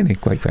sustaining,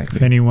 quite frankly.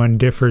 If anyone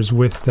differs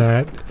with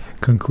that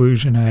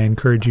conclusion, I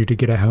encourage you to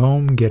get a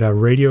home, get a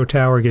radio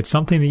tower, get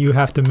something that you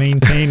have to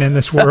maintain in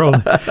this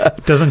world.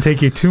 It doesn't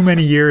take you too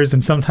many years,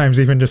 and sometimes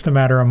even just a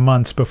matter of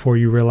months before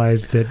you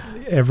realize that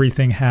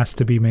everything has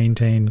to be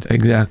maintained.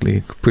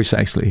 Exactly,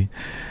 precisely.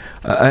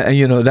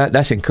 And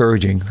that's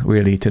encouraging,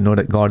 really, to know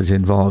that God is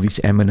involved. He's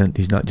eminent.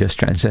 He's not just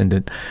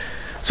transcendent.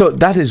 So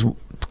that is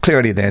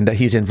clearly then that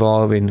he's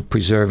involved in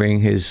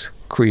preserving his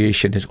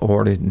creation, his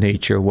order,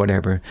 nature,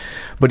 whatever.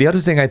 But the other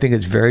thing I think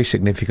is very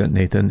significant,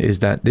 Nathan, is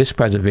that this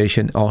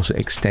preservation also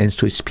extends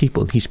to his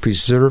people. He's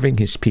preserving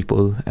his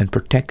people and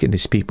protecting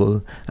his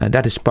people, and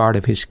that is part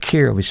of his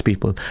care of his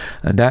people.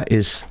 And that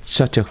is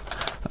such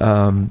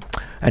an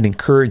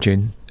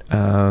encouraging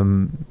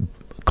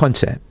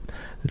concept,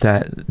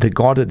 that the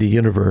God of the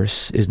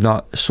universe is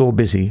not so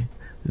busy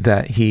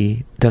that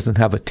he doesn't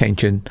have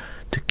attention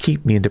to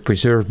keep me and to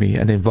preserve me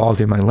and involved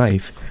in my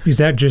life. Is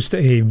that just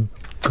a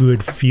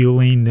good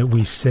feeling that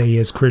we say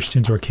as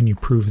Christians, or can you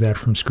prove that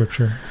from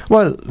Scripture?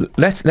 Well,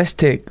 let's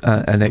take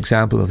an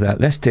example of that.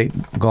 Let's take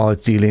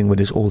God dealing with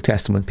his Old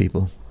Testament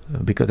people,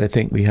 because I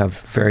think we have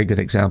very good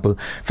example.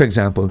 For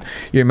example,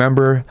 you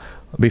remember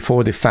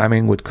before the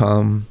famine would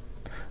come,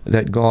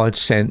 that God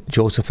sent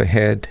Joseph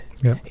ahead.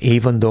 Yep.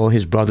 Even though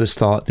his brothers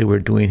thought they were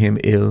doing him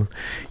ill,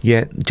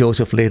 yet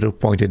Joseph later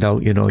pointed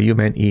out, you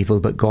meant evil,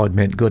 but God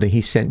meant good, and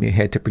he sent me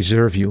ahead to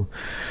preserve you.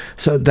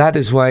 So that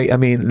is why,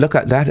 look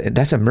at that.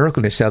 That's a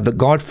miracle in itself, that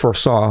God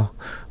foresaw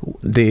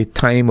the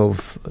time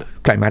of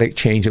climatic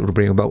change that would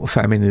bring about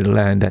famine in the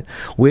land, that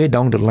way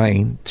down the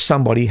line,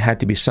 somebody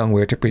had to be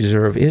somewhere to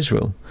preserve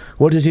Israel.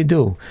 What does he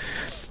do?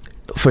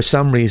 For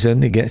some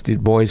reason, he gets the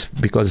boys,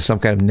 because of some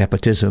kind of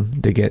nepotism,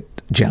 they get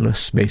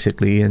jealous,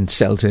 basically, and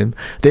sells him.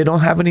 They don't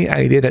have any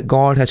idea that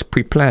God has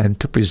pre-planned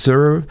to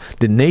preserve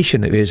the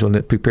nation of Israel,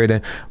 and prepared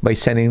them by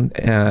sending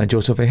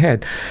Joseph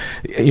ahead.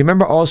 You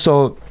remember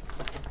also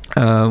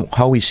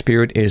how he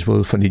spared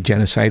Israel from the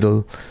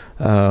genocidal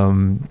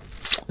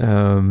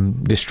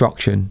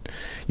destruction.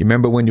 You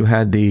remember when you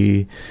had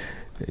the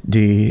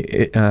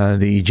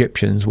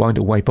Egyptians wanted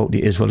to wipe out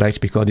the Israelites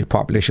because the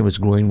population was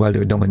growing while they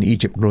were down in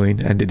Egypt growing,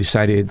 and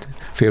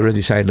Pharaoh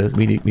decided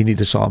we need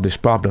to solve this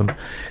problem,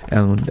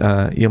 and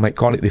you might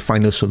call it the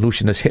final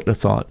solution, as Hitler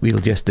thought, we'll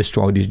just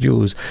destroy these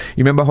Jews.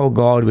 You remember how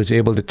God was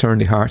able to turn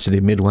the hearts of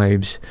the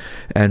midwives,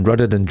 and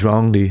rather than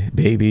drown the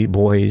baby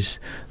boys,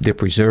 they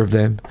preserved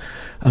them.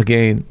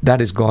 Again,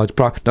 that is God's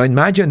problem. Now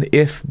imagine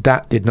if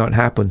that did not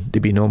happen,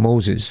 there'd be no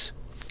Moses.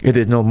 If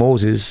there's no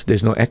Moses,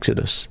 there's no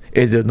Exodus.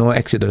 If there's no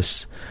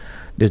Exodus,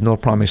 there's no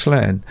promised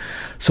land.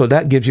 So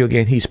that gives you,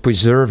 again, he's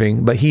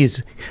preserving, but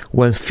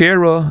when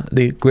Pharaoh,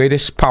 the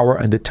greatest power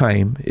at the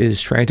time,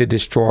 is trying to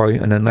destroy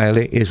and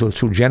annihilate Israel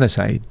through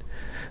genocide,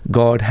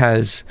 God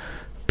has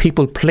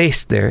people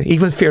placed there.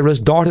 Even Pharaoh's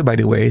daughter, by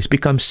the way, has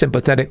become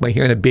sympathetic by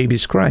hearing a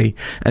baby's cry,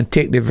 and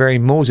take the very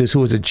Moses,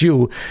 who was a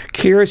Jew,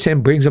 carries him,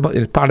 brings him up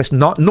in the palace,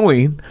 not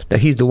knowing that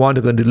he's the one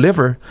that's going to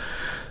deliver.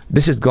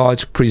 This is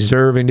God's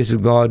preserving. This is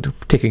God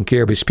taking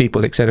care of his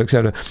people, etc.,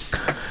 etc.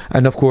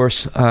 And of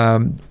course,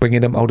 bringing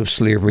them out of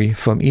slavery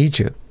from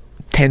Egypt.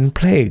 10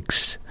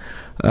 plagues.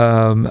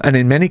 And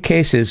in many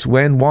cases,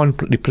 when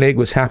the plague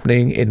was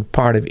happening in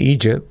part of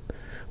Egypt,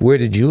 where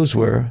the Jews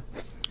were,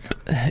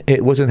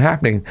 it wasn't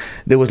happening.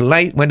 There was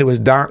light when there was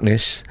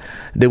darkness.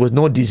 There was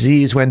no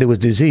disease when there was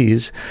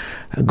disease.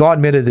 God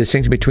made a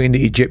distinction between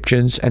the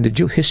Egyptians and the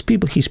Jews. His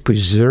people, he's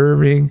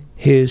preserving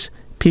his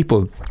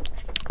people.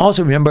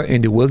 Also remember,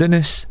 in the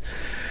wilderness,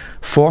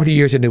 40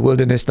 years in the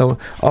wilderness. Now,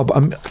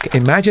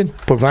 imagine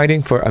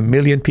providing for 1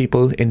 million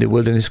people in the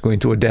wilderness going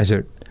through a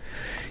desert.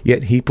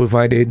 Yet he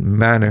provided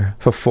manna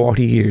for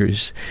 40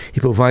 years. He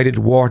provided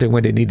water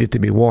when they needed to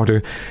be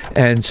water.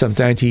 And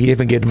sometimes he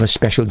even gave them a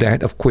special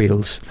diet of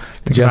quails.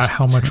 Think about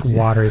how much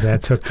water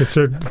that took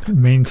to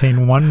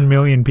maintain 1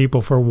 million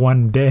people for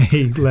one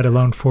day, let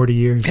alone 40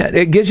 years. Yeah,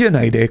 it gives you an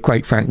idea,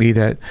 quite frankly,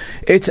 that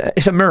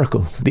it's a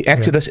miracle. The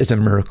Exodus is a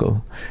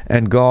miracle.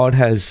 And God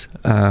has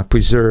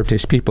preserved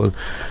his people.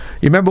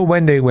 You remember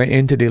when they went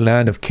into the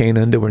land of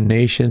Canaan, there were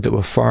nations that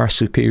were far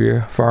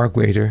superior, far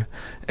greater.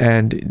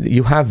 And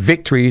you have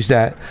victories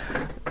that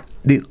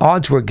the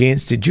odds were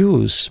against the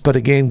Jews. But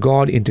again,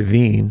 God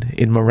intervened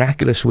in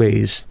miraculous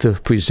ways to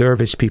preserve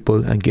his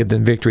people and give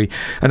them victory.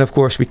 And of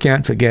course, we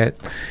can't forget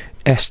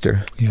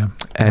Esther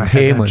and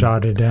Haman.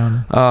 Jotted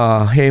down.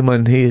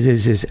 Haman,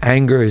 his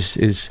anger,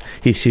 his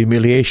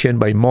humiliation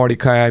by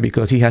Mordecai,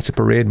 because he has to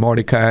parade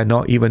Mordecai,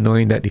 not even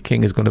knowing that the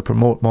king is going to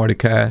promote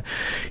Mordecai.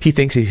 He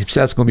thinks he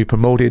himself is going to be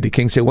promoted. The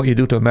king said, what you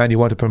do to a man you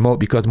want to promote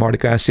because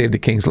Mordecai saved the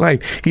king's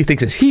life. He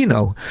thinks it's he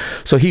now.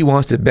 So he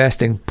wants the best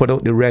thing, put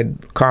out the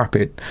red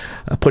carpet,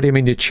 put him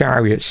in the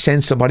chariot,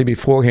 send somebody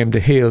before him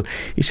to hail.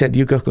 He said,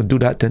 you guys can do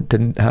that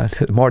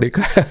to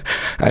Mordecai.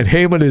 And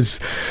Haman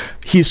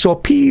he's so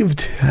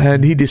peeved,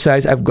 and he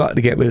decides, I've got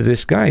to get rid of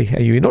this guy.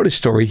 And you know the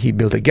story. He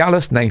built a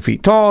gallows 9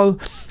 feet tall.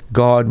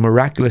 God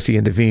miraculously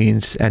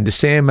intervenes, and the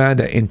same man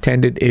that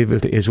intended evil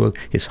to Israel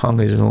is hung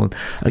as his own.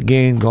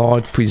 Again,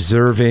 God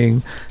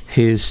preserving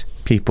his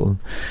people.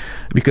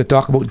 We could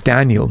talk about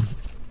Daniel,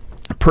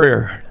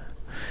 prayer.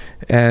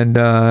 And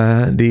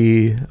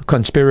the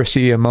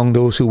conspiracy among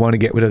those who want to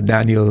get rid of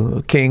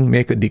Daniel, king,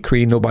 make a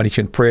decree, nobody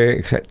should pray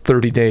except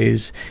 30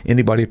 days.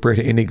 Anybody pray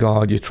to any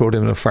god, you throw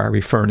them in a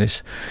fiery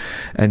furnace.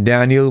 And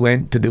Daniel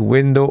went to the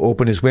window,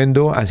 opened his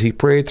window. As he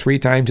prayed 3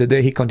 times a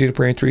day, he continued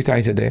praying 3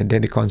 times a day. And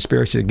then the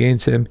conspiracy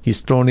against him, he's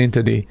thrown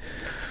into the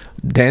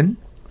den.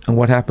 And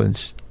what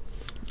happens?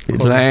 It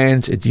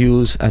lands, it's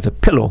used as a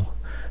pillow.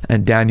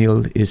 And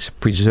Daniel is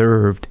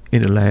preserved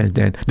in the lion's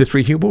den. The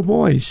 3 Hebrew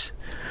boys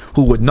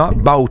who would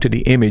not bow to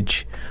the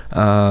image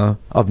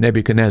of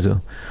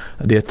Nebuchadnezzar,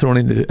 they're thrown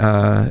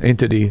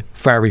into the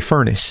fiery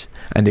furnace,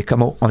 and they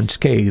come out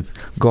unscathed.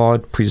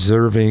 God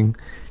preserving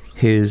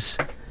His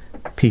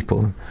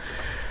people.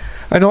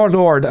 And our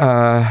Lord,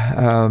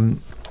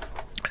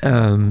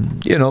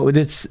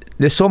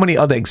 there's so many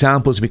other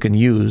examples we can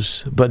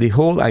use, but the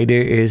whole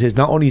idea is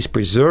not only He's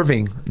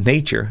preserving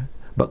nature,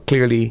 but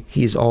clearly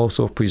He's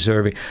also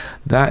preserving.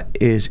 That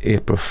is a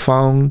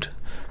profound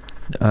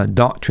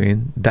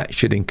doctrine that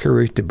should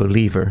encourage the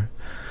believer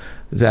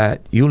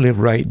that you live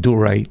right, do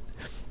right,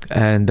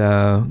 and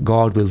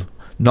God will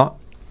not,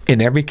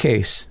 in every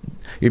case.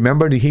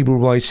 Remember the Hebrew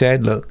boy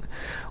said, look,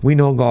 we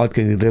know God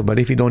can deliver, but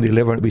if He don't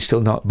deliver, we're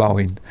still not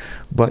bowing.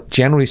 But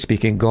generally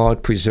speaking,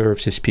 God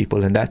preserves His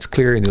people, and that's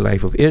clear in the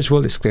life of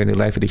Israel, it's clear in the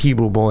life of the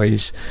Hebrew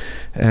boys,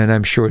 and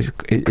I'm sure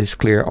it's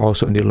clear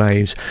also in their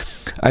lives.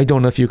 I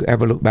don't know if you could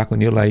ever look back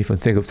on your life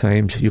and think of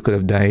times you could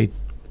have died.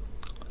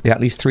 At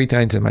least 3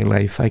 times in my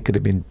life, I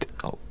could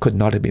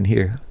not have been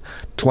here.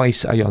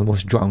 Twice I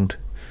almost drowned.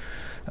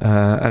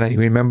 And I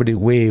remember the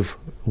wave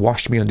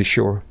washed me on the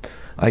shore.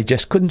 I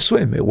just couldn't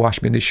swim. It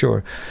washed me on the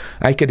shore.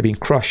 I could have been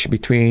crushed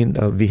between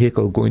a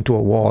vehicle going to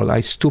a wall.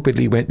 I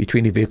stupidly went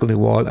between the vehicle and the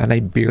wall, and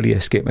I barely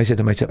escaped. I said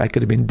to myself, I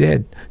could have been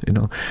dead.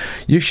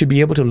 You should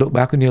be able to look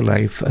back on your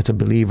life as a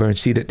believer and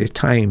see that there are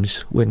times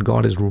when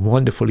God has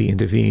wonderfully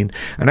intervened.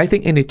 And I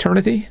think in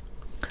eternity,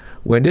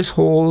 when this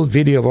whole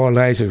video of our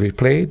lives is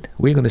replayed,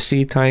 we're going to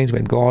see times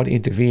when God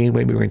intervened,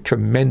 when we were in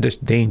tremendous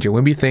danger.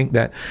 When we think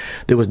that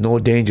there was no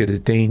danger, there's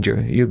danger.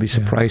 You'll be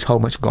surprised how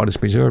much God has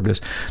preserved us.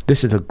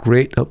 This is a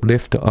great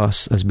uplift to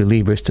us as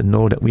believers to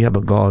know that we have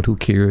a God who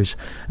cares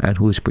and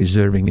who is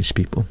preserving His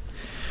people.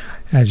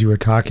 As you were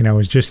talking, I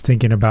was just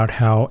thinking about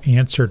how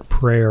answered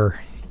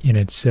prayer in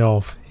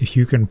itself, if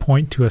you can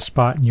point to a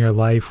spot in your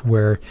life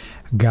where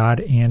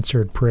God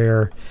answered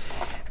prayer,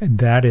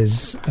 that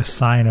is a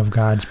sign of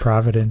God's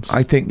providence.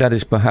 I think that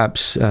is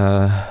perhaps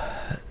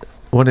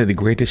one of the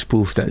greatest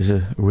proof that is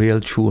a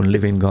real, true, and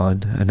living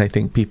God. And I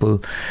think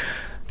people...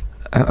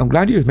 I'm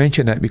glad you've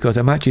mentioned that, because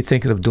I'm actually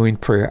thinking of doing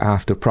prayer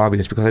after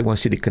providence, because I want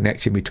to see the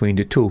connection between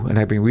the two. And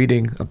I've been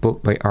reading a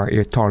book by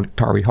R.A.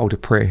 Torrey, How to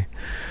Pray.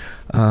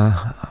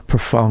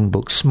 Profound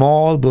book.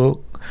 Small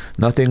book,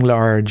 nothing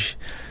large.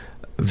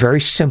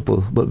 Very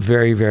simple, but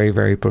very, very,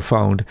 very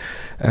profound.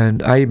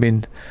 And I've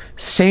been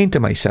saying to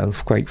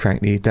myself, quite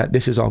frankly, that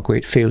this is our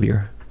great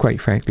failure. Quite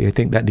frankly, I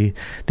think that the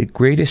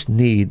greatest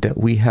need that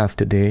we have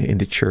today in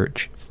the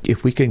church,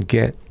 if we can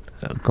get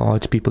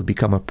God's people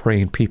become a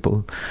praying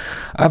people.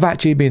 I've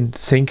actually been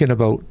thinking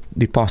about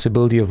the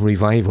possibility of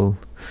revival,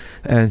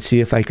 and see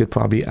if I could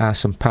probably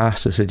ask some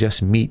pastors to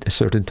just meet a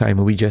certain time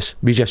and we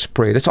just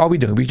pray. That's all we're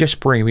doing. We just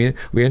praying.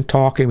 We ain't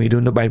talking. We're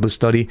doing the Bible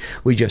study.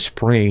 We just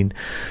praying.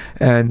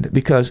 And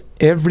because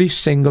every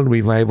single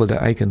revival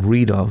that I can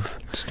read of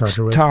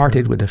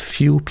started with a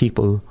few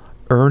people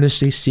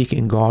earnestly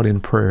seeking God in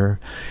prayer.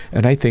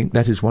 And I think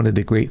that is one of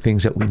the great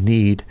things that we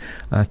need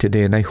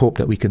today. And I hope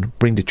that we can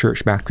bring the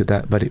church back to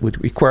that. But it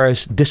would require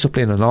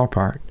discipline on our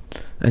part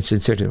and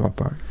sincerity on our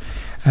part.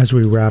 As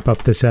we wrap up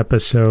this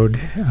episode,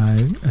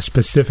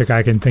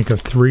 I can think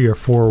of 3 or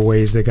 4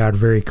 ways that God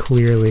very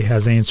clearly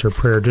has answered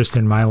prayer just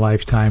in my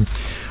lifetime.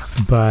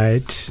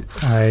 But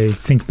I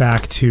think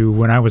back to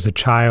when I was a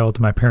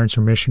child. My parents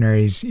were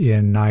missionaries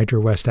in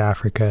Niger, West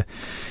Africa,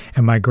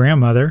 and my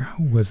grandmother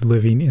was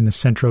living in the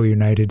central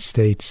United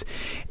States.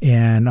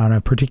 And on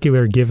a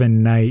particular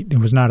given night, it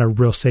was not a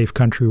real safe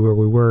country where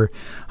we were,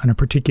 on a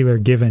particular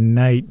given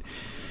night,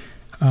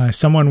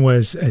 someone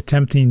was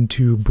attempting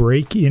to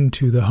break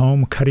into the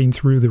home, cutting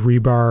through the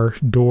rebar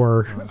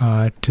door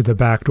to the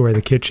back door of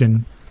the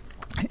kitchen.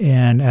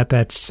 And at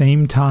that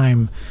same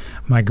time,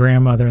 my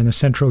grandmother in the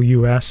central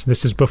U.S.,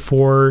 this is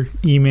before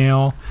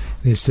email,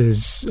 this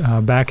is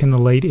back in the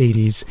late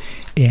 80s,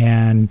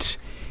 and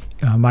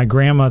my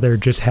grandmother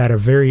just had a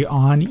very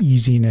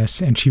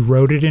uneasiness, and she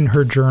wrote it in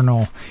her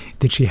journal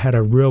that she had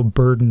a real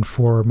burden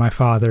for my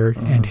father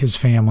and his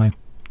family.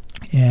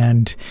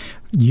 And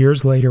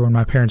years later, when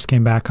my parents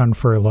came back on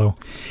furlough,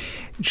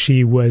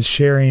 she was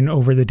sharing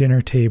over the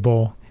dinner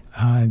table,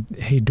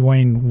 hey,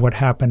 Dwayne, what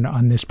happened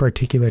on this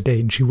particular date?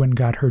 And she went and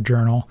got her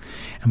journal,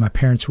 and my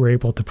parents were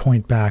able to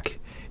point back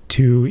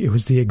to, it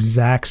was the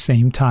exact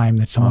same time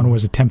that someone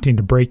was attempting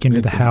to break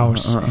into the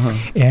house.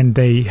 And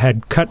they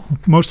had cut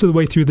most of the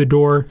way through the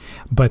door,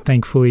 but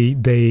thankfully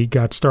they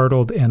got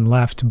startled and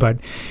left. But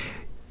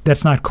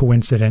that's not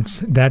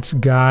coincidence. That's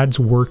God's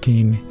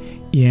working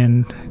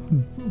in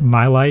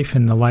my life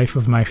and the life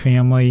of my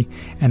family.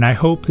 And I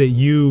hope that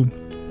you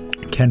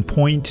can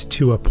point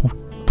to a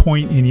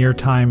point in your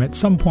time, at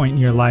some point in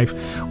your life,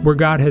 where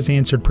God has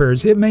answered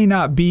prayers. It may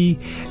not be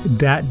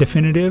that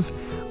definitive,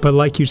 but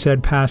like you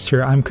said,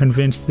 Pastor, I'm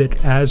convinced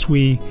that as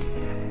we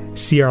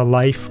see our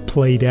life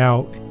played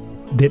out,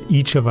 that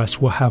each of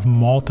us will have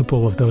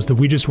multiple of those that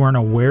we just weren't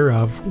aware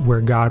of,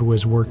 where God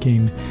was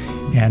working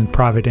and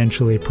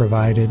providentially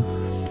provided.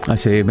 I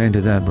say amen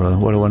to that, brother.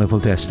 What a wonderful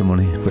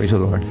testimony. Praise the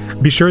Lord.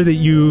 Be sure that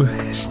you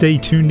stay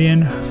tuned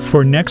in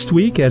for next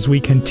week as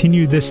we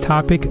continue this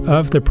topic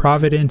of the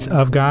providence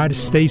of God.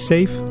 Stay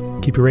safe.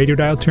 Keep your radio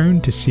dial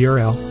tuned to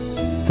CRL.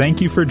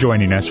 Thank you for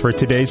joining us for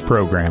today's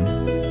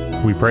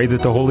program. We pray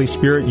that the Holy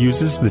Spirit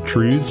uses the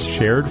truths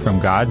shared from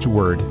God's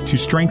Word to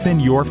strengthen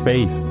your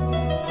faith.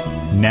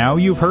 Now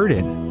you've heard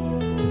it.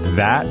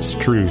 That's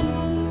truth.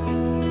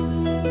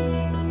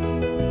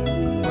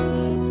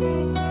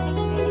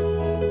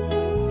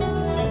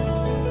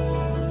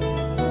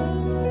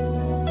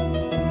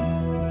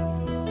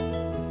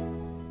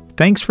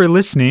 Thanks for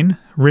listening.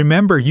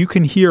 Remember, you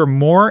can hear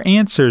more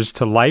answers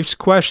to life's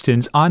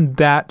questions on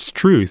That's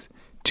Truth,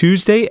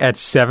 Tuesday at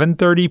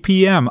 7:30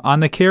 p.m. on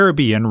the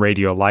Caribbean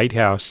Radio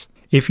Lighthouse.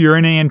 If you're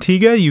in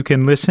Antigua, you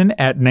can listen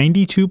at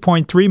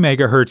 92.3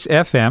 megahertz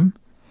FM.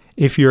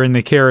 If you're in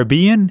the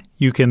Caribbean,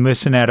 you can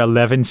listen at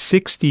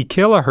 1160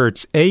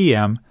 kilohertz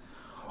AM,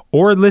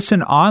 or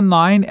listen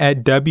online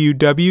at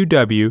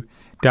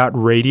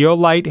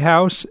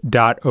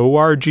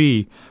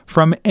www.radiolighthouse.org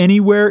from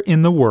anywhere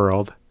in the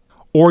world.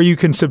 Or you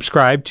can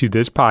subscribe to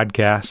this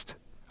podcast.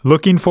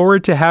 Looking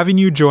forward to having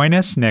you join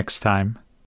us next time.